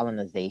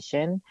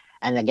decolonization,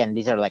 and again,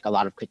 these are like a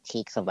lot of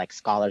critiques of like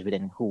scholars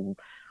within who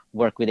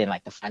work within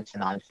like the French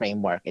Fanon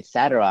framework,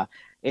 etc.,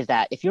 is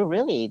that if you're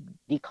really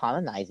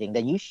decolonizing,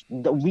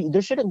 then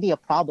there shouldn't be a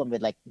problem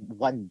with like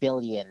 1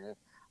 billion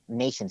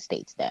nation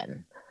states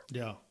then.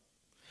 Yeah.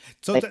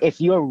 So Like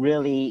if you're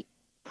really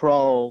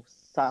pro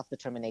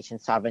self-determination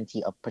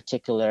sovereignty of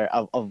particular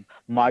of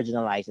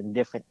marginalized and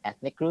different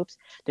ethnic groups,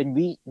 then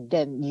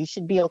you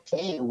should be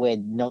okay with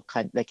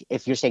like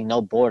if you're saying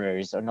no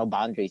borders or no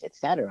boundaries,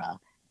 etc.,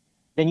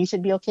 then you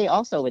should be okay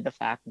also with the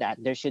fact that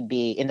there should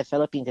be, in the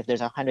Philippines, if there's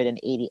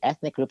 180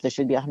 ethnic groups, there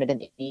should be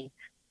 180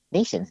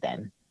 nations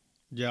then.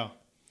 yeah.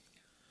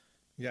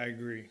 Yeah, I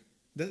agree.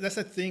 That's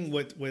the thing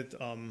with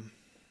man,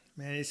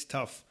 it's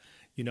tough.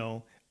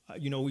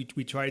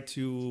 We try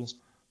to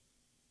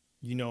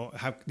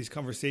have these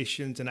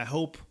conversations, and I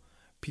hope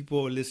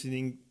people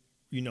listening,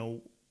 you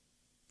know,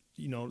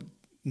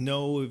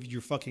 know if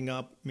you're fucking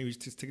up, maybe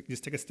just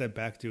take a step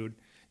back, dude.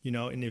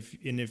 And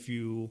if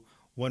you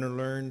want to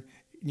learn,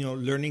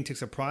 learning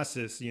takes a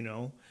process.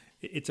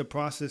 It's a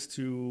process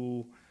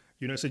to,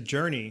 it's a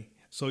journey.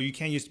 So you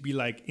can't just be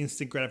like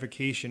instant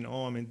gratification.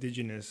 Oh, I'm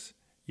indigenous.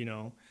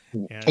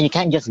 And you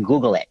can't just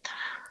Google it.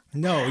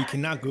 No, you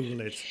cannot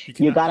Google it.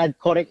 You gotta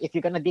code it. If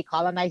you're gonna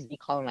decolonize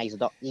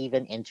the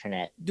even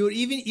internet. Dude,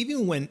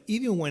 even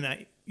when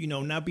I,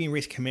 not being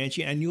raised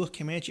Comanche, I knew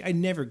Comanche. I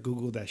never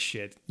Googled that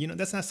shit.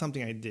 That's not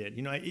something I did.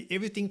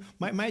 Everything.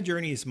 My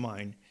journey is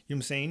mine. You know what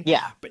I'm saying?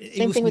 Yeah. But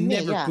it was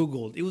never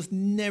Googled. It was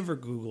never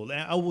Googled.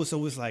 And I was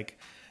always like,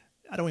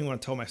 I don't even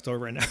want to tell my story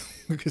right now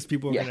because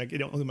people are gonna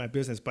get into my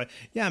business. But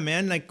yeah,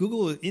 man, like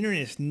Google,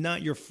 internet is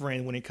not your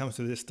friend when it comes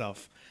to this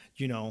stuff.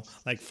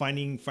 Like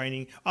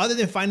finding other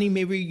than finding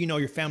maybe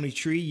your family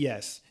tree.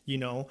 Yes,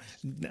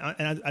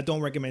 and I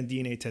don't recommend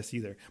DNA tests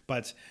either.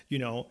 But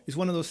it's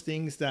one of those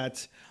things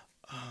that.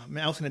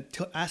 Man, I was gonna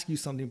ask you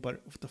something,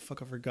 but what the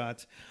fuck, I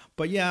forgot.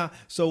 But yeah,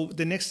 so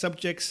the next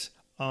subjects.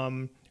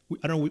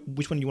 I don't know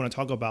which one you want to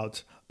talk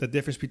about. The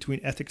difference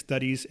between ethnic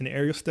studies and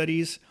aerial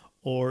studies,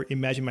 or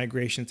imagined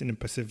migrations in the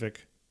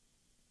Pacific.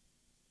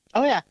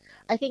 Oh yeah,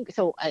 I think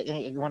so.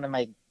 One of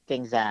my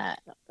things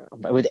that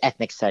with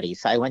ethnic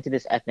studies. So I went to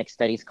this ethnic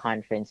studies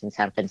conference in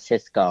San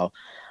Francisco,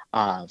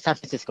 San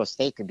Francisco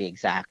State to be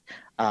exact.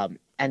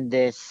 And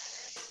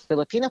this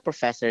Filipino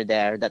professor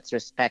there that's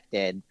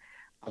respected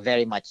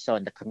very much so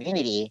in the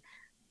community,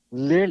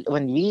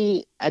 when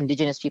we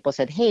indigenous people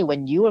said, hey,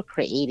 when you were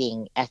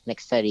creating ethnic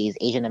studies,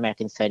 Asian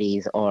American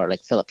studies, or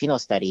like Filipino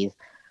studies,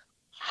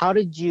 how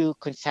did you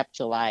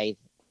conceptualize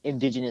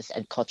indigenous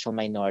and cultural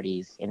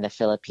minorities in the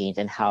Philippines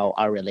and how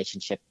our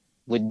relationship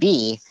would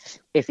be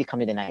if we come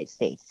to the United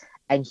States?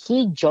 And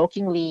he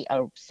jokingly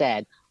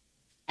said,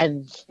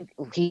 and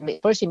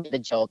first he made the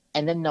joke,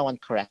 and then no one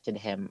corrected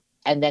him,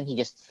 and then he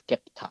just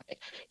skipped the topic.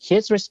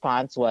 His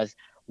response was,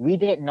 we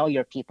didn't know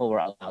your people were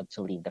allowed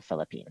to leave the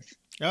Philippines.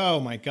 Oh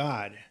my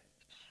God.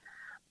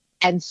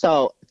 And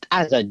so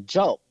as a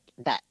joke,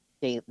 that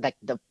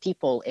the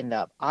people in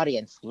the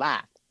audience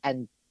laughed,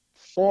 and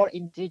 4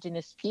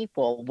 indigenous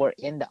people were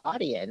in the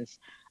audience,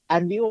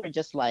 and we were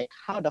just like,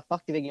 how the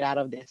fuck do we get out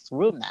of this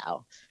room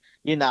now?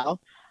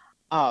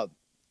 And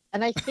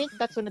I think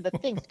that's one of the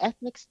things.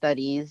 Ethnic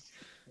studies,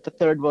 the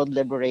Third World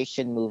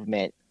Liberation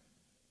Movement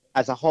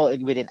as a whole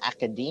within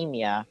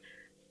academia,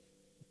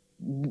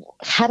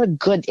 had a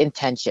good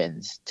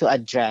intentions to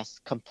address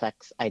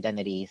complex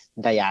identities,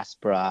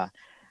 diaspora,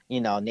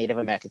 Native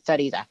American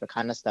studies,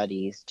 Africana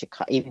studies,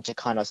 even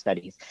Chicano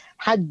studies,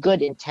 had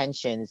good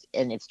intentions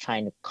in its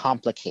trying to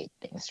complicate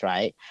things,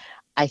 right?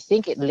 I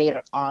think it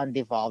later on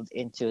devolved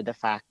into the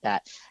fact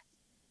that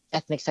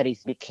ethnic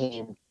studies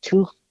became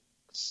too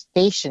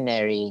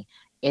stationary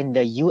in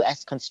the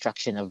U.S.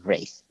 construction of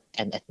race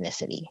and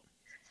ethnicity.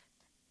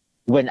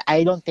 When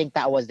I don't think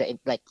that was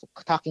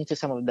talking to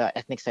some of the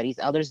ethnic studies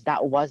elders,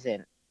 that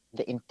wasn't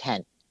the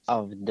intent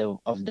of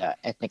the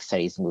ethnic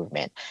studies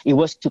movement. It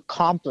was to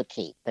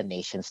complicate the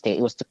nation state.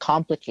 It was to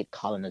complicate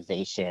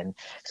colonization,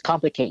 to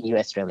complicate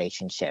U.S.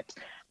 relationships.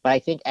 But I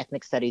think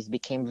ethnic studies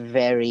became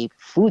very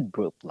food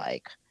group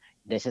like.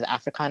 This is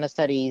Africana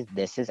studies,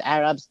 this is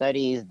Arab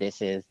studies,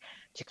 this is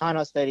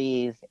Chicano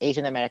studies,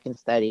 Asian American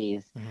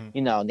studies,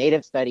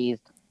 Native studies.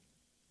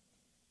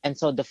 And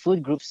so the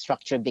food group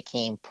structure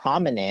became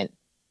prominent,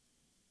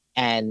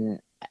 and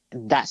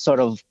that sort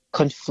of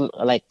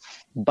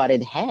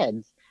butted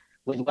heads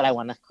with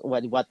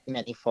what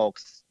many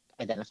folks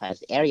identify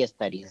as area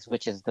studies,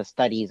 which is the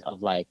studies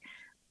of like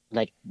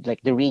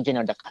the region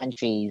or the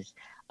countries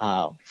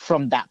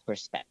from that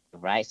perspective,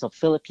 right? So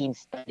Philippine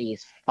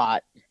studies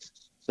fought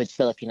with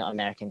Filipino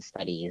American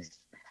studies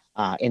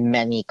in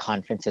many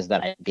conferences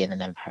that I've been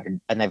and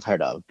I've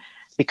heard of,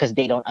 because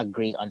they don't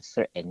agree on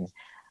certain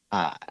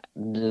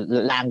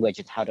the language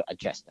and how to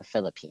address the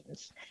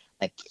Philippines.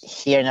 Like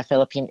here in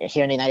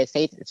the United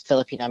States, it's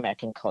Filipino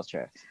American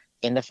culture.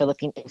 In the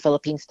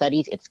Philippine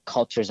studies, it's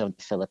cultures of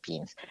the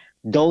Philippines.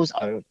 Those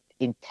are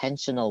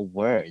intentional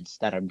words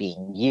that are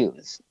being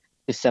used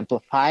to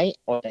simplify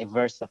or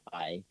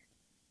diversify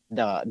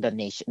the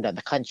nation,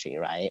 the country,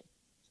 right?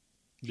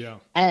 Yeah.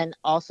 And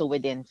also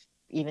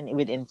even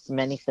within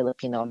many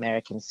Filipino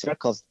American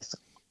circles, this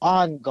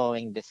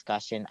ongoing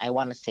discussion, I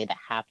want to say, that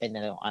happened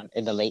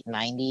in the late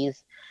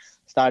 90s,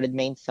 started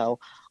made so,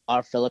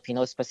 are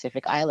Filipino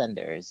Pacific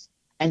Islanders.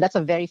 And that's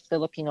a very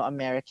Filipino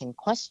American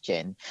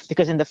question,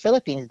 because in the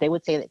Philippines they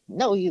would say that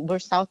no, we're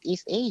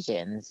Southeast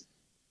Asians.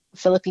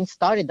 Philippines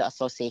started the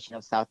Association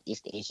of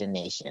Southeast Asian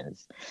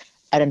Nations.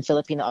 And then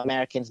Filipino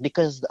Americans,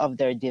 because of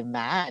their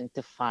demand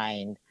to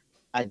find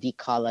a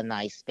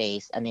decolonized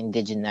space, an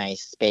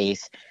indigenized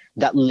space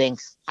that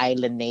links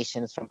island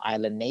nations from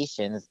island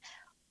nations,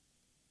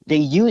 they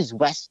use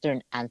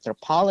Western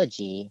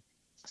anthropology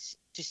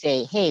to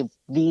say, hey,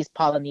 these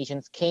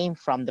Polynesians came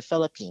from the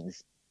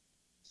Philippines.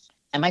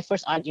 And my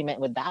first argument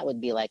with that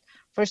would be like,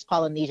 first,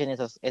 Polynesian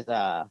is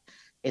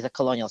a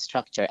colonial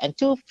structure, and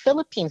two,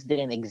 Philippines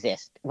didn't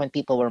exist when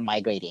people were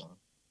migrating.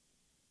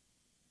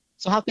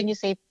 So how can you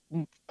say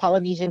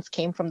Polynesians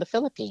came from the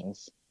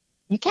Philippines?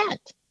 You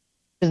can't,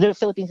 because the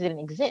Philippines didn't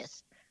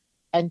exist.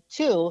 And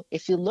two,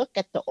 if you look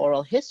at the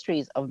oral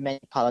histories of many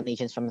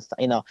Polynesians from,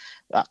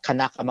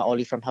 Kanaka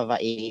Maoli from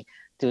Hawaii,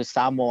 to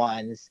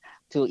Samoans,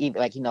 to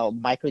even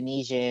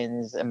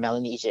Micronesians and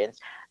Melanesians,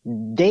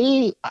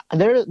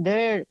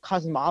 their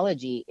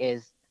cosmology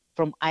is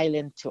from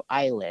island to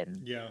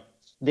island. Yeah.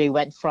 They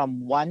went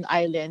from one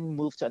island,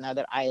 moved to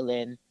another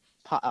island,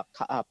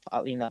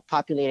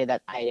 populated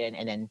that island,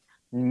 and then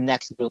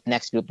next group,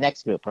 next group,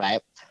 next group,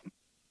 right?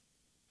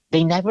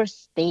 They never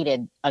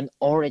stated an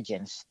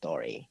origin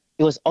story.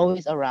 It was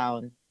always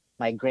around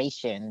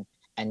migration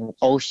and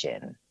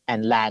ocean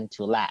and land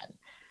to land.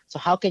 So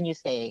how can you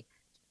say,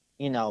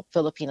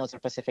 Filipinos or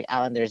Pacific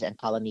Islanders and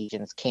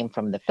Polynesians came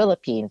from the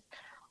Philippines?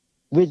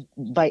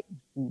 By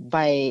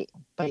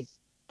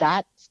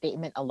that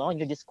statement alone,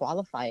 you're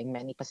disqualifying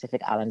many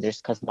Pacific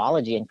Islanders'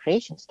 cosmology and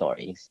creation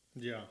stories.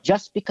 Yeah.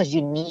 Just because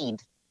you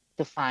need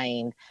to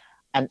find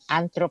an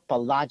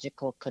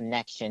anthropological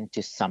connection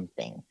to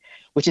something,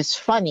 which is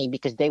funny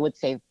because they would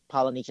say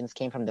Polynesians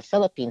came from the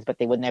Philippines, but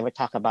they would never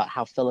talk about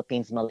how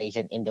Philippines, Malaysia,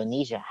 and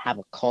Indonesia have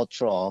a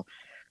cultural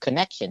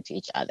connection to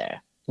each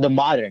other. The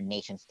modern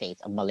nation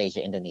states of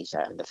Malaysia,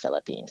 Indonesia, and the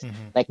Philippines.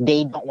 Mm-hmm. Like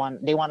they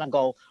want to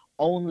go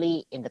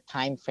only in the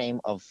time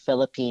frame of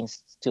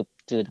Philippines to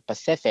the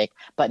Pacific,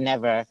 but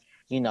never,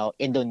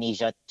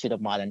 Indonesia to the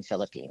modern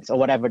Philippines, or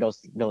whatever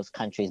those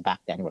countries back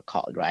then were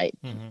called, right?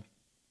 Mm-hmm.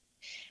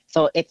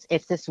 So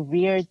it's this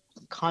weird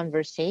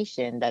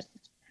conversation that's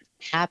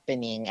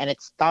happening, and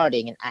it's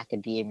starting in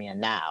academia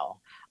now,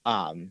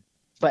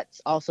 but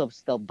it's also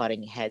still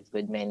butting heads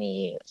with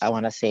many, I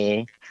want to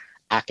say,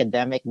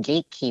 academic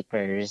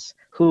gatekeepers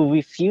who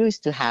refuse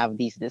to have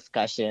these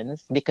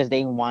discussions because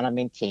they want to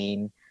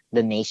maintain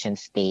the nation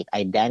state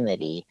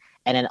identity.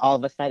 And then all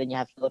of a sudden you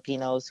have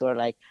Filipinos who are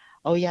like,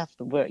 oh yeah,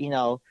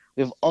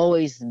 we've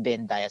always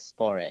been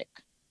diasporic.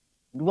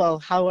 Well,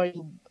 how are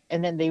you?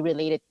 And then they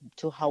relate it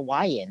to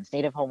Hawaiians,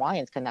 Native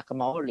Hawaiians, Kanaka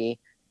Maoli.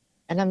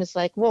 And I'm just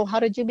like, well, how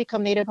did you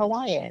become Native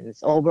Hawaiians?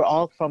 Oh, we're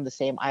all from the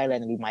same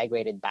island. We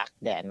migrated back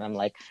then. And I'm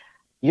like,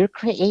 you're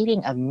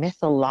creating a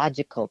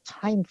mythological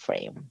time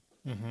frame.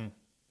 Mm-hmm.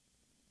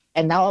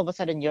 And now all of a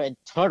sudden you're in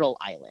Turtle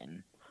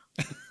Island.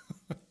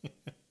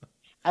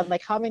 I'm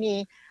like, how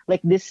many,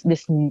 like this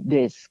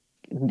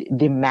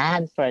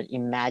demand for an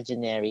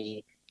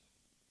imaginary,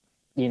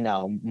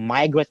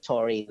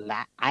 migratory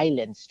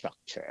island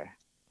structure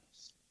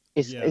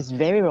is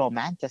very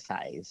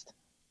romanticized.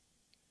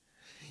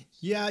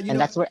 Yeah, and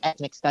that's where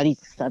ethnic studies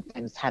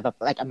sometimes have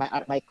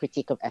my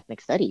critique of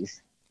ethnic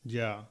studies.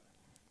 Yeah,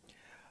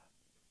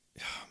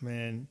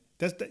 man,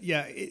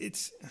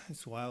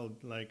 it's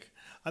wild. Like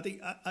I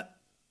think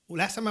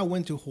last time I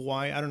went to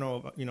Hawaii, I don't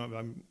know,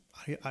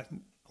 I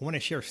want to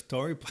share a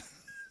story, but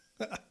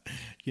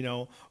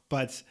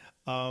but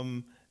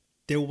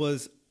there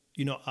was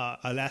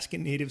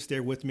Alaskan natives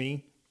there with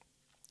me,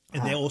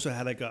 and they also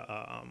had like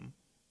a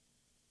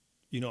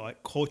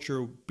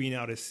culture being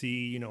out at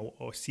sea,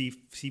 or sea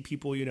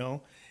people,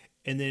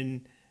 and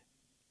then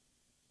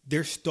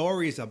their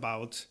stories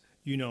about,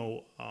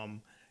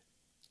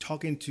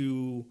 talking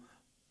to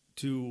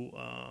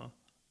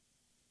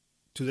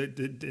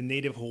the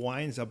native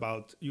Hawaiians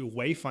about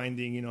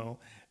wayfinding,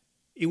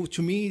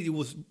 to me, it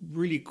was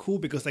really cool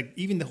because like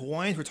even the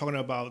Hawaiians were talking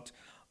about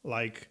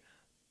like,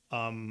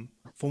 from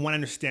what I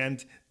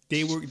understand,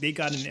 they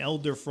got an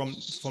elder from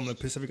the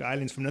Pacific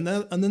Islands, from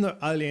another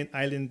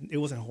island. It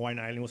wasn't Hawaiian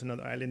island, it was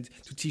another island,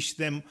 to teach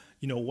them,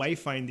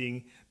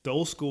 wayfinding the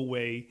old school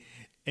way.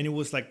 And it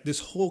was like this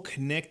whole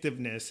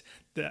connectiveness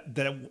that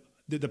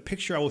the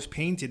picture I was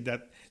painted,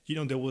 that,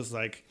 there was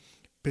like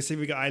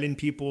Pacific Island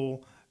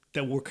people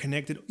that were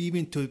connected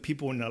even to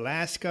people in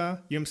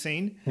Alaska. You know what I'm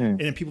saying? And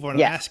then people from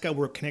Yeah. Alaska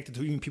were connected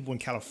to even people in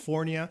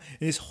California.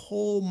 And this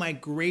whole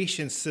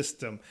migration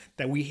system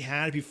that we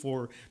had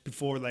before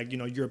like,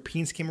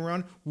 Europeans came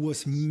around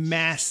was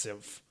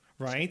massive,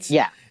 right?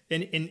 Yeah.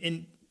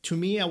 And to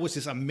me, I was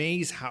just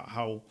amazed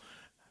how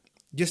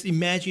just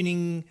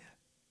imagining,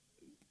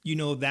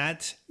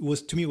 that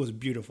was, to me, it was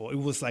beautiful. It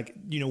was like,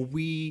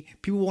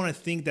 people want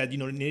to think that,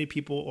 Native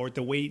people, or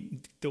the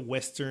way the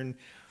Western,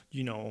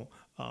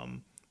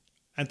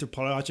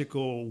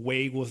 anthropological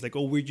way was like,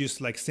 oh, we're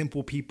just like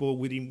simple people.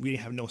 We didn't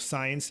have no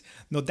science.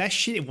 No, that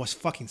shit, it was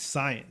fucking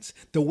science.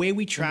 The way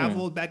we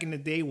traveled back in the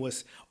day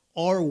was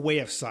our way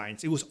of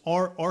science. It was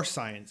our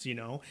science,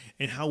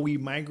 and how we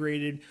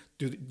migrated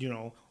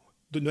to,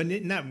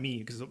 not me,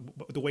 because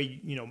the way,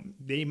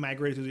 they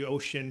migrated to the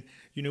ocean,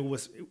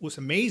 was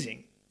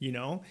amazing,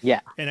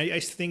 Yeah. And I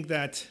think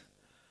that,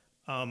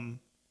 I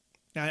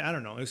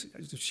don't know, it's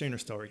sharing a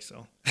story,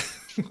 so.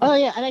 Oh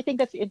yeah, and I think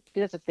that's it.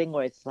 That's a thing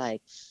where it's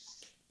like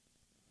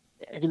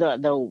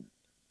the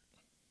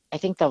I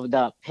think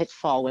the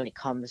pitfall when it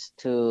comes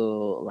to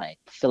like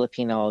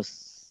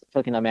Filipinos,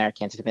 Filipino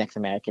Americans, Filipinx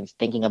Americans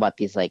thinking about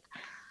these like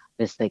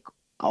this like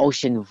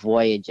ocean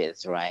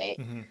voyages, right?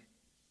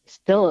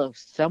 Still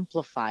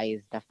simplifies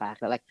the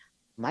fact that like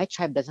my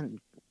tribe doesn't,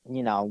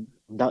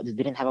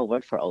 didn't have a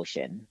word for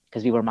ocean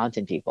because we were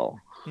mountain people.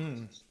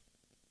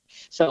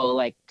 So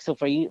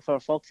for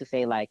folks to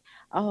say like,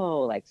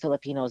 oh, like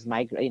Filipinos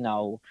migrate,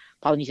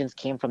 Polynesians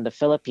came from the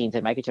Philippines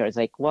and migrated, it's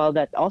like, well,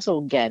 that also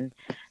again,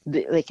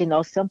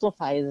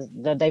 simplifies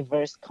the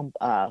diverse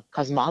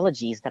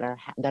cosmologies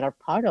that are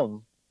part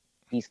of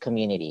these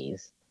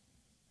communities.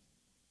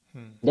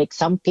 Like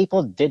some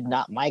people did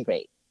not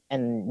migrate,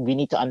 and we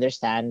need to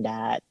understand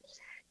that,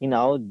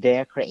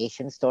 their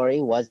creation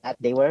story was that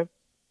they were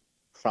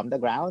from the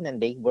ground and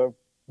they were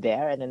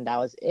there, and then that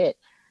was it.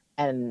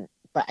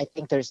 But I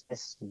think there's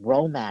this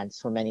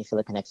romance for many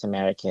Filipinx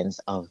Americans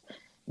of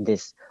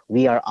this,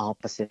 we are all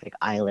Pacific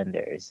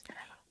Islanders.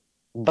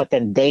 But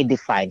then they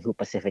define who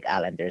Pacific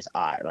Islanders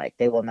are. Like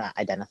they will not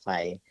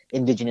identify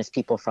indigenous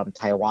people from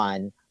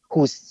Taiwan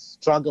who's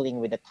struggling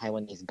with the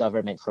Taiwanese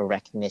government for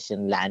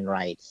recognition, land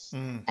rights,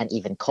 and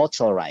even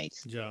cultural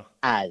rights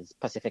as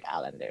Pacific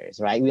Islanders,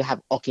 right? We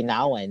have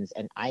Okinawans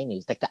and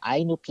Ainus, like the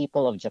Ainu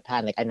people of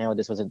Japan. Like I know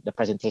this was the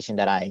presentation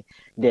that I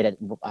did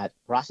at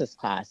Ross's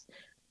class.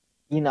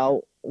 Did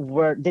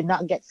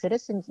not get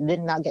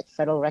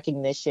federal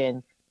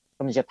recognition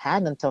from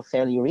Japan until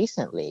fairly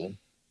recently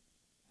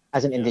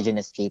as an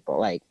indigenous people.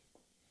 Like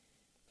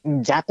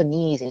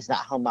Japanese is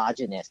not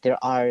homogenous. There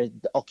are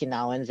the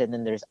Okinawans and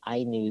then there's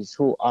Ainus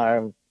who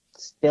are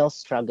still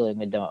struggling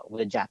with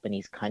the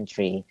Japanese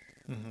country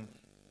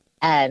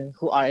and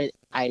who are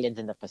islands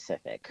in the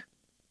Pacific.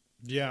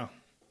 Yeah.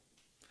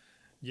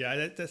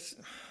 Yeah, that's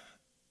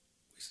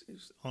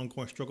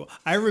ongoing struggle.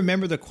 I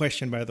remember the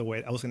question, by the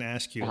way, I was going to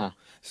ask you.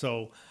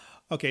 So,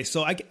 okay,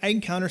 so I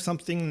encountered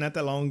something not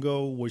that long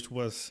ago, which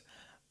was,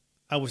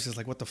 I was just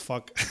like, what the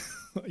fuck,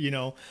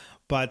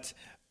 but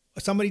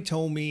somebody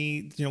told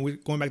me,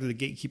 going back to the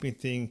gatekeeping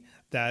thing,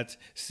 that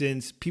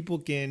since people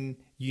can,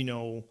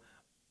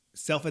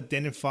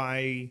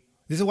 self-identify,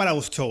 this is what I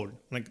was told,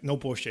 like no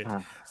bullshit.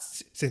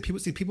 Since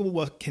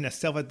people can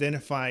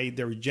self-identify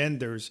their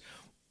genders,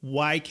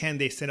 why can't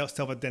they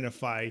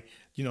self-identify,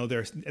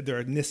 their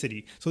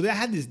ethnicity? So they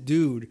had this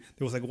dude,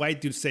 there was like white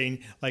dude saying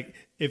like,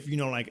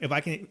 why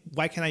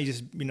can't I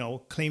just,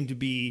 claim to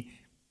be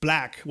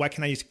black? Why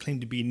can't I just claim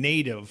to be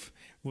native?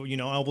 Well,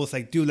 I was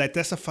like, dude, like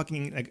that's a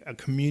fucking like a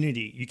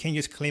community. You can't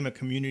just claim a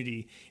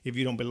community if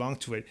you don't belong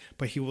to it.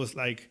 But he was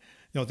like,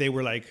 they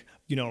were like,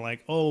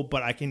 oh,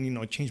 but I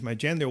can, change my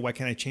gender. Why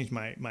can't I change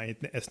my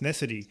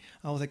ethnicity?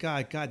 I was like,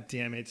 God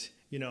damn it,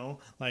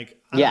 like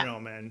I don't know,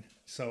 man.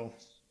 So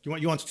you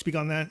want to speak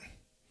on that?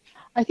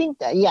 I think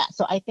that,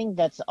 so I think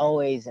that's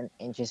always an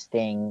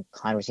interesting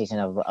conversation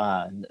of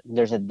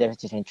there's a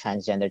difference between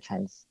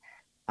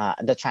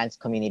the trans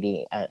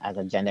community as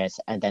a gender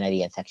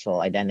identity and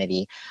sexual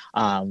identity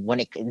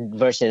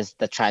versus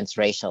the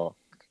transracial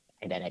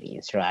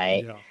identities,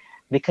 right? Yeah.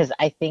 Because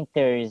I think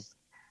there's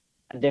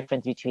a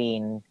difference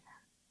between,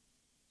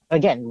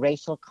 again,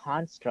 racial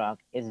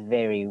construct is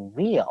very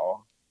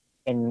real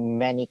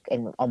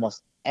in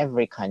almost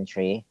every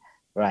country,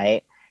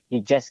 right? You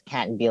just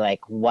can't be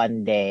like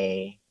one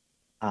day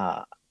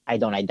I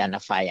don't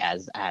identify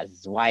as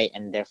white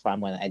and therefore I'm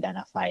going to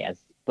identify as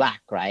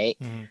black, right?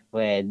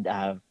 With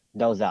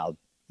Dolezal.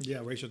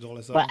 Yeah, Rachel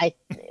Dolezal.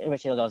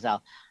 Rachel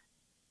Dolezal.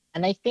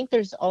 And I think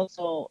there's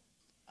also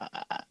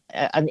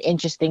an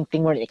interesting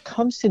thing when it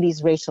comes to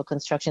these racial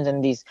constructions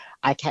and these,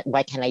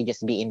 why can't I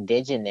just be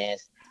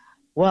indigenous?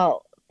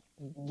 Well,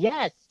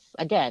 yes,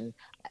 again,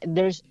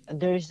 there's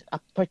a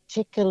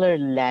particular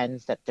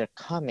lens that they're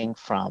coming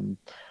from,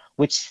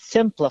 which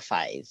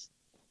simplifies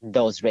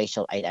those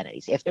racial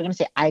identities. If they're going to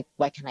say,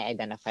 why can I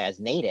identify as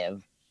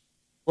native?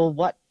 Well,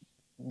 what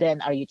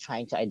then are you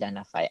trying to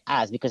identify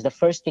as? Because the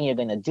first thing you're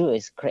going to do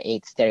is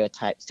create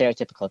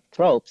stereotypical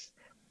tropes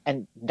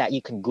and that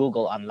you can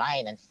Google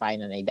online and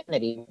find an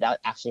identity without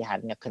actually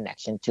having a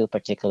connection to a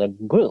particular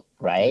group,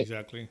 right?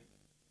 Exactly.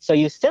 So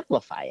you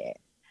simplify it.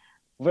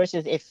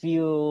 Versus if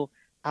you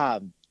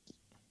um,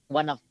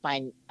 want to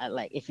find,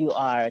 like, if you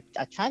are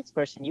a trans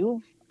person,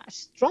 you've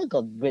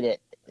struggled with it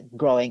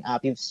growing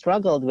up. You've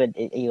struggled with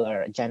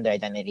your gender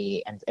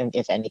identity and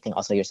if anything,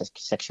 also your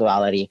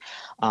sexuality.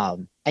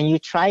 And you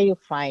try to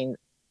find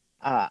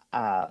an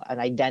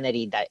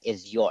identity that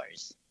is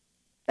yours,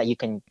 that you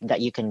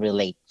can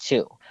relate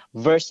to,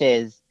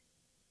 versus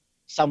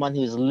someone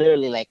who's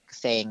literally like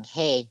saying,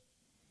 "Hey,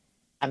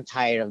 I'm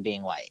tired of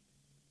being white."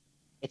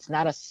 It's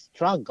not a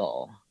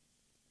struggle.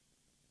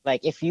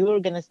 Like if you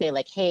were gonna say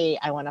like, "Hey,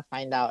 I want to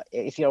find out,"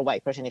 if you're a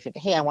white person, if you,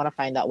 "Hey, I want to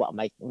find out what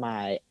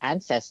my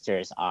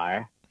ancestors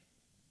are,"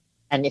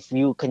 and if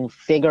you can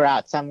figure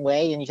out some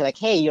way, and you're like,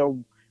 "Hey, you're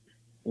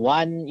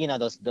one,"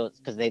 those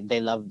because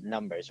they love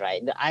numbers,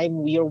 right?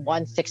 I'm your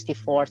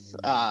 164th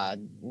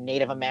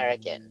Native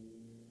American.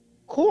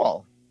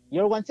 Cool.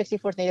 You're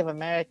 164th Native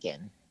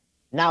American.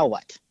 Now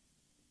what?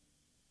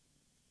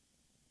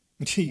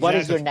 What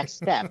is your Exactly. next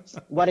steps?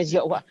 What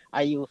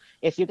are you,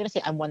 if you're gonna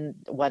say I'm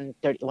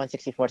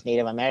 164th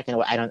Native American,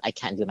 or I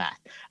can't do math.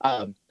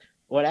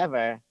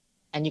 Whatever,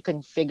 and you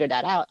can figure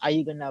that out. Are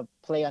you gonna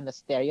play on the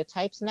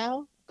stereotypes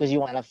now? Because you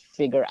want to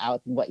figure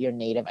out what your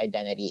native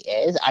identity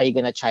is. Are you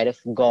gonna try to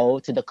go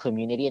to the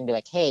community and be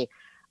like, "Hey,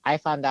 I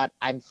found out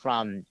I'm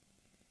from,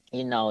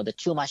 the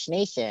Chumash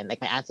Nation. Like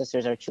my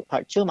ancestors are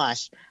part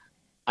Chumash."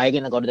 Are you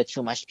going to go to the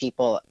Chumash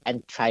people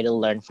and try to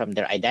learn from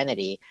their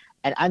identity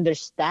and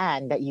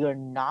understand that you're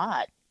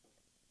not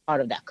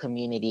part of that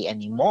community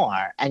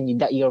anymore,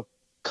 and that you're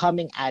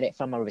coming at it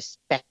from a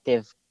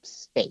respective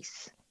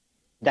space?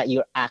 That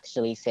you're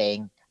actually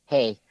saying,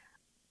 "Hey,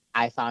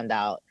 I found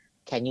out.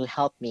 Can you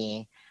help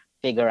me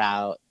figure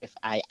out if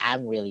I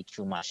am really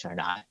Chumash or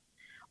not?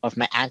 Or if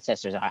my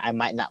ancestors are? I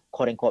might not,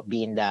 quote unquote,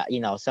 be in the,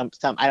 some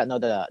I don't know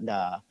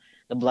the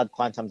blood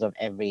quantums of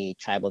every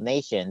tribal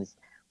nations."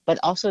 But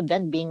also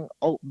then being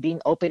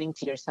opening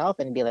to yourself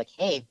and be like,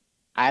 "Hey,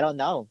 I don't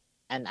know,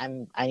 and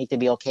I need to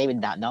be okay with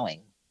not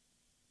knowing,"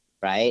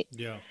 right?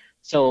 Yeah.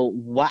 So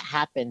what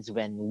happens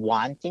when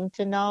wanting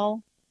to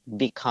know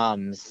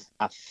becomes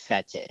a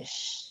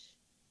fetish?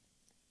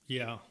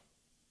 Yeah.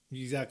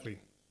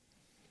 Exactly.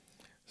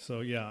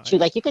 So yeah. So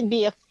like you could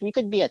be a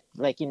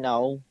like,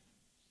 and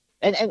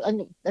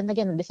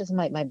again, this is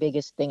my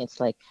biggest thing.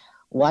 It's like,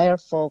 why are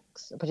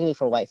folks, particularly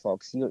for white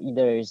folks,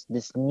 there's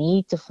this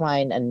need to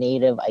find a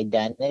native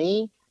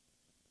identity,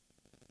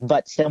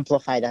 but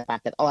simplify the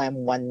fact that, "Oh, I'm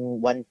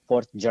one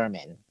fourth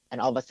German,"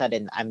 and all of a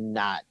sudden I'm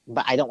not.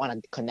 But I don't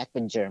want to connect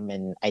with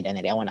German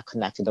identity. I want to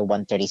connect to the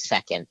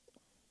 132nd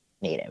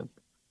native.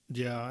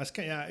 Yeah. That's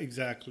kind. Yeah.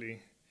 Exactly.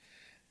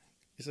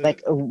 It's a,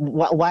 Like,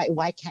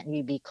 why can't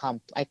we be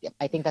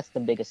I think that's the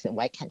biggest thing.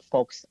 Why can't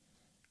folks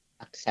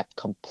accept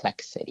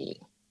complexity?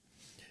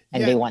 And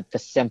yeah. they want the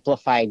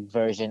simplified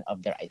version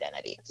of their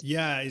identities.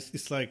 Yeah,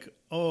 it's like,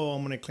 oh,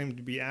 I'm gonna claim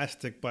to be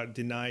Aztec, but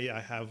deny I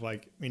have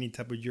like any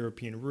type of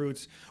European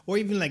roots, or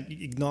even like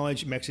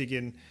acknowledge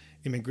Mexican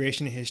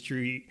immigration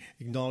history,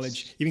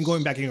 acknowledge even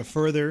going back even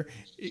further,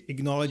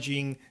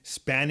 acknowledging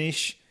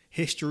Spanish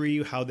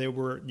history, how they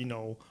were,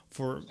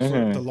 for the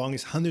Mm-hmm.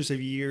 longest hundreds of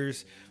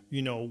years,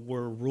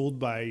 were ruled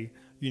by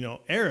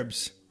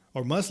Arabs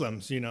or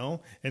Muslims, and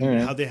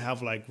Mm-hmm. how they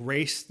have like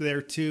race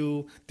there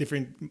too,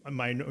 different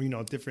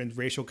different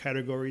racial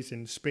categories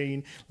in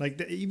Spain.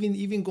 Like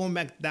even going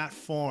back that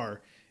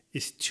far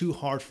is too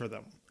hard for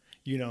them,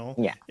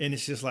 Yeah. and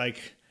it's just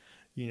like,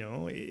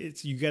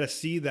 it's you got to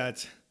see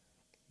that,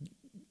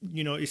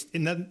 it's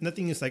and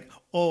nothing is like,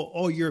 oh,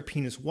 all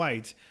European is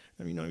white.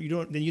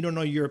 You don't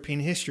know European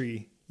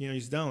history. You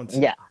just don't.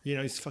 Yeah.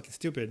 It's fucking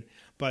stupid.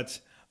 But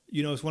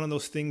it's one of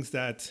those things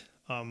that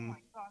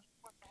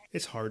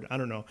it's hard. I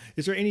don't know.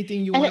 Is there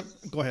anything you And want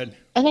it, to go ahead?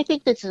 and I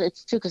think that's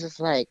it's too, because it's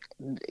like,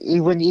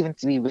 when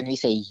we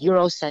say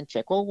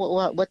Eurocentric,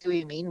 well, what do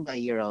we mean by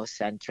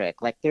Eurocentric?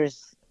 Like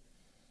there's,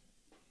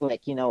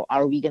 like,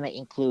 are we gonna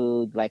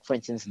include, like, for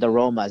instance, the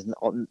Romas,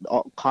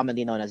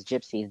 commonly known as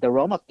Gypsies, the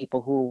Roma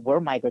people who were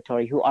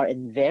migratory, who are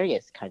in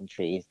various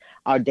countries?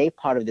 Are they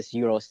part of this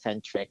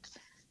Eurocentric,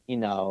 you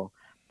know,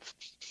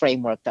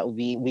 framework that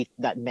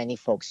that many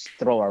folks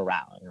throw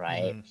around,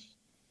 right?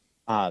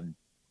 Hmm. Um,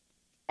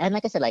 and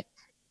like I said, like,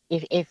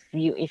 if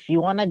you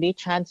want to be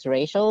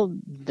transracial,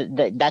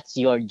 that's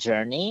your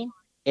journey.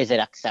 Is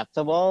it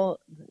acceptable?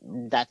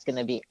 That's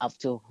gonna be up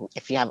to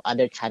if you have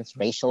other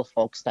transracial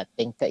folks that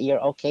think that you're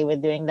okay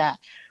with doing that.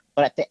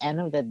 But at the end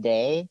of the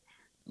day,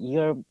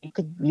 you're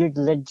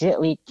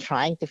legitly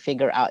trying to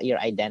figure out your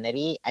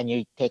identity, and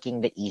you're taking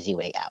the easy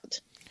way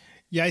out.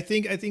 Yeah, I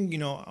think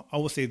I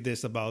will say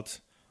this about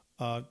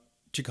uh,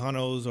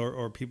 Chicanos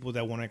or people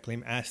that want to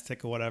claim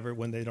Aztec or whatever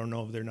when they don't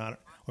know if they're not,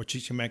 or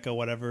Chichimeca,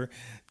 whatever.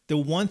 The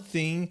one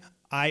thing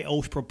I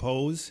always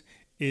propose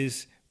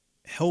is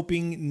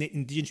helping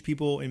indigenous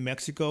people in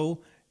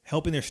Mexico,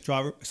 helping their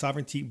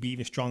sovereignty be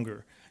even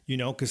stronger. you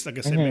know, because like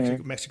I said,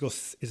 Mm-hmm. Mexico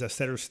is a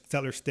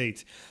settler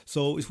state.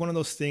 So it's one of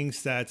those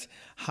things that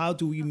how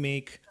do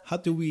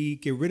we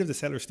get rid of the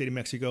settler state in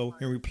Mexico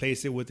and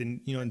replace it with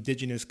an, you know,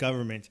 indigenous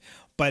government?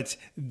 But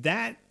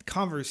that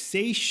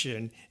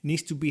conversation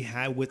needs to be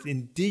had with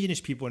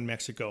indigenous people in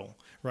Mexico,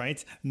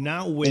 right?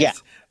 Not Yeah.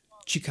 with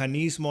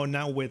Chicanismo,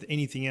 not with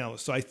anything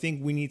else. So I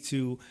think we need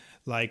to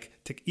like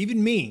take,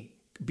 even me,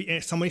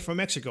 somebody from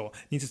Mexico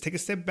needs to take a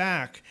step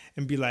back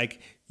and be like,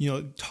 you know,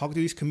 talk to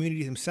these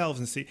communities themselves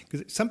and see,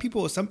 because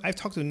I've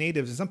talked to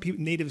natives, and some people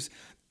natives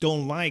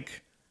don't like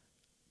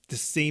the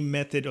same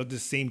method or the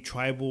same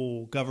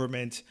tribal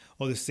government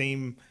or the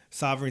same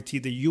sovereignty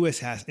the U.S.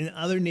 has, and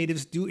other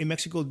natives do in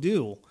Mexico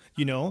do,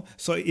 you know.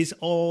 So it's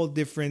all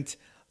different,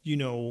 you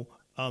know.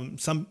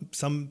 Some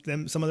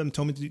of them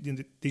told me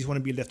they just want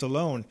to be left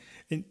alone,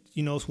 and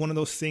you know, it's one of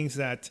those things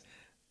that,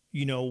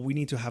 you know, we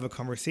need to have a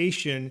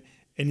conversation,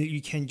 and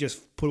you can't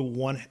just put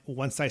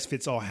one size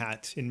fits all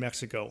hat in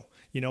Mexico,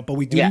 you know. But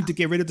we do Yeah. need to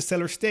get rid of the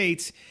settler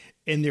states,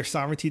 and their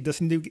sovereignty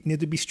doesn't need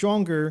to be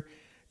stronger,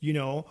 you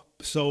know.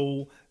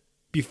 So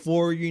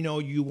before, you know,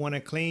 you want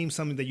to claim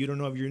something that you don't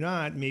know if you're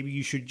not, maybe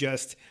you should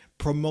just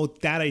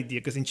promote that idea.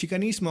 Because in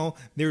Chicanismo,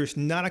 there is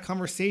not a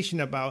conversation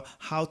about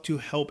how to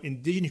help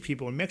indigenous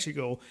people in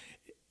Mexico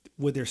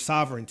with their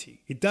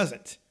sovereignty. It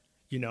doesn't,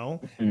 you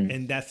know. Mm.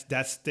 And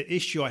that's the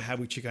issue I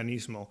have with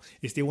Chicanismo,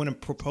 is they want to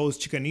propose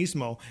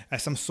Chicanismo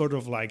as some sort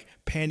of like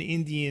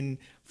pan-Indian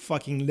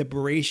fucking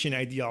liberation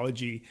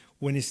ideology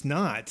when it's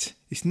not.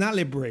 It's not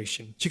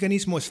liberation.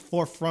 Chicanismo is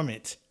far from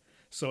it.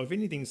 So if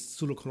anything, it's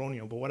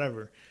pseudo-colonial, but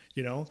whatever,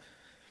 you know.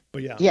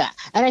 But yeah. Yeah,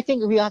 and I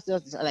think we have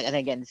to like, and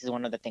again, this is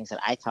one of the things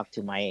that I talk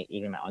to my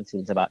own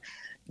students about.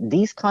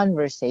 These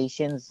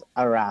conversations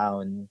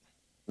around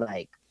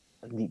like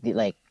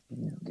like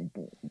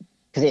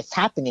because it's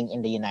happening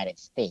in the United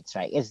States,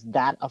 right? Is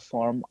that a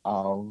form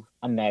of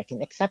American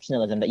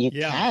exceptionalism that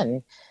Yeah,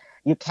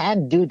 you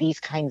can do these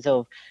kinds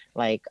of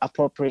like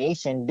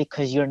appropriation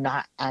because you're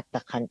not at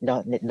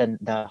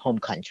the home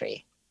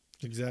country?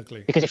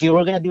 exactly. Because if you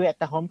were going to do it at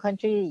the home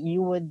country,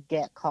 you would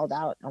get called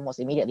out almost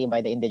immediately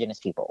by the indigenous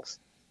peoples.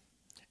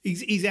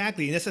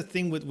 Exactly. And that's the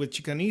thing with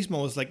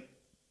Chicanismo is like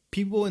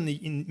people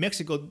in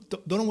Mexico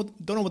don't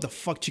know what the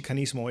fuck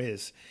Chicanismo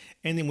is.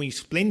 And then when you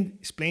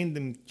explain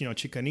them, you know,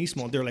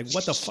 Chicanismo, they're like,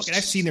 what the fuck? And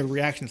I've seen their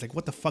reactions like,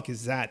 what the fuck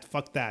is that?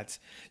 Fuck that.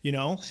 You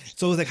know?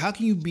 So it's like, how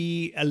can you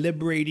be a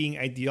liberating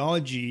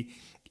ideology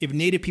if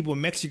native people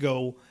in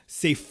Mexico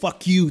say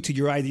fuck you to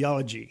your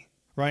ideology?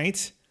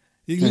 Right?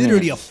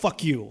 Literally a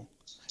fuck you.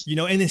 You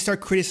know, and then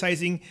start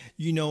criticizing,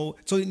 you know.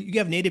 So you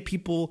have native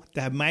people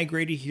that have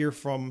migrated here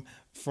from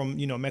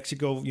you know,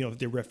 Mexico, you know,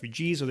 they're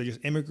refugees or they're just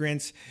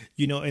immigrants,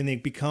 you know, and they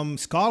become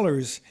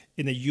scholars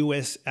in the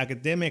U.S.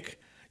 academic,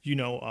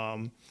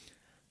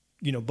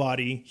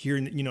 body here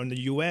in, you know, in the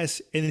U.S.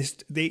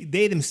 And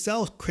they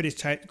themselves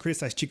criticize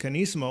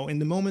Chicanismo, and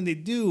the moment they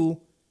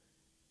do,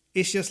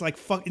 it's just like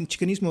fuck. And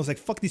Chicanismo is like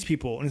fuck these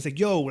people, and it's like,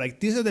 yo,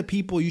 like these are the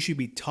people you should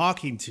be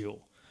talking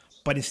to,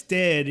 but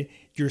instead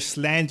you're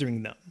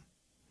slandering them.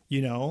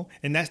 You know,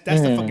 and that's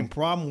the fucking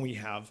problem we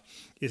have,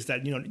 is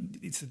that, you know,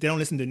 they don't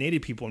listen to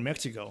native people in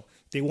Mexico.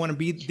 They want to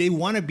be the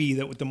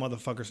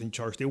motherfuckers in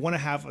charge. They want to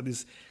have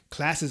this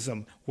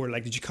classism where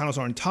like the Chicanos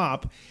are on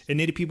top, and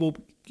native people,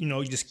 you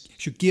know, you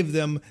just should give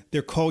them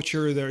their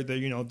culture, their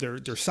you know,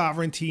 their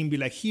sovereignty, and be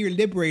like, here,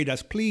 liberate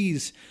us,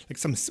 please, like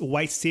some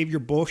white savior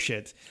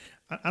bullshit.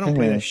 I don't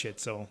play that shit.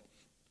 So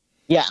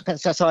Yeah,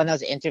 so when I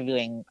was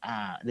interviewing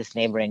this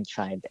neighboring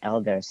tribe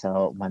elder,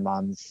 so my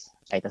mom's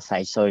Aita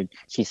side, so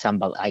she's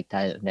Sambal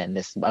Aita, and then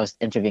I was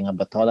interviewing a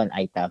Batolan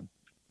Aita.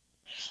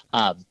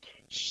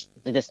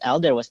 This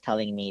elder was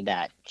telling me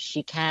that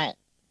she can't,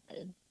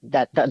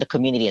 that the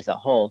community as a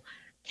whole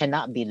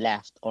cannot be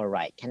left or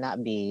right,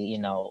 cannot be, you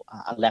know,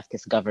 a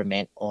leftist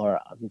government, or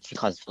she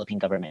calls Philippine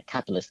government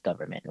capitalist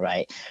government,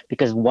 right?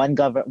 Because one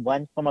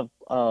form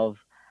of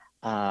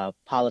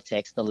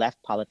politics, the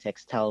left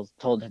politics, told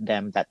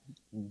them that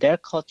their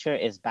culture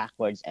is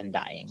backwards and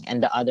dying,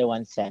 and the other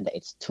one said that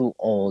it's too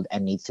old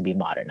and needs to be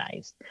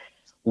modernized.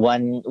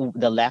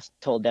 The left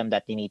told them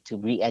that they need to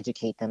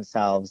re-educate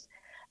themselves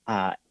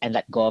and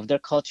let go of their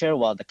culture,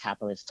 while the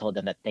capitalists told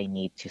them that they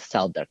need to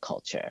sell their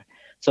culture.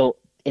 So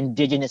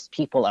indigenous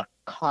people are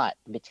caught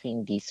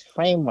between these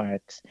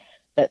frameworks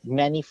that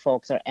many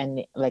folks are,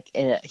 and like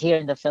here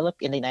in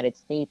the United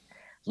States,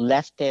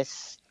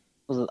 leftist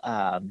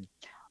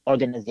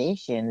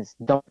organizations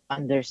don't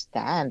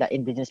understand that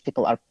indigenous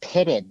people are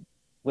pitted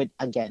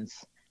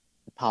against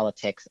the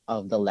politics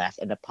of the left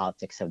and the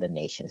politics of the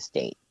nation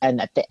state,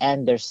 and at the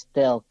end they're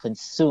still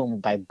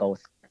consumed by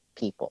both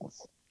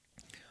peoples,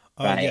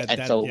 right? yeah, And that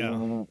yeah.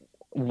 so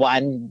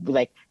one,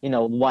 like, you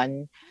know,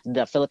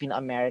 the Filipino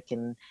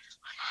American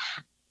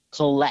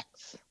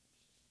collects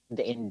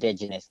the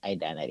indigenous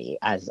identity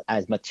as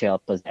material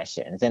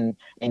possessions, and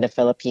in the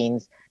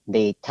Philippines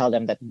they tell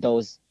them that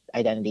those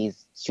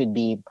identities should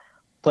be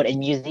put in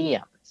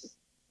museums.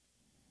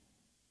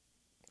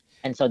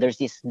 And so there's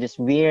this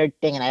weird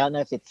thing, and I don't know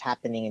if it's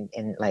happening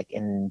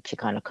in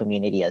Chicano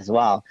community as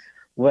well,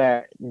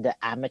 where the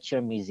amateur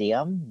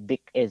museum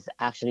is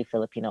actually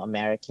Filipino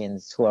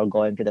Americans who are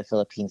going to the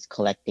Philippines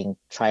collecting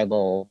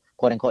tribal,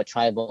 quote unquote,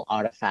 tribal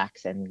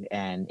artifacts and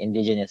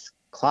indigenous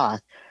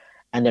cloth,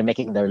 and they're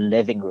making their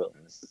living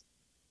rooms.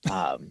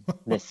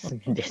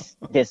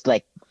 This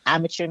like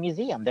amateur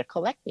museum. They're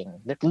collecting.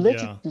 They're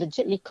Yeah.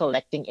 legitly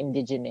collecting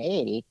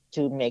indigeneity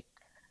to make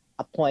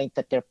a point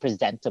that they're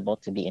presentable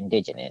to be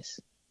indigenous.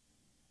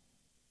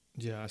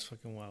 Yeah, that's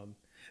fucking wild.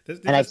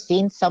 And I've That's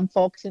seen some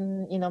folks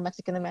in,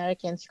 Mexican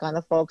Americans,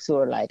 Chicano folks who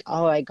are like,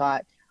 oh, I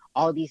got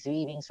all these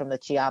weavings from the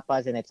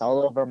Chiapas and it's all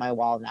over my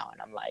wall now.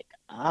 And I'm like,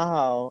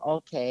 oh,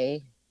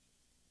 okay,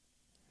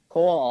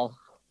 cool.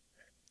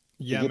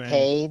 Did yeah, you man.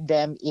 pay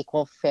them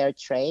equal fair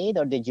trade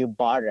or did you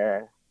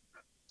barter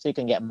so you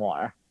can get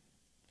more?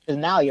 Because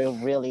now you're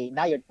really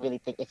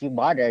think if you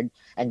bartered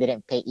and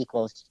didn't pay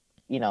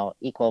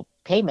equal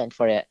payment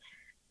for it,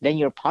 then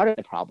you're part of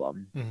the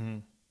problem. Hmm.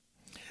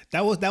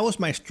 That was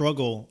my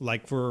struggle,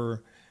 like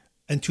for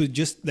until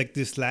just like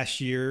this last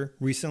year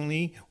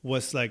recently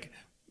was like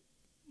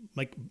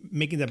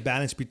making the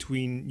balance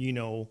between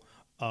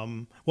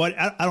well,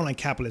 I don't like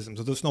capitalism,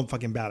 so there's no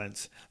fucking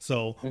balance.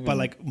 So but Hmm.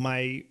 like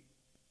my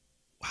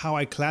how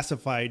I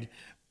classified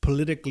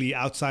politically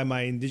outside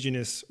my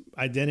indigenous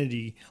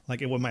identity,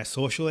 like am I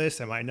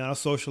socialist, am I not a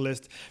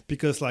socialist?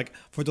 Because like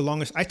for the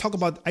longest I talked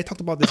about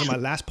this on my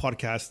last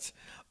podcast,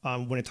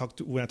 when I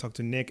talked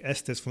to Nick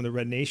Estes from the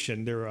Red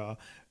Nation. They're a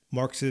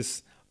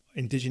Marxist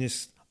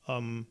indigenous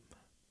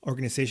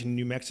organization in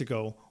New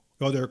Mexico,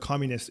 or they're a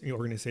communist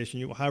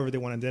organization, however they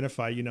want to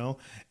identify.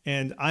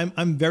 And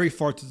I'm very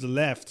far to the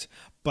left,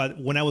 but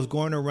when I was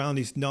going around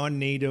these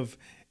non-native,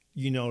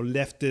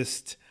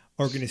 leftist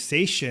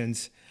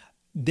organizations,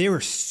 they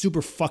were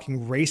super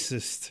fucking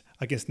racist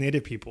against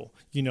Native people,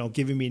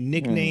 giving me Hmm.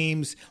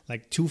 nicknames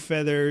like Two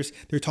Feathers.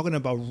 They're talking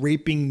about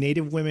raping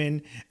Native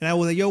women. And I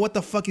was like, yo, what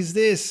the fuck is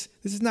this?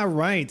 This is not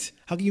right.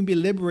 How can you be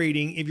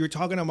liberating if you're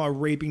talking about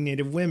raping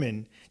Native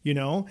women,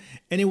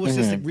 And it was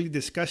just like Hmm. really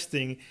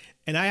disgusting.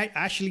 And I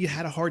actually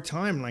had a hard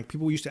time. Like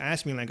people used to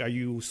ask me, like, are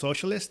you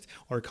socialist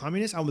or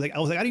communist? I was like,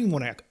 I didn't even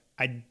want to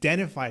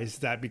identify as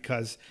that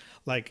because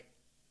like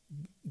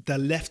the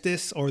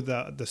leftists or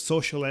the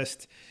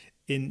socialists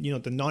in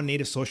the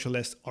non-native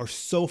socialists are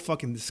so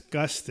fucking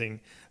disgusting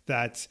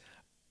that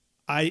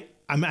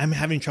I'm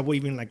having trouble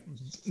even like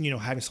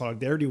having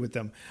solidarity with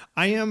them.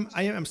 I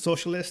am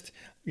socialist.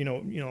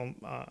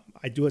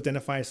 I do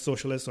identify as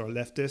socialist or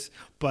leftist,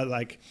 but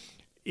like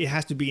it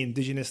has to be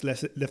indigenous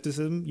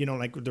leftism.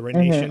 Like the Red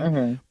Hmm. Nation,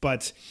 Hmm.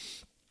 but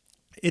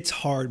it's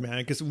hard, man,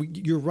 because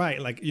you're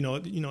right. Like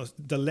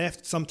the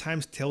left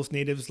sometimes tells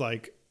natives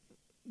like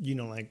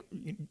like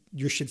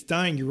your shit's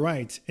dying. You're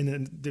right, and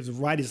then the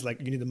right is like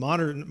you need to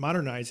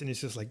modernize, and it's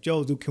just like,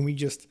 Joe, dude, can we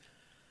just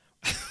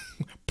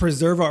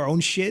preserve our own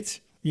shit?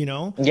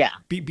 Yeah.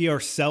 Be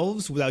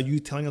ourselves without you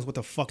telling us what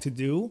the fuck to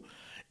do.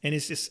 And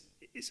it's just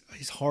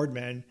it's hard,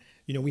 man.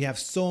 We have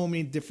so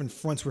many different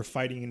fronts we're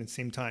fighting in at the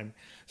same time.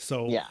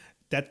 So Yeah.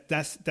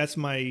 that's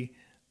my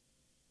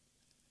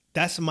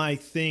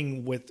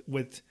thing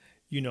with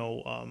you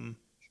know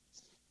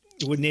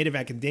with native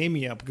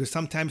academia, because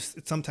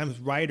sometimes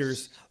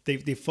writers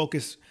they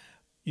focus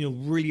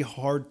really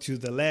hard to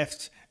the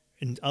left,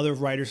 and other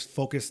writers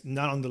focus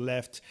not on the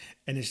left.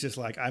 And it's just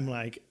like, I'm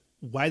like,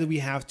 why do we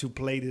have to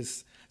play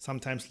this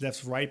sometimes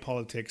left right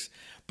politics?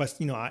 But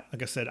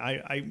like I said,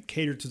 I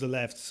cater to the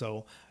left,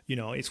 so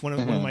it's one of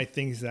Hmm. my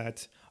things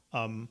that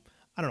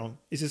I don't know,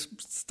 it's just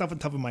stuff on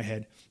top of my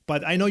head.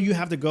 But I know you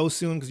have to go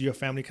soon because you have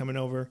family coming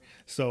over.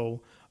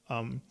 So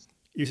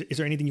is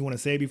there anything you want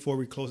to say before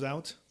we close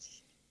out?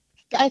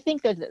 I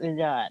think that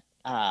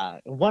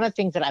one of the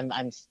things that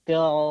I'm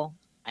still,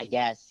 I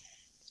guess,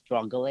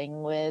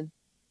 struggling with,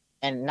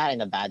 and not in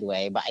a bad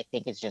way, but I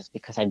think it's just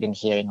because I've been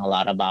hearing a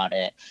lot about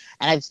it,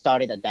 and I've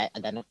started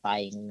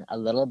identifying a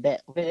little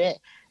bit with it.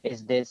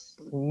 Is this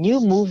new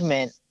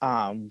movement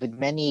with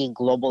many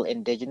global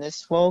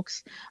indigenous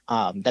folks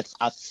that's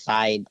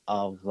outside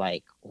of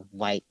like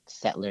white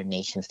settler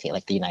nation state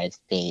like the United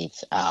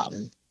States,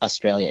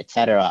 Australia,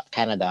 etc.,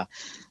 Canada,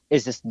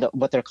 is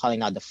what they're calling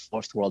now the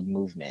fourth world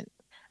movement.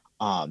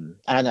 I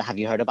don't know, have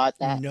you heard about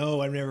that?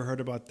 No, I've never heard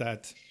about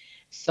that.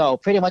 So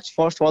pretty much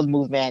fourth world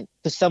movement,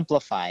 to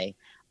simplify,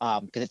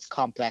 because it's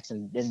complex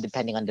and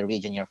depending on the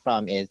region you're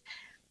from, is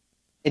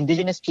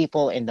indigenous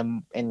people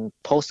in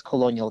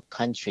post-colonial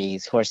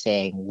countries who are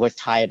saying we're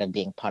tired of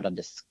being part of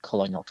this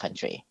colonial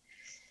country.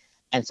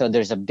 And so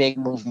there's a big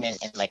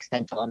movement in like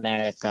Central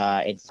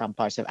America, in some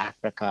parts of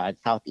Africa, and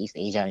Southeast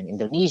Asia, in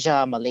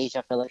Indonesia,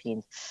 Malaysia,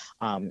 Philippines,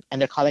 and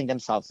they're calling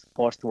themselves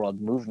Fourth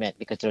World Movement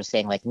because they're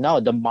saying like, no,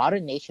 the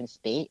modern nation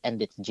state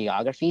and its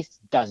geographies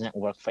doesn't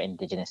work for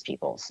indigenous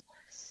peoples.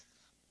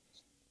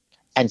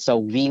 And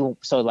so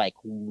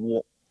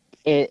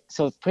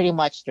so pretty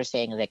much they're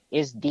saying like,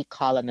 is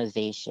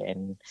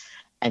decolonization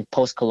and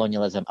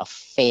post-colonialism a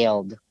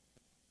failed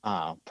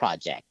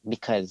project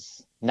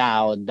because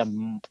now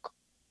the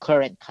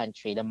current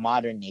country, the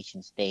modern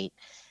nation state,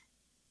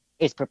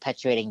 is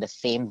perpetuating the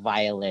same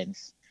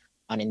violence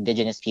on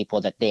indigenous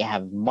people that they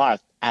have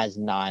marked as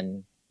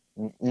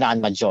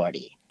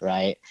non-majority,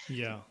 right?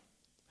 Yeah.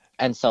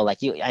 And so like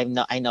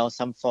I know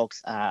some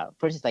folks, for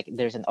instance, like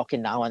there's an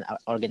Okinawan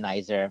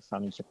organizer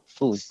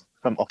who's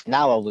from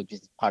Okinawa, which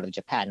is part of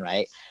Japan,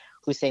 right?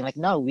 Who's saying like,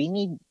 no,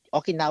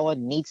 Okinawa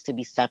needs to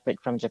be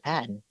separate from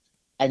Japan,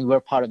 and we're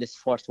part of this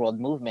fourth world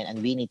movement,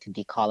 and we need to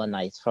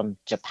decolonize from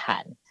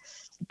Japan.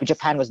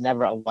 Japan was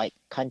never a white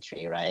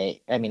country,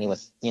 right? I mean, it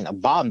was,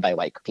 bombed by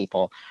white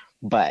people,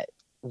 but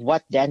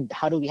what then?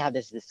 How do we have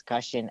this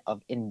discussion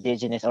of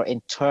indigenous or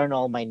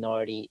internal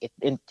minoritized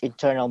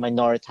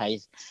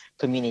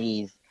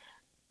communities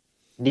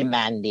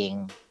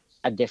demanding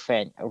a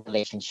different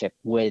relationship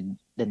with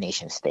the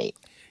nation state?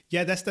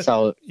 Yeah, that's the.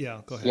 So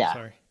Yeah, go ahead. yeah,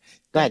 Sorry.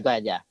 go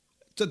ahead. Yeah.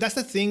 So that's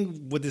the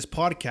thing with this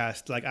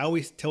podcast. Like I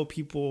always tell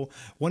people,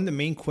 one of the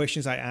main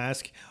questions I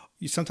ask,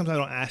 sometimes I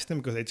don't ask them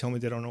because they tell me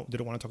they don't know, they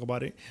don't want to talk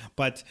about it.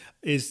 But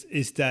is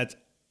that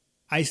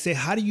I say,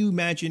 how do you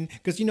imagine?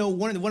 Because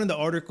one of the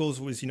articles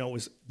was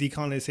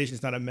decolonization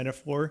is not a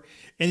metaphor,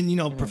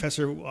 and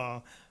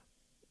Professor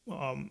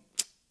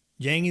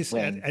Yang is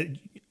at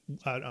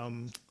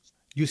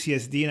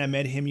UCSD, and I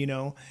met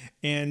him,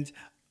 and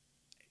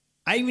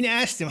I even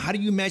asked him, how do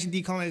you imagine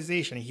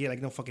decolonization? And he had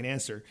like no fucking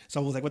answer.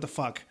 So I was like, what the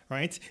fuck,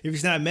 right? If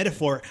it's not a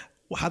metaphor,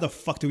 how the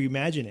fuck do we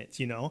imagine it?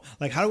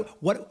 Like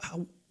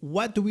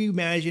what do we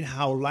imagine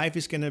how life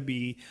is gonna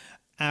be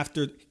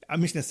after?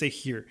 I'm just gonna say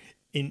here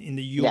in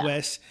the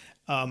U.S.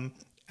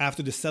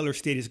 After the settler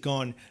state is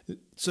gone.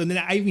 So then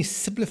I even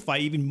simplify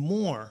even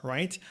more,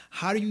 right?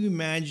 How do you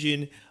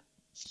imagine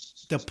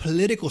the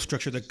political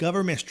structure, the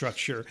government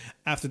structure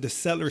after the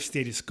settler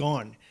state is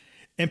gone?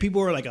 And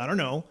people are like, I don't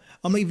know.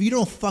 I'm like, if you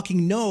don't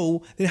fucking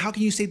know, then how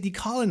can you say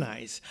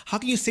decolonize? How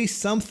can you say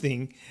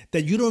something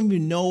that you don't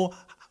even know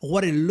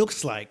what it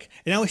looks like?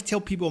 And I always tell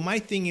people, my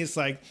thing is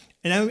like,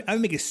 and I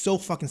make it so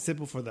fucking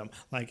simple for them.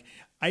 Like,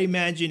 I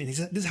imagine, and this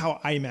is how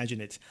I imagine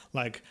it.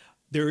 Like,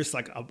 there is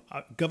like a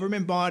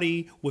government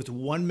body with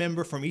one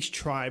member from each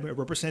tribe, a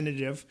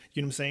representative,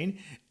 you know what I'm saying?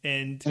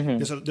 And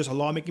there's a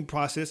lawmaking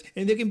process,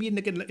 and there can be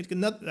like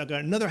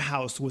another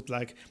house with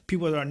like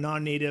people that are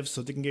non-native,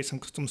 so they can get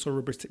some sort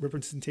of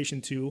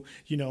representation too,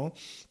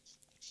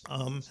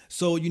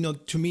 So,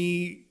 to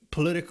me,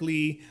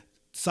 politically,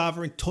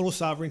 total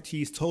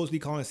sovereignty, total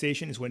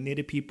decolonization is when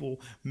Native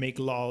people make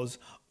laws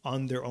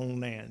on their own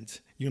land.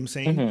 You know what I'm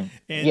saying?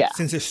 And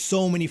since there's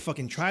so many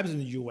fucking tribes in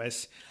the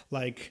U.S.,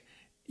 like,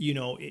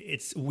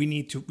 we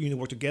need to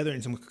work together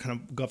in some kind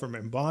of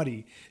government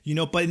body,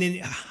 but then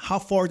how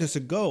far does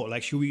it go?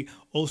 Like, should we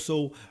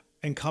also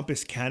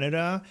encompass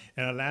Canada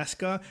and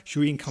Alaska?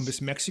 Should we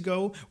encompass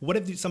Mexico? What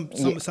if some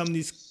of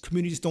these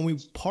communities don't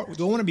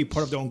want to be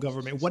part of their own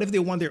government? What if they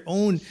want their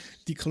own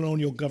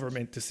decolonial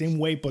government the same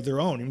way, but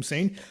their own? You know what I'm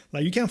saying?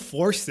 Like, you can't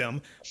force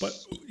them, but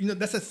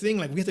that's the thing.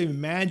 Like, we have to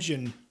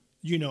imagine,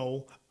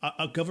 a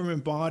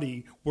government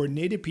body where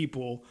Native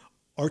people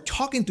are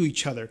talking to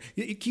each other.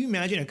 Can you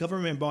imagine a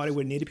government body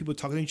where Native people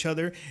talking to each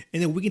other,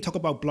 and then we can talk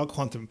about blood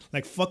quantum?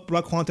 Like, fuck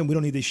blood quantum, we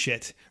don't need this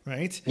shit,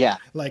 right? Yeah.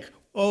 Like,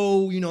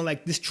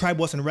 like this tribe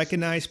wasn't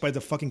recognized by the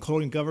fucking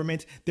colonial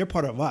government. They're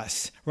part of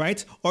us,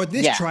 right? Or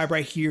this tribe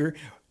right here,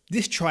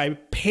 this tribe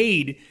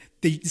paid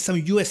some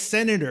U.S.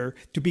 senator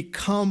to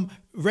become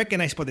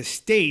recognized by the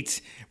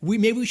states.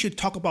 Maybe we should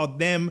talk about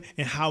them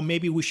and how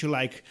maybe we should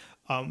like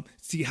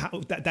see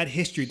how that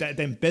history, that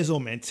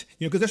embezzlement,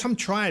 because there's some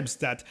tribes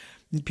that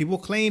people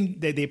claim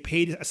that they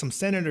paid some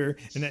senator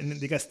and then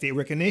they got state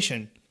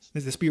recognition.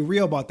 Let's be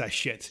real about that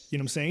shit. You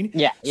know what I'm saying?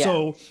 Yeah.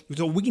 So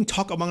we can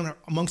talk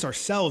amongst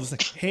ourselves,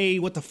 like, hey,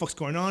 what the fuck's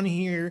going on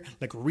here?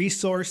 Like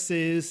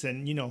resources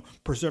and,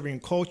 preserving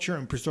culture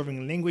and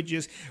preserving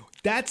languages.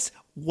 That's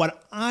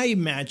what I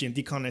imagine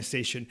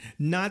decolonization,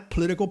 not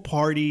political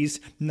parties,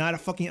 not a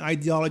fucking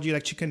ideology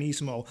like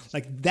Chicanismo.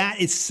 Like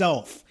that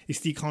itself is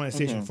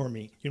decolonization for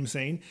me. You know what I'm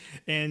saying?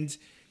 And,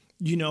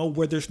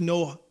 where there's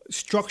no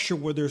structure,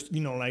 where there's,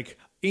 like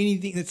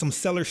anything, that's some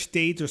settler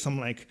states or some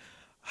like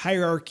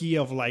hierarchy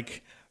of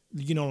like,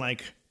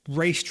 like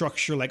race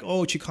structure, like,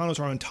 oh, Chicanos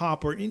are on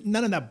top, or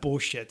none of that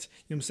bullshit.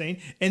 You know what I'm saying?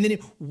 And then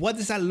what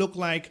does that look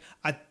like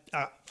at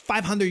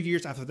 500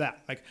 years after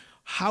that? Like,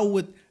 how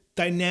would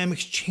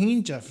dynamics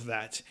change after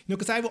that?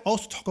 Because I will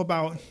also talk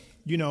about,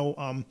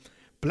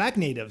 black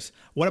natives.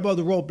 What about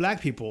the role of black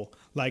people?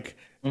 Like,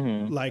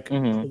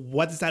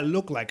 what does that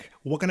look like?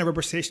 What kind of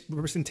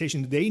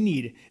representation do they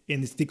need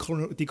in this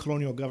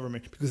decolonial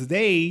government? Because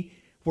they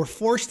were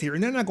forced here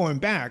and they're not going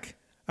back.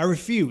 I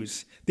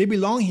refuse. They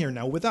belong here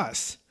now with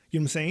us. You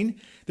know what I'm saying?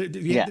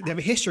 They have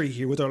a history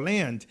here with our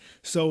land.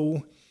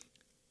 So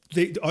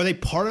are they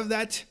part of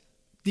that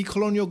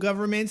decolonial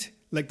government?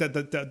 Like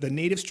the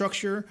native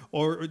structure,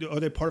 or are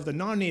they part of the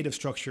non-native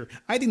structure?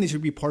 I think they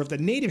should be part of the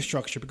native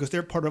structure because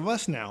they're part of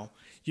us now.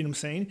 You know what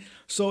I'm saying?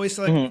 So it's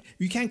like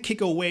you can't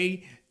kick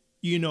away,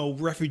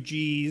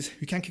 refugees.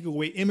 You can't kick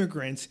away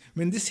immigrants. I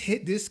mean,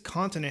 this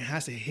continent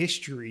has a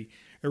history,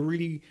 a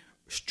really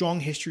strong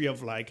history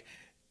of like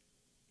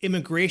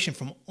immigration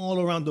from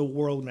all around the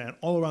world, man,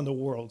 all around the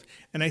world.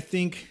 And I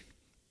think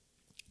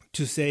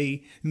to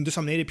say, there's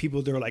some Native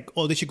people, they're like,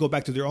 oh, they should go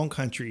back to their own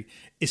country,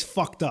 is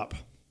fucked up.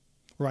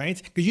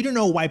 Right? Because you don't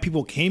know why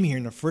people came here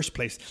in the first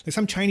place. Like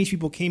some Chinese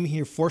people came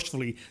here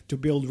forcefully to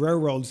build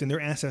railroads, and their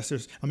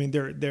ancestors, I mean,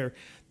 their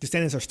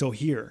descendants are still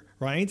here,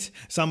 right?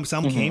 Some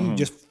came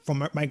just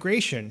from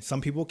migration.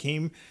 Some people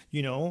came,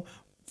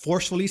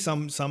 forcefully.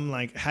 Some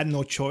like had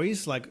no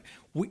choice. Like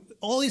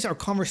all these are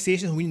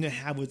conversations we need to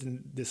have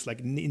within this like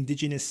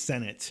indigenous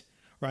Senate,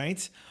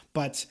 right?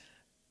 But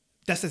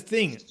that's the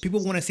thing.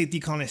 People want to say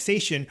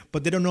decolonization,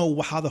 but they don't know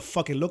how the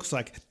fuck it looks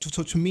like.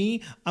 So to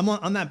me, I'm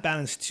on that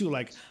balance too.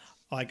 Like,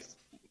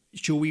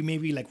 should we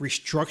maybe like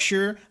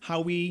restructure how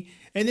we,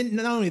 and then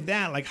not only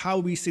that, like how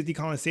we say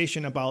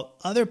decolonization about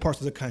other parts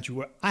of the country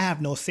where I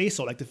have no say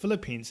so, like the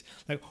Philippines.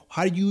 Like,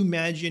 how do you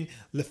imagine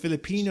the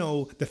Philippines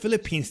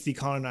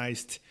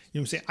decolonized?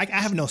 You know what I'm saying? I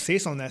have no say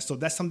so on that. So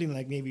that's something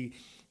like maybe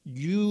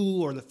you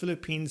or the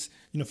Philippines,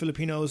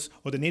 Filipinos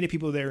or the native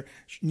people there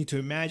need to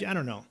imagine. I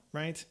don't know,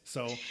 right?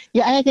 So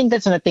yeah, and I think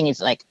that's another thing.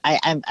 It's like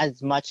I'm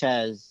as much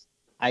as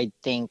I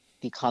think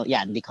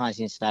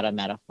decolonization is not a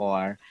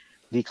metaphor.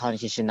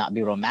 Decolonization should not be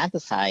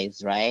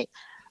romanticized, right?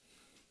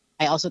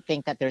 I also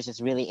think that there's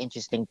this really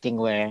interesting thing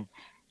where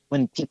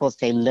when people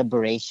say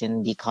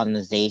liberation,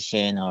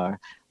 decolonization, or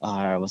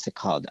what's it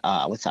called?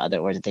 What's the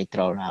other word that they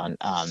throw around?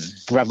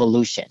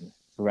 Revolution,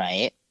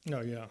 right? Oh,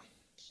 yeah.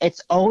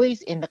 It's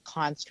always in the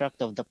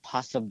construct of the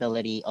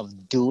possibility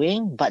of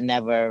doing, but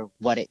never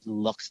what it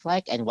looks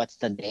like and what's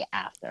the day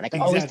after. Like I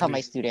always tell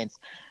my students,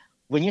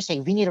 when you're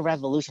saying we need a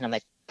revolution, I'm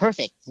like,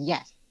 perfect,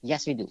 yes.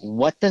 Yes, we do.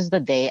 What does the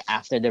day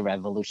after the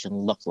revolution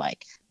look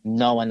like?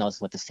 No one knows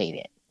what to say to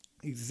it.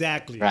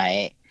 Exactly.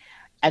 Right.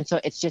 And so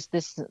it's just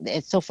this.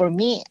 So for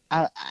me,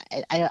 I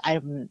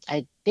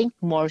think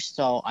more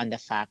so on the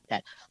fact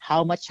that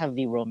how much have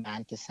we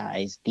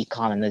romanticized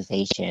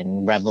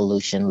decolonization,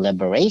 revolution,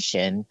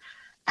 liberation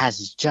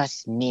as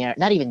just mere,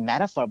 not even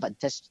metaphor, but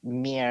just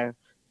mere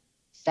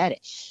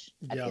fetish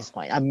at this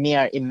point, a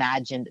mere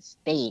imagined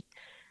state,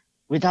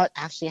 without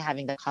actually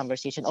having the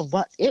conversation of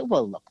what it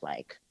will look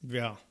like.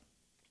 Yeah.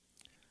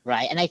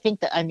 Right. And I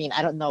think that, I mean,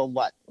 I don't know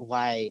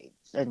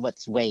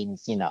what's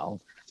Wayne's,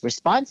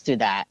 response to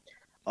that.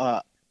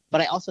 But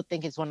I also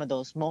think it's one of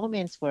those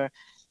moments where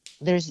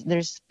there's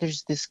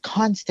this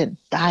constant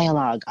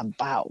dialogue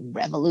about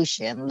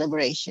revolution,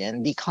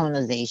 liberation,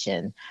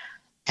 decolonization.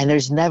 And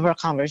there's never a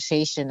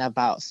conversation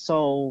about,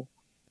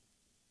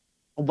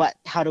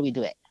 how do we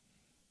do it?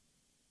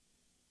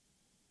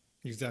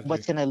 Exactly.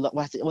 What's gonna look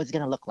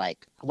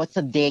like? What's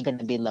the day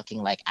gonna be looking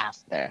like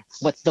after?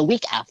 What's the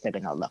week after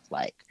gonna look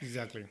like?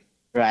 Exactly.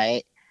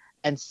 Right.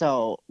 And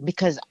so,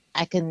 because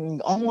I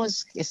can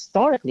almost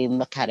historically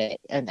look at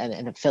it in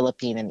a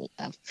Philippine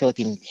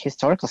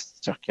historical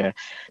structure,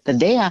 the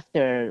day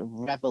after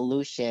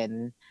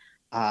revolution,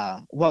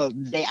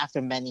 the day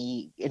after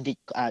many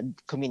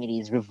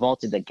communities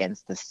revolted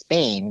against the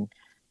Spain,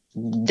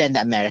 then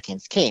the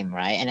Americans came,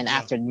 right? And then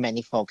after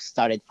many folks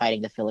started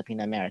fighting the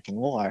Philippine-American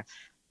War,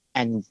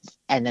 and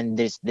then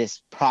there's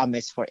this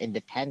promise for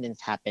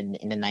independence happened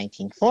in the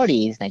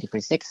 1940s,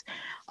 1946.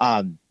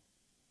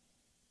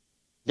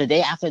 The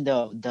day after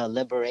the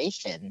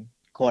liberation,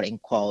 quote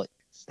unquote,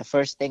 the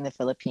first thing the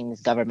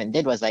Philippines government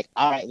did was like,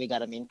 all right, we got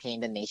to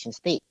maintain the nation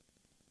state.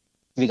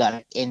 We got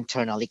to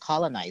internally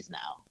colonize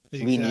now.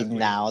 Exactly. We need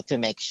now to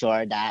make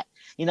sure that,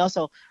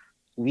 so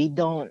we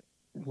don't,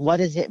 what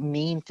does it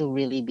mean to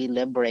really be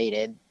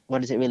liberated?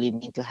 What does it really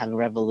mean to have a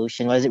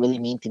revolution? What does it really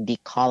mean to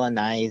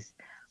decolonize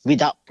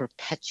without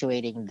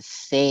perpetuating the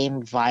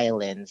same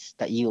violence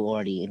that you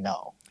already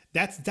know?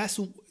 That's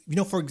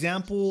for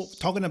example,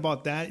 talking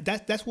about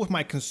that's what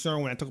my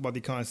concern when I talk about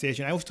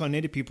decolonization. I always tell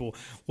Native people,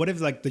 what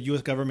if like the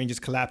U.S. government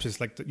just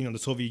collapses like the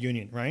Soviet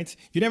Union, right?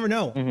 You never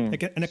know.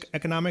 Mm-hmm. Like,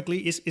 economically,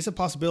 it's a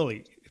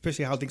possibility,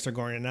 especially how things are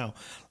going right now.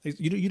 Like,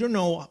 you don't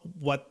know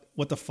what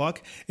the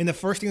fuck. And the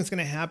first thing that's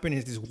going to happen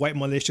is these white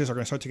militias are going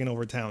to start taking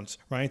over towns,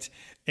 right?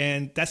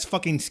 And that's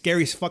fucking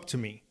scary as fuck to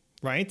me.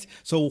 Right?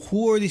 So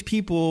who are these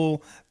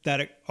people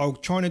that are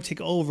trying to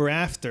take over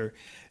after?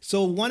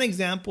 So one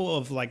example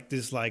of like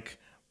this like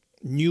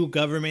new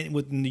government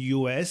within the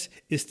U.S.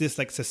 is this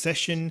like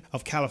secession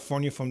of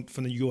California from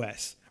the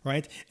U.S.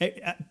 Right?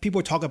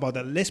 People talk about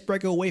that. Let's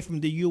break away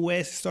from the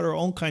U.S., start our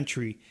own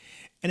country.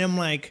 And I'm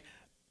like,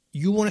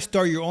 you want to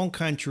start your own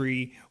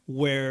country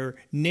where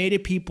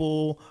Native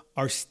people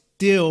are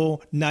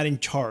still not in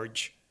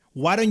charge.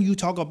 Why don't you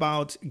talk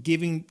about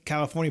giving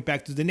California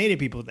back to the Native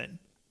people then?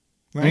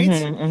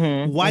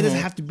 Right? Why does it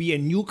have to be a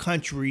new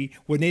country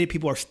where Native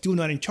people are still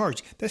not in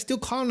charge? That's still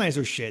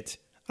colonizer shit.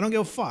 I don't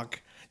give a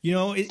fuck.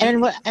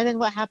 And then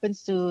what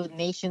happens to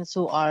nations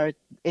who are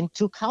in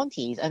two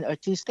counties or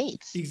two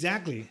states?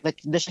 Exactly.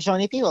 Like the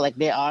Shoshone people, like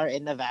they are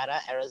in Nevada,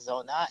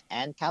 Arizona,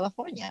 and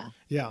California.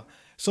 Yeah.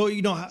 So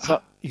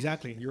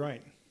exactly. You're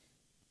right.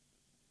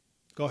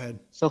 Go ahead.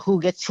 So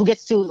who gets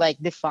to like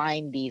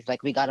define these?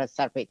 Like we gotta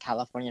separate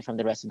California from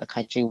the rest of the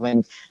country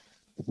when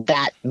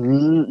that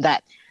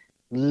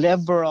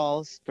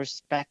liberals'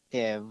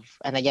 perspective,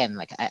 and again,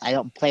 like I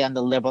don't play on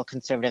the liberal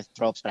conservative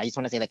tropes, but I just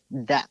want to say like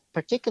that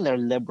particular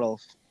liberal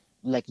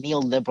like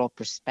neoliberal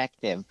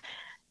perspective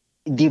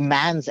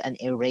demands an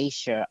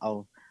erasure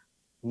of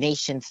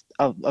nations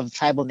of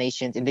tribal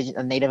nations,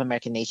 indigenous Native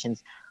American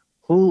nations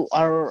who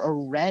are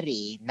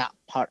already not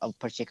part of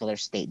particular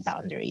state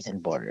boundaries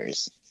and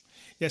borders.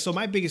 Yeah. So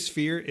my biggest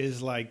fear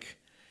is like,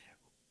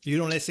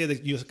 let's say the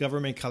U.S.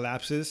 government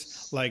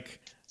collapses,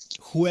 like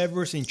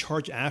whoever's in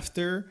charge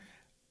after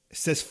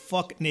says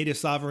fuck native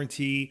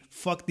sovereignty,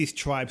 fuck these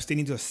tribes. They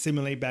need to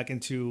assimilate back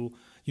into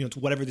to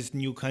whatever this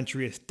new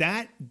country is.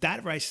 That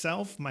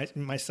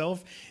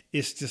myself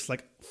is just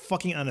like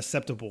fucking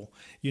unacceptable.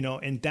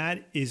 And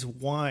that is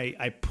why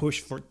I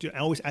push for. I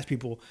always ask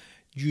people,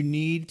 you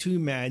need to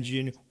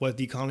imagine what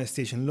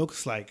decolonization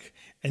looks like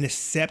and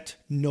accept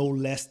no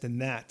less than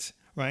that,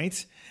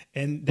 right?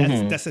 And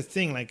that's the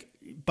thing. Like,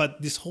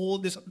 but just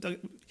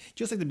like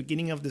the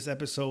beginning of this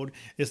episode,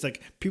 it's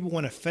like people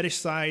want to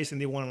fetishize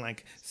and they want to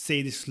like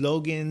say the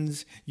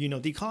slogans,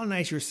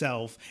 decolonize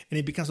yourself, and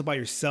it becomes about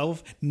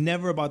yourself,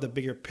 never about the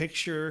bigger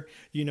picture.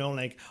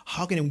 Like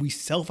how can we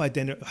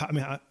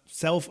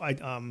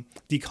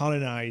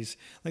decolonize?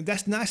 Like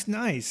that's not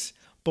nice.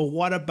 But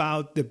what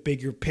about the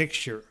bigger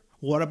picture?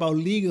 What about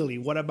legally?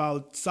 What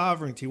about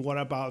sovereignty? What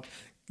about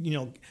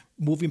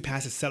moving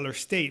past a settler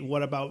state?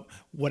 What about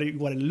what it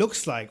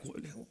looks like?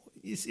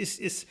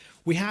 It's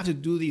we have to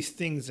do these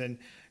things, and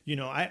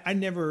I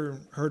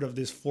never heard of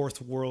this fourth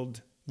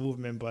world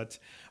movement, but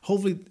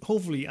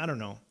hopefully I don't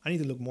know. I need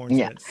to look more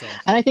into it. So.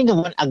 And I think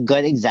a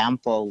good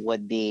example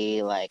would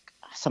be like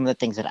some of the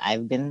things that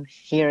I've been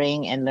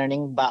hearing and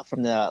learning about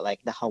from the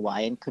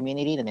Hawaiian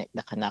community,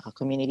 the Kanaka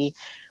community.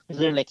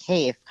 They're like,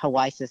 hey, if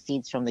Hawaii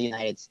secedes from the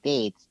United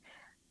States,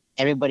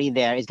 everybody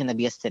there is going to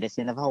be a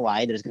citizen of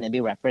Hawaii. There's going to be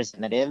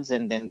representatives,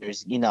 and then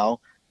there's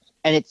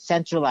and it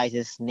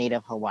centralizes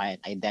Native Hawaiian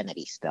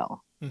identity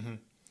still,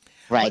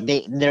 right?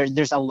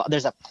 There's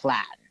a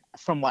plan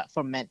from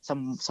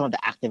some of the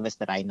activists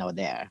that I know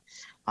there,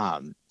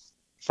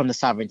 from the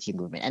sovereignty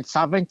movement. And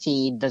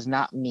sovereignty does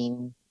not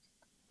mean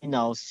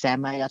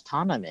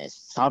semi-autonomous.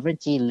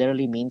 Sovereignty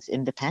literally means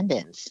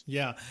independence.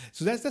 Yeah.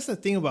 So that's the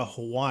thing about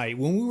Hawaii.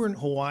 When we were in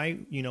Hawaii,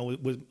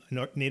 with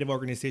Native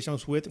organization I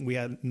was with, we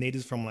had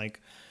natives from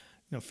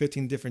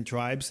 15 different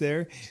tribes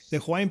there. The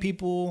Hawaiian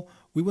people,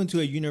 we went to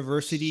a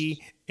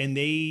university and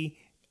they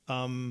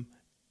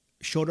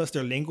showed us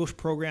their language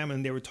program,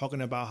 and they were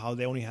talking about how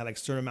they only had a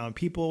certain amount of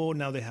people.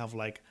 Now they have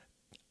I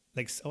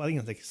think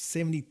it's like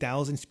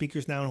 70,000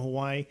 speakers now in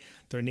Hawaii,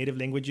 their native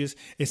languages.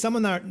 And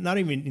some are not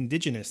even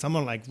indigenous. Some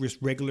are like just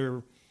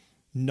regular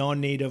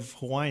non-native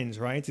Hawaiians,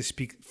 right? To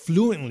speak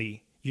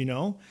fluently,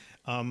 and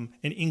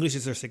English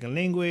is their second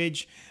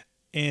language.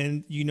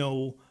 And,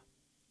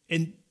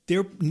 and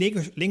their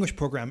language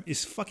program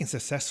is fucking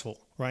successful,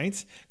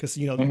 right? Because,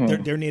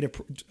 their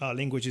native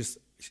language is,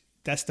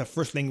 that's the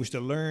first language to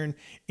learn.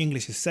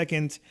 English is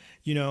second,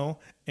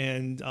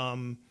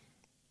 and,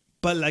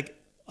 but like,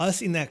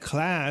 us in that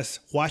class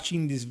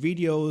watching these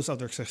videos of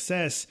their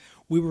success,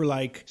 we were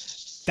like,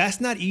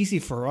 that's not easy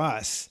for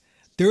us.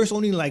 There's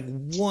only like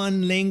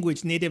one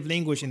language, native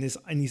language in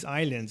these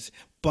islands,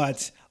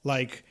 but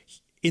like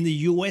in the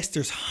US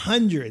there's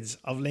hundreds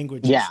of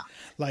languages. Yeah.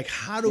 Like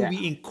how do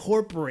we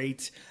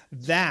incorporate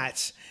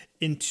that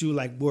into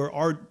like where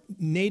our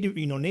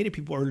native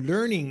people are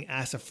learning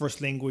as a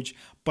first language,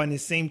 but at the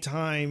same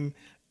time,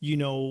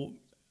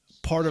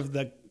 part of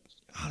the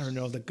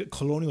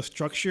colonial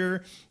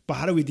structure, but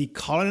how do we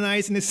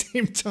decolonize in the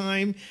same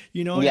time?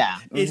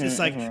 It's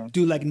like,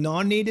 do like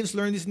non-natives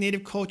learn this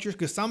native culture?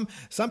 Because some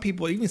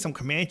people, even some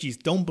Comanches,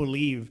 don't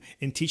believe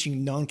in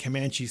teaching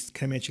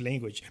Comanche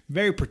language.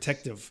 Very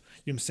protective,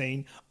 you know what I'm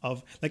saying?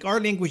 Of like our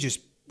language is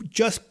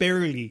just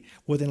barely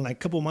within like a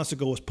couple of months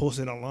ago was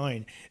posted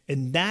online,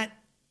 and that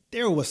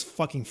there was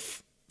fucking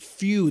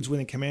feuds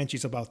within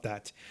Comanches about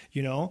that,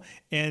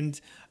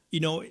 and.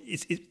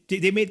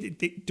 They made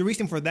the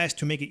reason for that is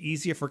to make it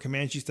easier for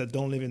Comanches that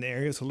don't live in the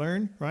area to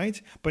learn,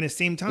 right? But at the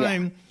same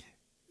time,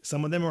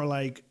 some of them are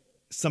like,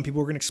 some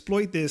people are going to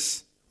exploit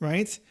this,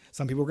 right?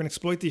 Some people are going to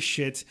exploit this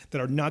shit that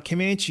are not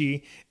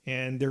Comanche,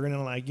 and they're going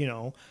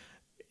to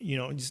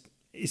just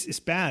it's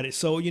bad.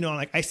 So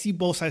like I see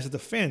both sides of the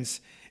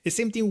fence. It's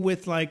same thing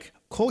with like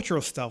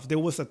cultural stuff. There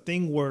was a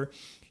thing where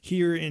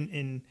here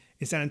in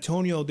San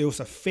Antonio there was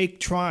a fake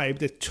tribe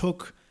that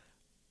took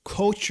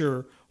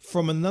culture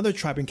from another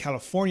tribe in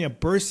California,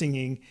 bird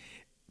singing,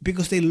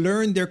 because they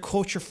learned their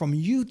culture from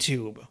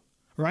YouTube,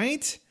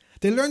 right?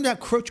 They learned that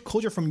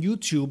culture from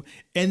YouTube,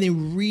 and they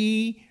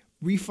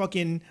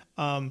fucking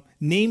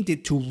named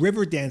it to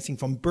river dancing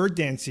from bird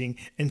dancing,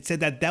 and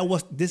said that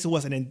this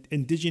was an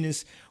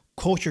indigenous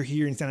culture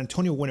here in San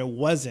Antonio when it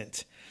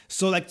wasn't.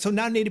 So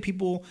now Native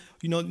people,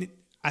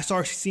 I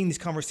started seeing these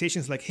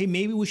conversations like, hey,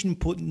 maybe we shouldn't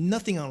put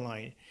nothing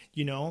online.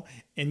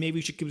 And maybe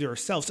we should keep it to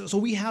ourselves. So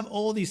we have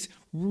all these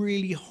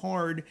really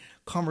hard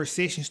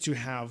conversations to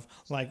have,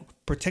 like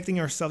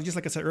protecting ourselves, just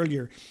like I said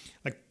earlier,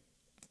 like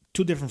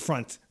two different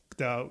fronts,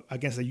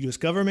 against the U.S.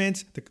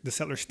 government, the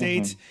settler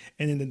states,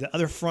 and then the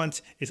other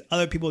front is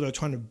other people that are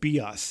trying to be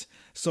us.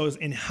 So,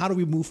 and how do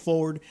we move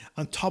forward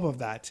on top of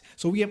that?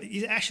 So we have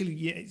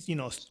actually,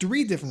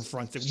 three different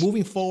fronts. Like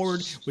moving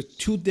forward with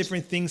two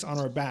different things on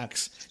our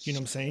backs. You know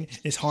what I'm saying?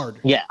 It's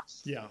hard. Yeah.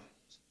 Yeah.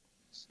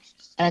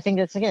 And I think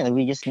that's, again,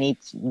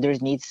 there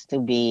needs to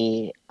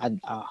be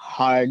a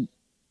hard,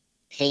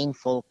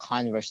 painful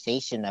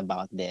conversation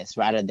about this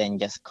rather than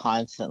just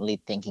constantly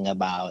thinking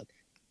about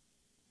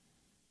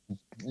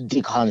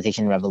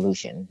decolonization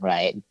revolution,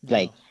 right? Yeah.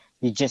 Like,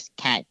 you just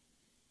can't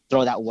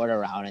throw that word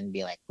around and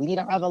be like, we need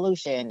a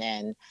revolution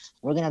and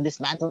we're going to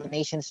dismantle the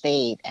nation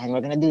state and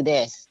we're going to do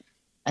this.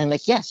 And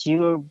like, yes,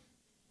 you're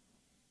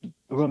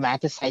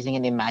romanticizing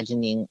and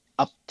imagining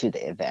up to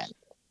the event.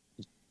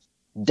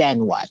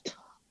 Then what?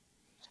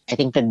 I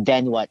think the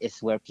then what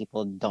is where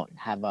people don't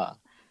have a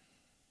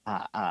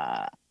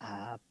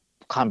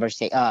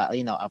conversation,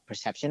 a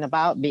perception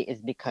about,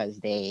 is because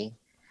they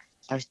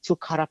are too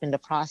caught up in the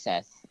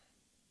process.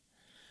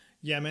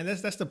 Yeah, man,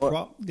 that's the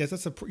problem.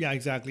 Yes, yeah,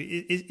 exactly.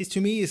 It's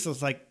to me, it's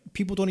just like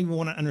people don't even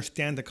want to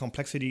understand the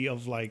complexity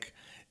of like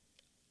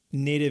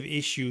native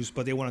issues,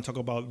 but they want to talk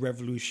about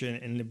revolution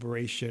and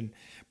liberation.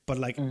 But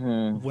like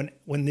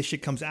when this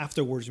shit comes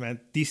afterwards, man,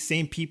 these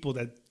same people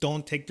that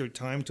don't take their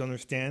time to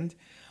understand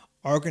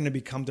are going to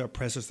become the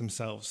oppressors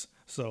themselves.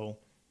 So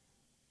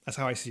that's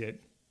how I see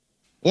it.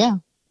 Yeah.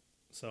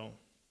 So,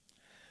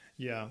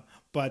 yeah,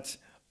 but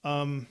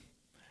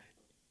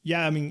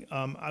yeah, I mean,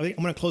 I think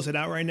I'm going to close it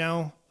out right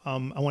now. I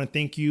want to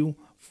thank you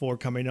for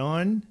coming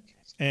on,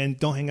 and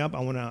don't hang up. I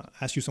want to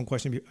ask you some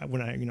questions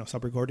when I,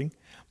 stop recording.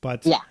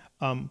 But yeah,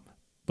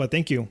 but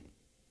thank you.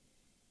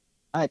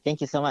 All right, thank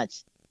you so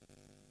much.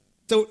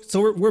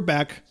 So we're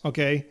back.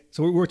 Okay,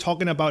 so we're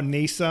talking about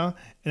NASA,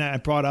 and I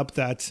brought up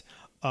that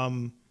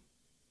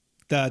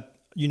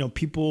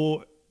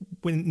people,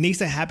 when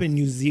NASA happened in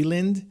New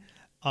Zealand.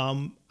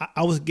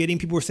 I was getting,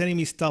 people were sending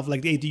me stuff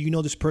like, hey, do you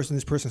know this person?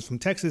 This person's from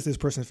Texas. This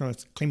person's from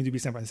claiming to be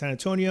San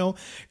Antonio,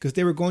 because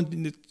they were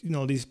going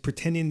to, these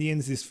pretend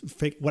Indians, these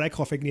fake, what I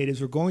call fake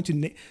natives, were going to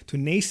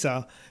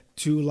NASA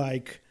to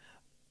like,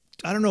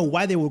 I don't know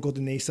why they would go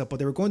to NASA, but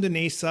they were going to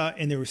NASA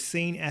and they were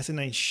saying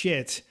asinine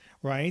shit,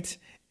 right?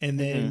 And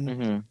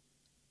then,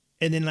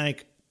 and then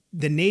like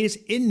the natives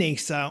in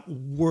NASA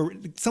were,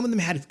 some of them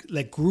had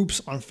like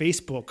groups on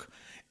Facebook.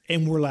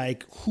 And we're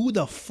like, who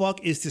the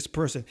fuck is this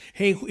person?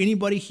 Hey,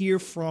 anybody here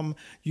from,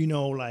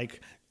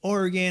 like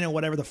Oregon or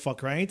whatever the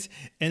fuck, right?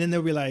 And then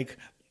they'll be like,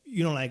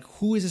 like,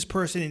 who is this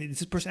person? And is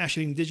this person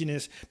actually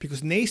indigenous?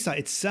 Because NASA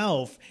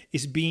itself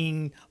is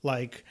being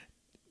like,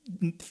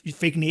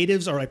 fake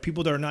natives or like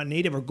people that are not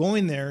native are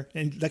going there.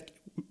 And like,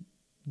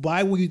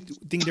 why would you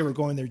think they were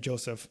going there,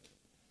 Joseph?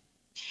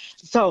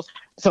 So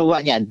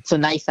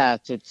NISA,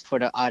 for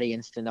the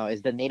audience to know,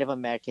 is the Native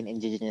American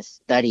Indigenous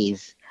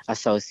Studies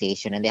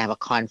Association, and they have a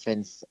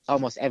conference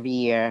almost every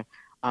year,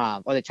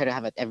 or they try to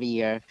have it every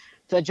year,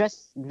 to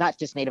address not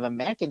just Native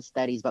American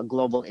studies but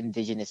global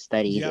indigenous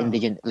studies,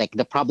 like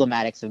the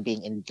problematics of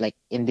being in like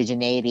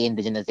indigeneity,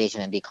 indigenization,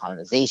 and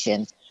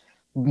decolonization.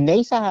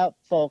 NISA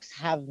folks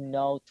have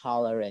no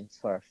tolerance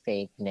for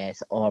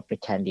fakeness or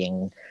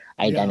pretending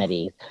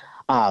identities.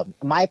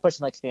 My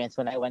personal experience,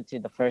 when I went to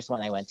the first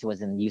one I went to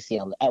was in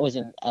UCLA. I was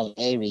in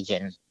LA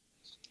region.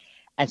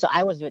 And so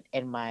I was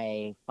in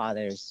my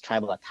father's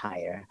tribal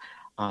attire.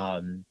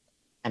 And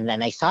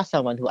then I saw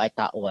someone who I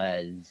thought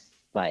was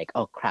like,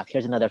 oh crap,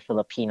 here's another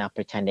Filipina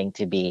pretending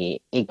to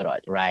be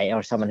Igorot, right?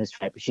 Or someone who's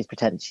she's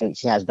pretending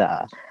she has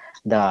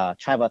the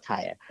tribal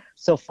attire.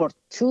 So for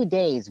 2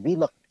 days, we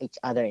looked each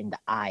other in the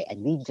eye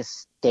and we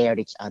just stared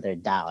each other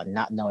down,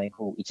 not knowing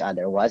who each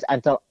other was,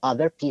 until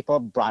other people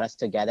brought us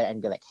together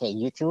and be like, hey,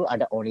 you two are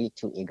the only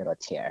two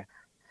Igorots here.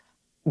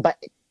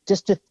 But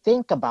just to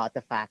think about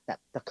the fact that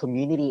the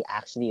community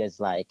actually is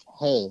like,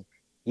 hey,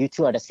 you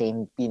two are the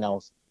same,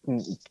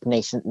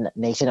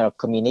 nation or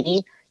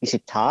community, you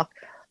should talk,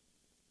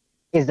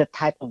 is the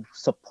type of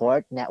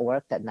support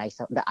network that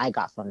I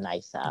got from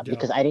NISA.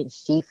 Because I didn't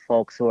see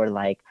folks who were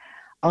like,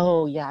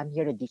 oh yeah, I'm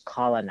here to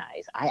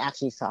decolonize. I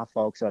actually saw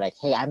folks who are like,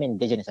 hey, I'm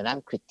indigenous and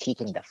I'm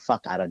critiquing the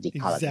fuck out of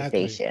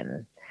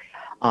decolonization.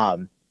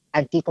 Exactly.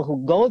 And people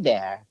who go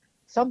there,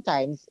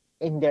 sometimes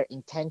in their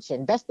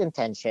best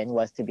intention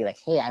was to be like,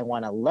 hey, I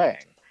want to learn.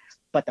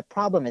 But the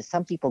problem is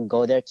some people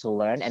go there to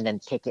learn and then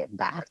take it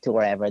back to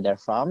wherever they're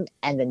from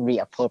and then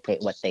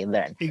reappropriate what they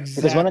learn. Exactly.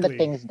 Because one of the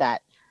things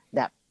that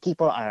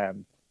people are,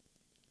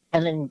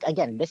 and then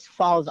again, this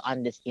falls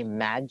on this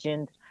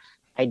imagined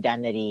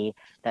identity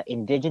that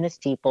indigenous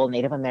people,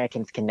 Native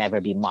Americans, can never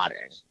be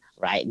modern,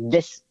 right?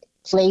 This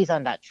plays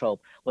on that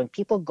trope. When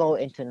people go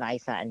into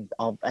NISA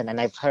and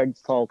I've heard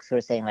folks who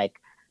are saying like,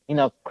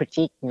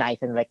 critique NISA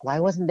and like, why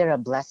wasn't there a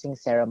blessing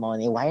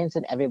ceremony? Why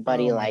isn't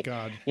everybody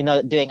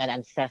doing an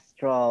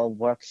ancestral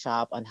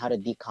workshop on how to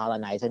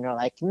decolonize? And you're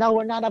like, no,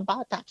 we're not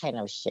about that kind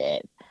of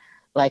shit.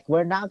 Like,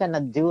 we're not gonna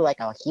do like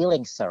a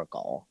healing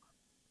circle.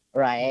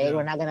 right? Yeah.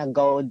 We're not gonna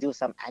go do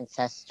some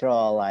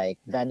ancestral like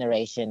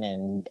veneration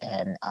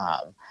and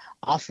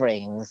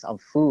offerings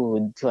of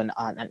food to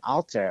an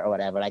altar or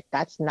whatever. Like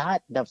that's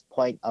not the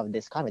point of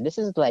this comment. This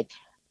is like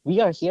we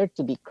are here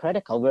to be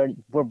critical.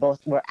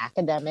 We're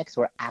academics,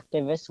 we're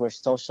activists, we're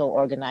social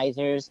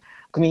organizers,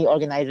 community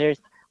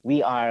organizers,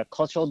 we are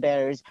cultural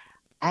bearers,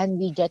 and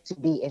we get to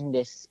be in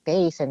this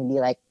space and be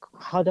like,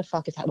 how the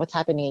fuck what's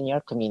happening in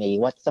your community?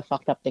 What's the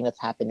fucked up thing that's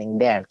happening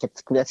there?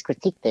 Let's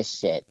critique this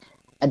shit.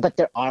 But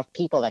there are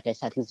people, like I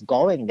said, who's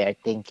going there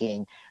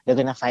thinking they're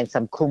gonna find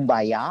some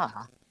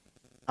kumbaya,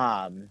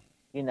 um,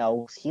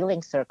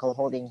 healing circle,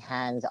 holding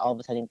hands, all of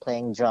a sudden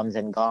playing drums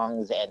and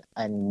gongs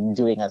and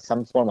doing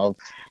some form of,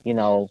 you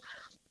know,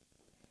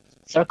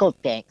 circle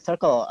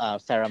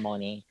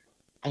ceremony,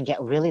 and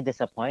get really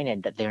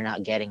disappointed that they're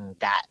not getting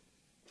that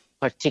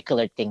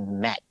particular thing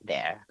met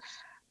there.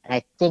 And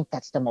I think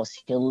that's the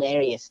most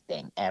hilarious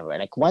thing ever.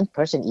 Like one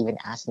person even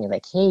asked me,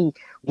 like, "Hey,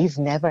 we've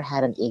never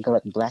had an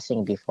Igorot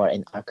blessing before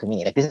in our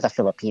community." Like this is a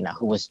Filipina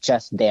who was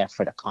just there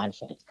for the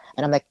conference,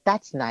 and I'm like,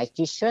 "That's nice.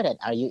 You shouldn't.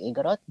 Are you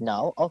Igorot?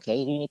 No. Okay,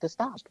 you need to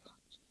stop."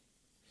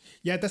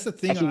 Yeah, that's the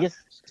thing.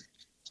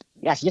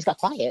 She just got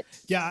quiet.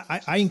 Yeah,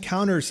 I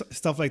encounter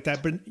stuff like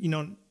that, but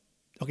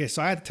okay,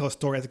 so I had to tell a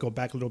story. I had to go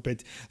back a little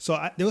bit. So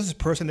there was this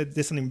person that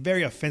did something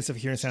very offensive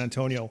here in San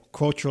Antonio,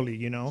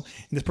 culturally, and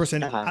this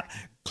person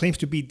claims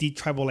to be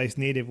detribalized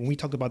native, and we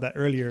talked about that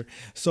earlier.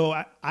 So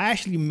I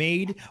actually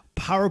made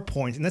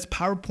PowerPoints, and this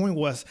PowerPoint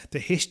was the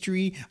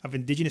history of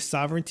indigenous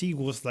sovereignty,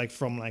 was like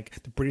from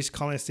like the British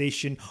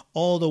colonization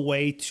all the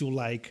way to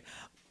like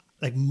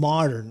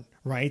modern,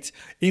 right?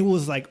 It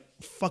was like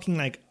fucking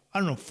like, I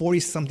don't know, 40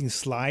 something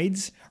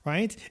slides,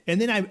 right? And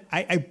then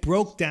I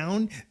broke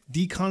down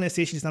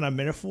decolonization is not a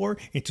metaphor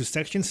into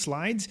section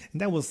slides.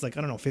 And that was like,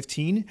 I don't know,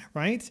 15,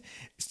 right?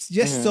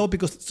 Just so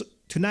because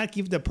to not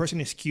give the person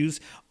an excuse,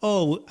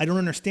 oh, I don't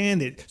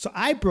understand it. So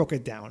I broke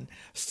it down.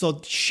 So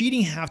she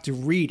didn't have to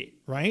read it,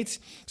 right?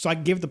 So I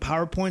gave the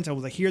PowerPoints. I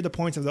was like, here are the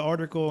points of the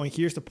article, and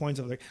here's the points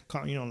of the,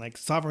 like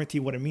sovereignty,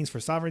 what it means for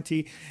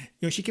sovereignty.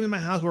 She came to my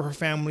house with her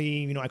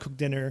family. I cooked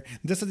dinner.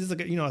 This is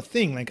like a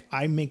thing. Like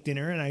I make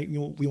dinner,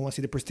 and we want to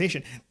see the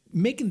presentation.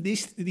 Making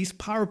these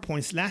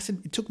PowerPoints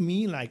it took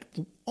me like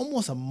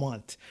almost a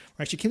month,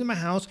 right? She came to my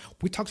house.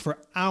 We talked for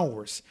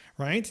hours,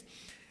 right?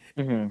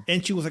 Mm-hmm.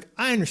 And she was like,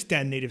 I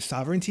understand native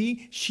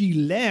sovereignty. She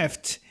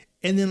left,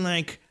 and then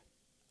like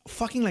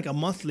fucking like a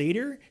month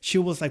later, she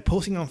was like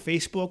posting on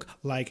Facebook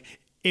like,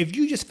 if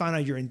you just found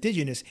out you're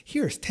indigenous,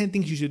 here's 10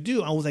 things you should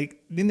do. I was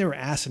like, then they were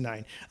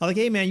asinine. I was like,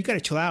 hey man, you gotta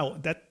chill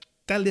out. That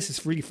list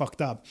is really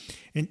fucked up.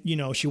 And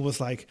she was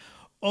like,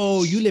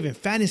 oh, you live in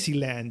fantasy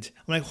land.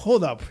 I'm like,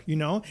 hold up,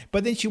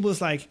 But then she was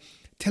like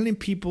telling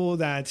people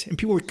that, and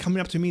people were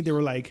coming up to me. They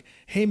were like,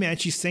 hey man,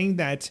 she's saying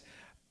that,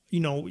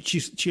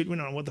 she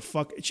went on what the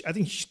fuck. I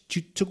think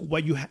she took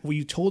what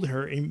you told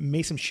her and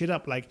made some shit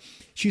up. Like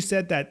she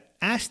said that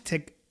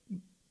Aztec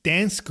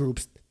dance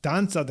groups,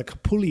 danza, the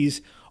Capulis,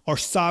 are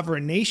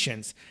sovereign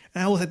nations.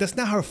 And I was like, that's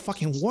not how it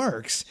fucking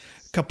works.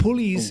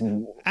 Capulis,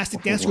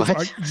 Aztec dance groups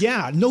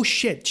are, no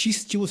shit.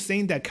 She was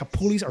saying that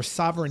Capulis are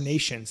sovereign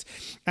nations.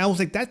 And I was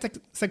like,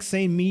 it's like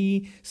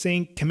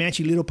saying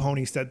Comanche Little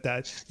Ponies that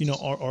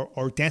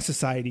are dance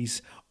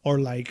societies are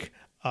like,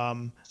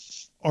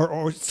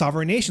 or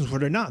sovereign nations, where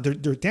they're not.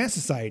 They're dance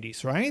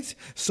societies, right?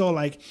 So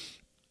like,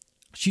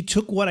 she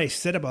took what I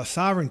said about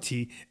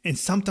sovereignty and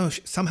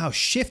somehow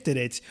shifted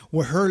it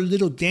where her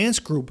little dance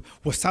group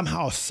was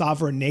somehow a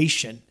sovereign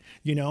nation,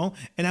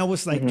 And I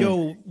was like,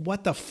 yo,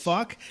 what the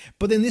fuck?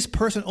 But then this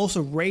person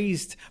also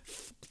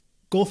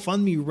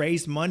GoFundMe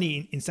raised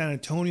money in San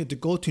Antonio to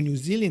go to New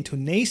Zealand, to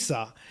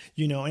NASA,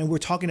 and we're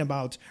talking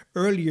about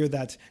earlier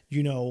that,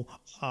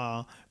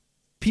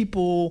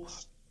 people...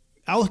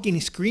 I was getting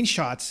not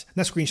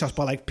screenshots,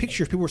 but like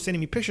pictures. People were sending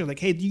me pictures like,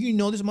 hey, do you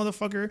know this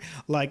motherfucker?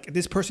 Like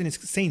this person is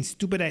saying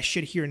stupid ass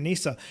shit here in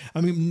NASA.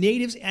 I mean,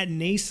 natives at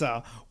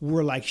NASA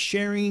were like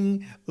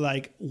sharing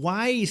like,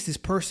 why is this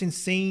person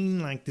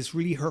saying like this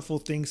really hurtful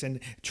things and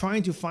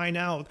trying to find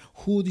out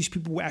who these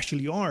people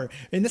actually are.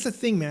 And that's the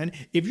thing, man.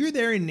 If you're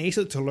there in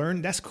NASA to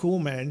learn, that's cool,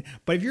 man.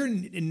 But if you're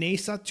in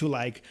NASA to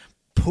like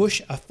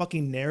push a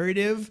fucking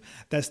narrative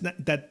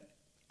that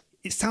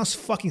it sounds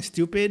fucking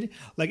stupid.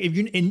 Like if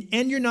you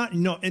and you're not,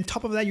 on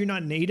top of that, you're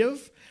not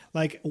native.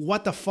 Like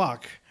what the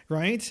fuck,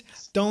 right?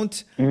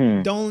 Don't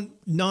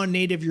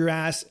non-native your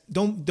ass.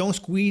 Don't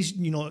squeeze,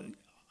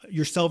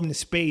 yourself in a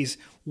space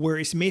where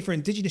it's made for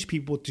indigenous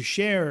people to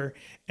share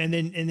and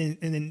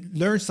then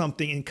learn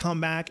something and come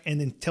back and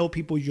then tell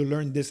people you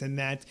learned this and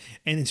that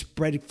and then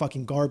spread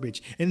fucking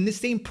garbage. And this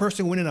same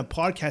person went in a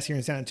podcast here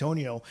in San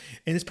Antonio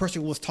and this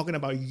person was talking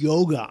about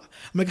yoga.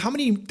 I'm like, how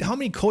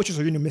many cultures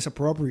are you gonna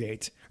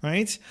misappropriate,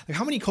 right? Like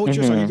how many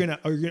cultures are you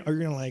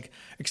gonna like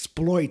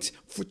exploit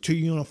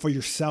for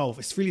yourself?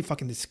 It's really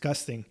fucking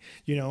disgusting,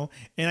 And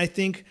I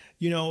think,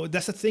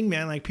 that's the thing,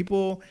 man. Like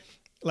people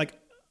like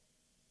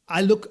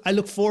I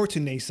look forward to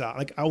NASA.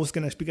 Like I was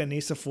gonna speak at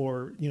NASA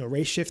for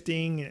race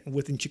shifting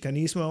within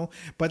Chicanismo,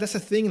 but that's the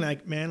thing.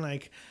 Like man,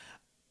 like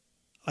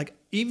like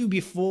even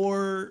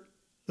before,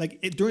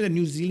 during the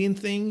New Zealand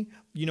thing,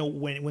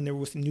 when there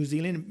was New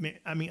Zealand,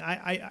 I mean,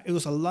 it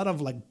was a lot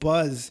of like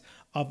buzz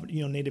of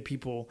Native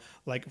people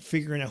like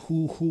figuring out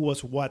who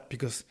was what,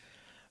 because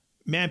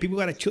man, people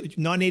gotta chill,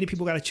 non-native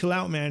people gotta chill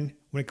out, man,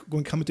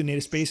 when coming to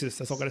native spaces.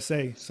 That's all I gotta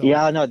say. So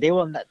Yeah, no, they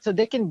will not. So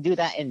they can do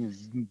that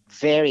in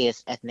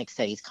various ethnic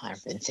studies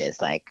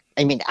conferences. Like,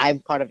 I mean, I'm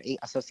part of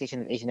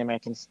Association of Asian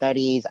American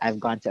Studies. I've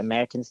gone to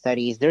American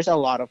Studies. There's a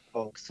lot of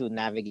folks who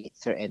navigate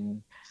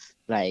certain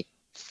like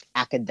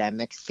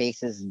academic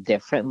spaces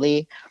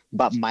differently.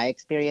 But my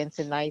experience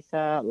in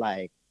NISA,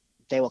 like,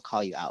 they will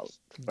call you out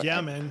for yeah,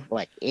 it. man.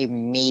 Like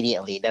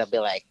immediately. They'll be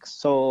like,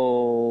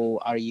 "So,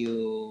 are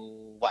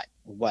you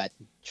what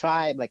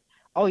tribe?" Like,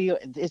 oh,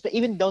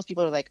 even those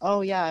people are like,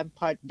 "Oh yeah, I'm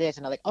part this,"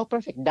 and I'm like, "Oh,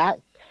 perfect.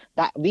 That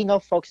we know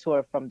folks who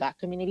are from that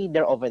community.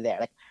 They're over there."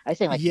 Like I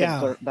say, like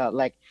Yeah, the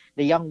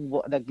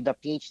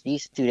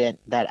PhD student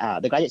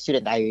that the graduate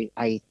student that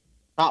I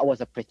thought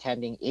was a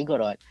pretending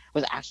Igorot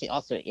was actually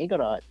also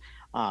Igorot.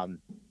 Um,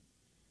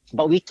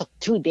 but we took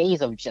 2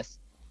 days of just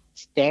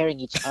staring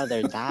each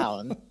other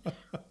down.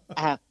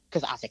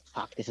 Because I was like,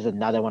 fuck, this is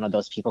another one of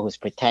those people who's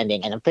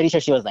pretending. And I'm pretty sure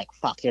she was like,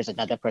 fuck, here's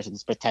another person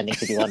who's pretending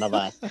to be one of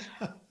us.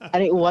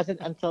 And it wasn't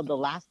until the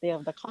last day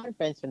of the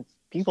conference when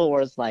people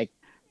were like,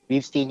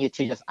 we've seen you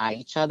two just eye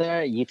each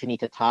other. You two need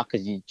to talk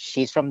because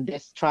she's from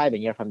this tribe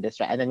and you're from this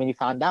tribe. And then when we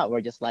found out,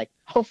 we're just like,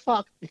 oh,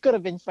 fuck, we could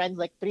have been friends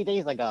like 3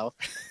 days ago.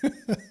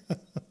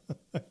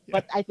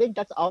 But I think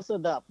that's also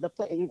the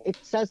play. It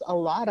says a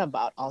lot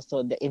about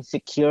also the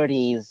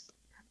insecurities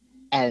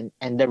and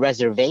the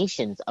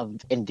reservations of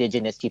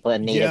indigenous people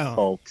and native yeah,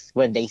 folks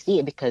when they see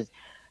it, because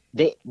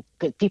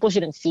people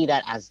shouldn't see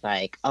that as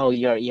like, oh,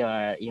 you're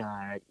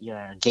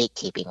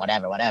gatekeeping,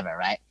 whatever,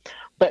 right?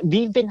 But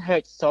we've been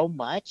hurt so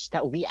much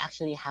that we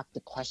actually have to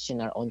question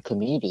our own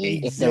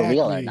community if they're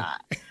real or exactly.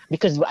 not,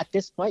 because at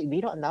this point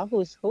we don't know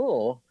who's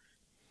who,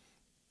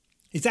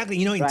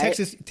 Exactly. In right?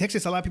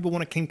 Texas, a lot of people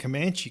want to claim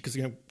Comanche because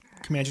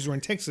Comanches were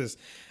in Texas,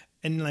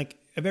 and like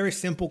a very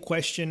simple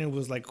question, it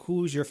was like,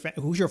 who's your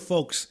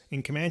folks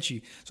in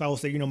Comanche? So I will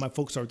say, my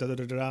folks are da da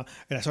da da, da,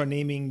 and I start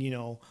naming,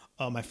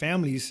 my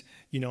families,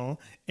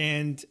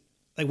 and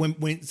like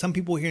when some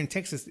people here in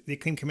Texas they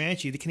claim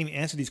Comanche, they can't even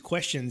answer these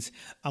questions.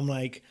 I'm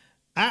like,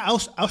 I'll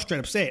straight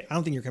up say it. I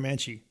don't think you're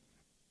Comanche,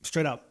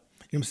 straight up.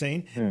 You know what I'm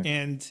saying? Hmm.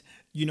 And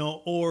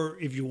or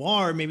if you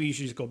are, maybe you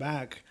should just go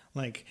back.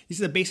 Like, this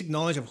is the basic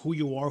knowledge of who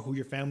you are, who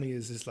your family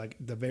is like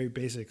the very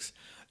basics,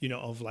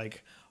 of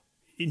like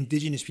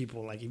indigenous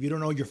people. Like, if you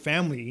don't know your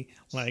family,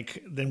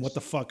 like, then what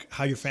the fuck?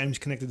 How your family's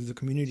connected to the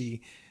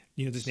community,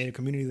 this native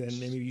community? Then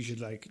maybe you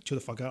should like chill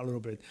the fuck out a little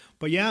bit.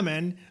 But yeah,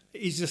 man,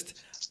 it's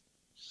just,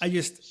 I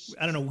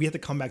don't know. We had to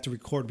come back to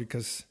record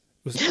because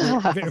it was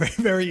very,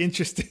 very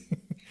interesting.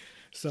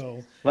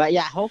 So But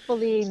yeah,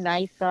 hopefully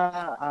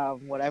NISA,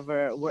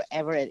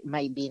 wherever it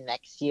might be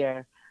next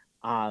year,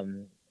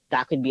 um,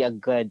 that could be a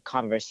good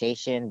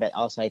conversation. But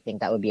also, I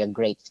think that would be a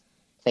great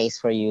place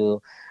for you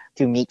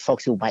to meet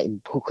folks who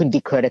could be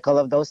critical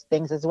of those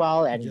things as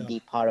well and yeah, be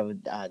part of.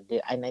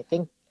 And I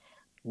think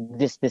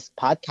this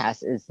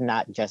podcast is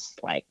not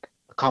just like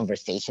a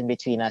conversation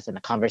between us and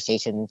a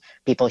conversation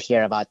people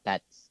hear about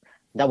that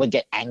would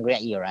get angry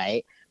at you,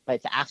 right? But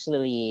it's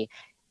actually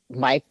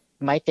my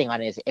my thing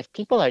on it is, if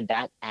people are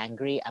that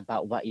angry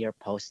about what you're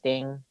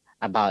posting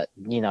about,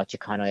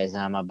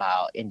 Chicanoism,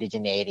 about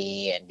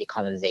indigeneity and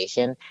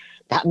decolonization,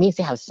 that means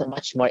they have so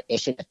much more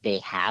issue that they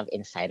have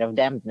inside of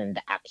them than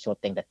the actual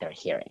thing that they're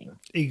hearing.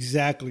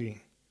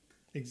 exactly,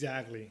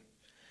 exactly.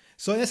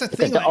 So that's the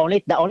Because thing.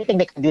 Like, the only thing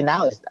they can do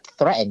now is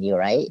threaten you,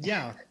 right?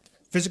 yeah,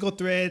 physical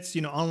threats,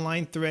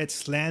 online threats,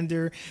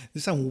 slander.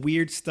 There's some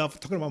weird stuff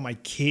talking about my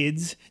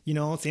kids,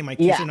 saying my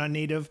kids Yeah. are not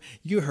native.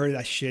 You heard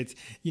that shit,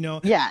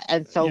 Yeah.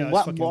 And so yeah, it's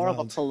what fucking more of a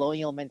wild.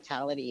 colonial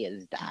mentality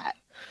is that?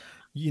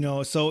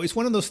 So it's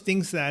one of those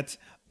things that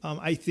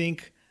I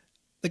think,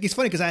 like, it's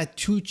funny because I had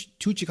two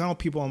Chicano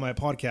people on my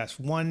podcast.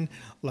 One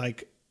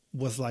like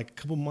was like a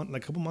couple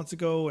months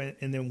ago,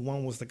 and then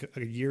one was like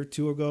a year or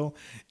two ago.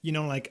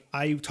 Like,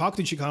 I talk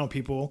to Chicano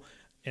people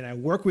and I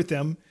work with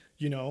them,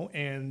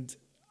 and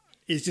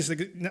it's just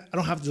like, I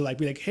don't have to like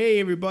be like, hey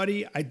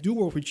everybody, I do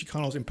work with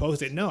Chicanos and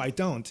post it. No, I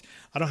don't.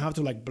 I don't have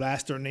to like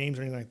blast their names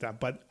or anything like that.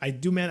 But I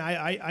do, man.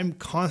 I'm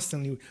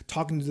constantly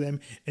talking to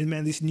them, and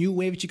man, this new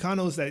wave of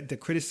Chicanos that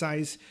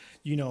criticize,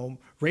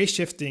 race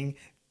shifting,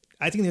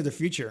 I think they're the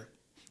future.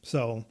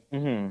 So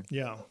Hmm.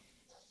 yeah,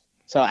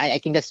 So I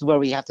think that's where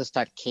we have to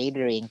start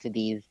catering to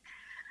these.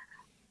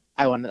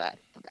 I want to.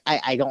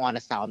 I don't want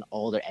to sound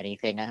old or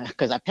anything,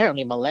 because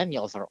apparently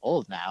millennials are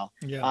old now.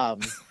 yeah,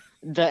 Um,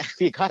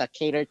 we gotta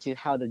cater to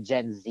how the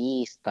Gen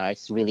Z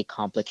starts really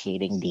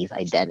complicating these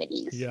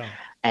identities, yeah,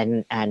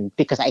 and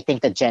because I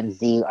think the Gen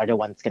Z are the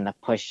ones gonna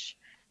push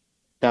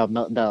the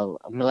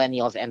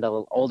millennials and the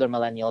older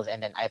millennials,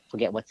 and then I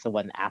forget what's the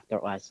one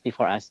after us,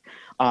 before us,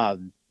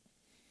 um,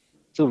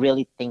 to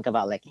really think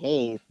about like,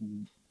 hey,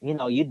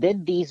 you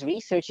did these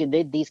research, you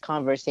did these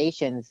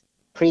conversations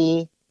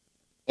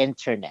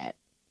pre-internet.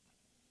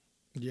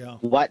 Yeah.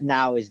 What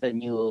now is the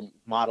new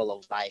model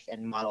of life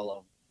and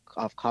model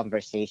of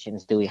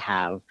conversations do we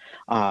have?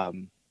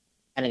 And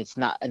it's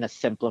not in a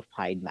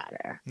simplified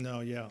manner.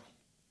 No. Yeah.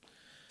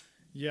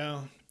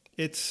 Yeah.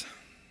 It's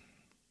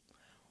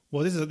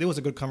well. It was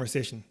a good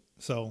conversation.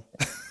 So,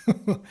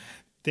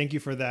 thank you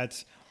for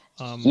that.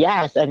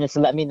 Yes, and just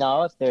let me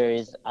know if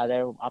there's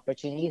other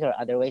opportunities or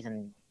other ways,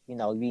 and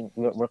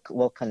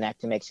we'll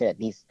connect to make sure that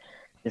these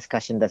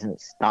discussion doesn't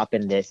stop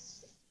in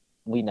this,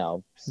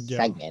 Yeah,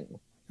 segment.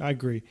 I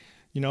agree.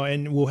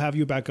 And we'll have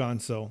you back on.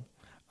 So,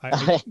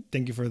 I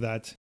thank you for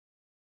that.